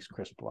have a nice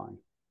crisp line.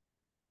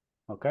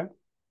 Okay.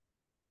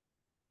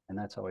 And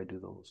that's how I do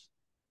those.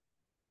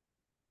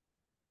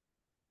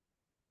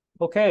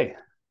 Okay.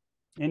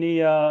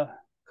 Any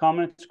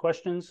comments,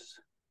 questions?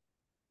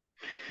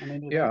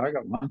 Yeah, I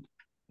got one.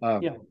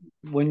 Yeah.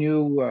 When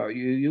you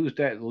use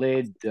that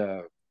lead,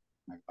 I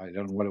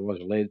don't know what it was.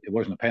 A lead. It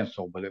wasn't a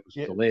pencil, but it was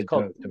the lead.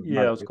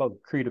 It was called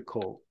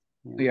Caricature.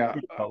 Yeah.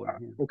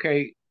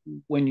 Okay.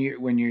 When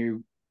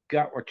you've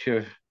got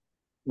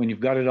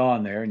it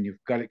on there and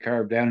you've got it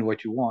carved down to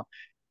what you want,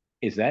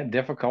 is that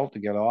difficult to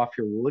get off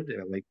your wood,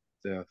 like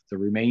the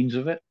remains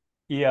of it?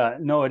 Yeah,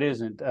 no, it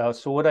isn't.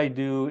 So what I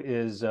do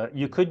is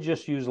you could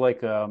just use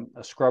like a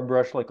scrub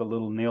brush, like a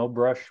little nail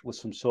brush with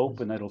some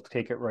soap, and it'll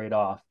take it right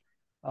off.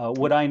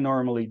 What I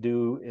normally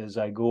do is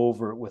I go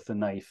over it with a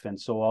knife.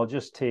 And so I'll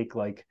just take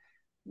like,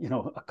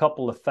 a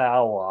couple of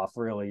thou off,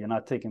 really. You're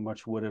not taking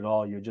much wood at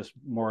all. You're just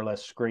more or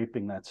less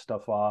scraping that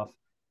stuff off.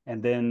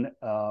 And then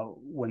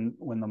when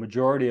the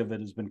majority of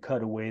it has been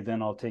cut away,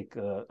 then I'll take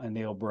a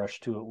nail brush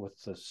to it with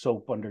the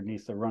soap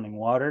underneath the running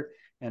water,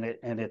 and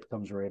it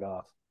comes right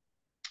off.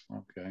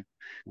 Okay.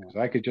 Because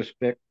I could just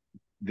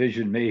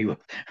vision me with,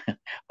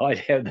 I'd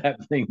have that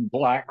thing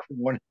black from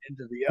one end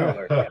to the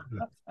other.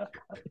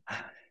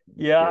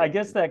 Yeah, I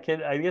guess that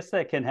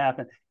can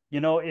happen.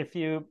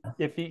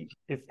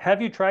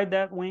 Have you tried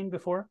that, Wayne,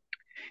 before?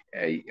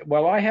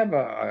 Well, I have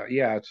I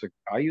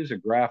use a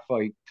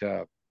graphite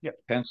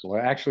pencil.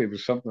 Actually, it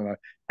was something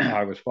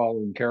I was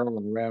following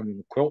Carolyn around in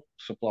a quilt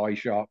supply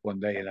shop one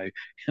day,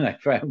 and I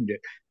found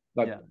it.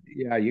 But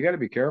yeah, you got to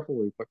be careful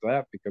when you put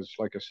that, because,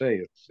 like I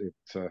say,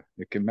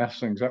 it can mess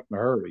things up in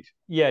a hurry.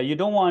 Yeah, you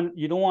don't want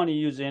to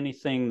use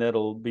anything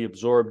that'll be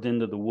absorbed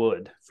into the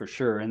wood, for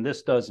sure. And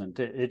this doesn't.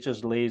 It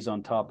just lays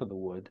on top of the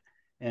wood,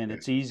 and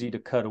it's easy to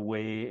cut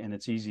away, and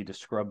it's easy to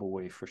scrub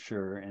away, for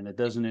sure. And it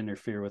doesn't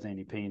interfere with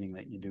any painting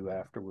that you do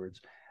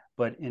afterwards.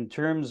 But in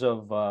terms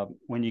of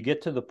when you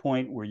get to the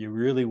point where you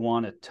really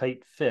want a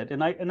tight fit,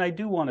 and I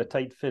do want a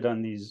tight fit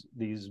on these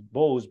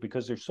bows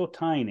because they're so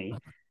tiny.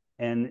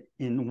 And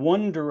in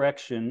one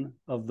direction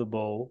of the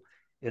bow,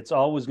 it's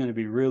always going to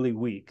be really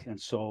weak. And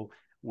so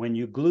when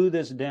you glue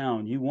this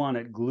down, you want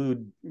it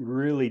glued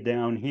really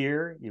down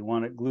here. You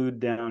want it glued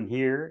down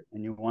here,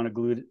 and you want to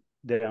glue it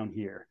down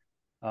here.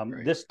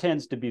 Right. This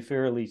tends to be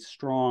fairly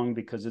strong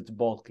because it's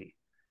bulky.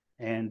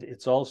 And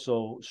it's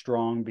also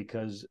strong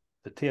because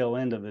the tail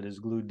end of it is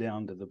glued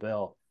down to the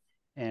bell.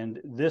 And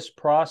this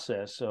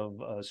process of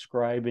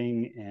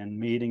scribing and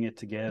mating it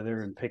together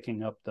and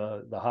picking up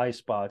the high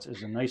spots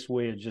is a nice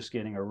way of just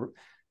getting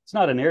it's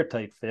not an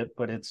airtight fit,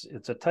 but it's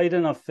a tight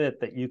enough fit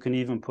that you can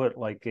even put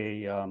like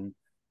a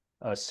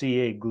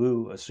CA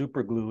glue, a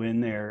super glue in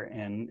there,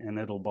 and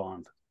it'll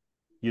bond.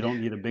 You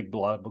don't need a big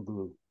blob of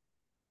glue.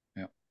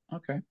 Yeah.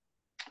 Okay.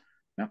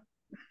 Yeah.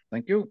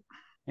 Thank you.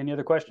 Any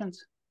other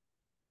questions?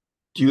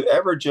 Do you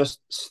ever just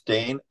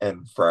stain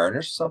and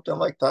varnish something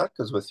like that?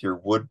 Because with your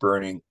wood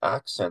burning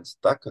accents,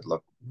 that could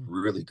look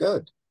really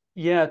good.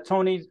 Yeah,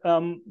 Tony,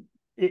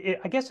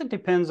 I guess it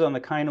depends on the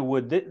kind of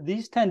wood.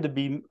 These tend to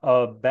be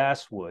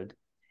basswood,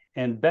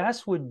 and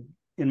basswood,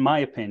 in my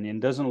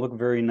opinion, doesn't look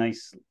very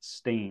nice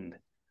stained.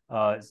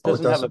 It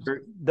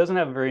doesn't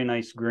have a very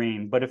nice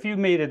grain. But if you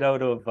made it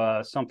out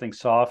of something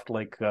soft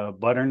like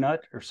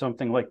butternut or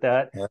something like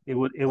that, it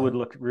would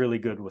look really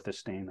good with a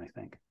stain, I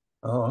think.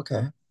 Oh,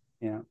 okay.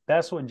 Yeah,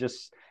 basswood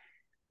just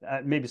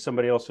maybe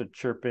somebody else would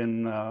chirp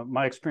in.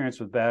 My experience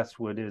with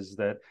basswood is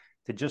that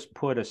to just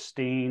put a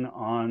stain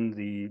on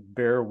the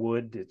bare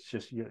wood, it's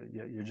just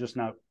you're just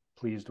not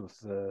pleased with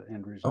the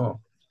end result. Oh,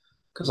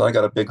 because I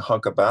got a big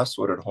hunk of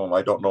basswood at home.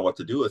 I don't know what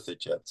to do with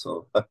it yet.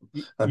 So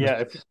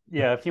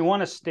if you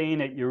want to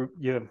stain it,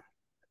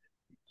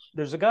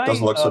 there's a guy.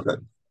 Doesn't look so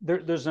good.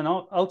 There's an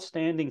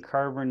outstanding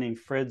carver named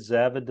Fred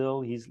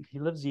Zavadil. He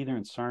lives either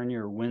in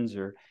Sarnia or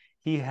Windsor.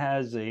 He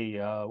has a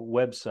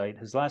website.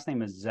 His last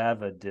name is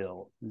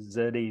Zavadil,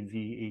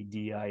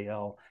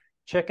 Zavadil.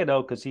 Check it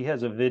out, because he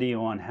has a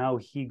video on how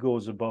he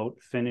goes about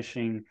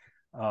finishing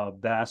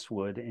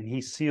basswood, and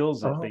he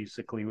seals it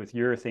basically with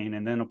urethane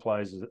and then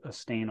applies a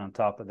stain on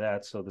top of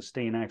that. So the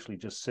stain actually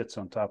just sits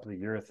on top of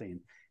the urethane.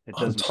 It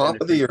doesn't on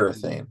top of the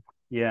urethane.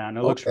 Yeah, and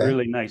it looks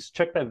really nice.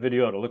 Check that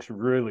video out. It looks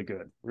really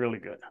good. Really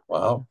good.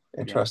 Wow.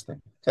 Interesting.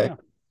 Yeah. Okay.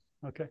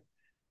 Yeah. Okay.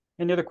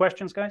 Any other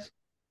questions, guys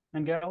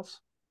and gals?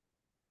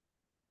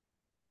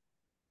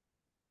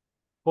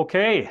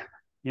 Okay,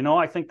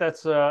 I think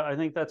that's a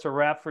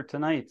wrap for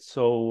tonight.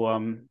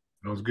 So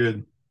That was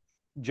good.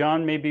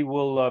 John, maybe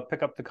we'll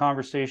pick up the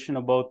conversation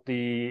about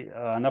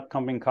an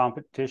upcoming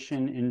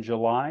competition in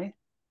July.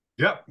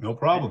 Yeah, no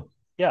problem.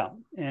 Yeah,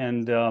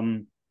 and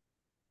I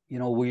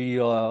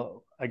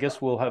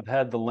guess we'll have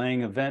had the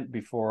laying event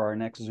before our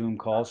next Zoom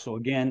call. So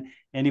again,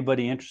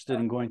 anybody interested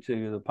in going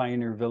to the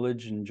Pioneer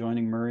Village and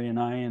joining Murray and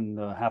I and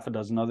half a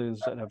dozen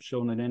others that have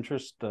shown an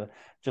interest,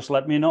 just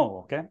let me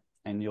know, okay?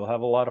 And you'll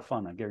have a lot of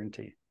fun, I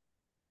guarantee.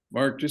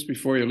 Mark, just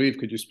before you leave,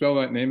 could you spell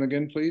that name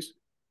again, please?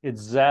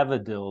 It's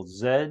Zavadil,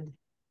 Zavadil.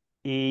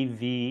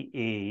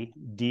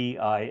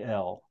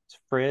 It's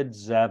Fred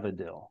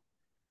Zavadil.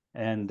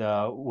 And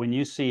when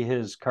you see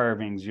his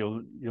carvings,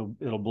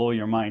 it'll blow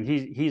your mind.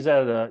 He's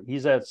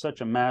at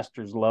such a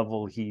master's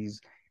level. He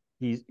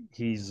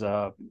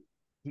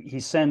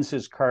sends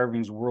his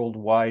carvings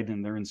worldwide,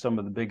 and they're in some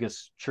of the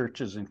biggest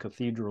churches and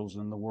cathedrals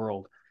in the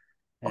world.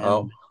 And,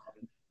 wow.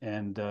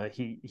 And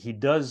he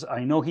does.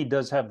 I know he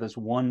does have this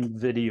one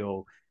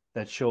video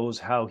that shows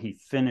how he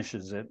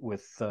finishes it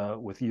with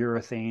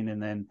urethane,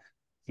 and then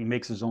he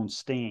makes his own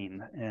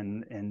stain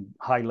and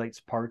highlights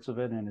parts of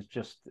it, and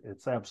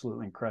it's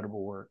absolutely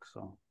incredible work.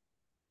 So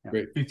yeah.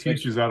 Great. He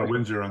teaches out of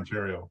Windsor,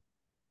 Ontario.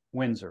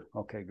 Windsor.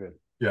 Okay, good.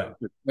 Yeah.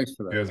 Thanks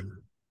for that. Yes.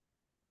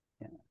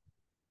 Yeah.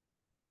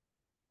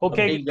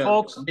 Okay,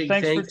 folks. Big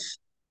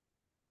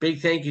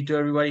thank you to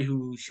everybody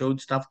who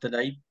showed stuff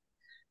tonight,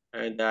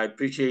 and I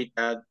appreciate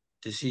that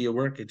to see your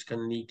work. It's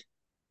kind of neat.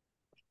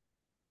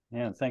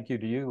 Yeah, thank you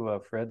to you,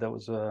 Fred.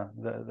 That's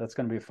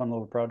going to be a fun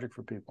little project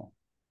for people.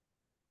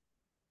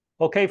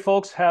 Okay,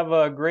 folks, have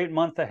a great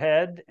month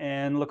ahead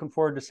and looking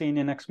forward to seeing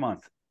you next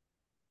month.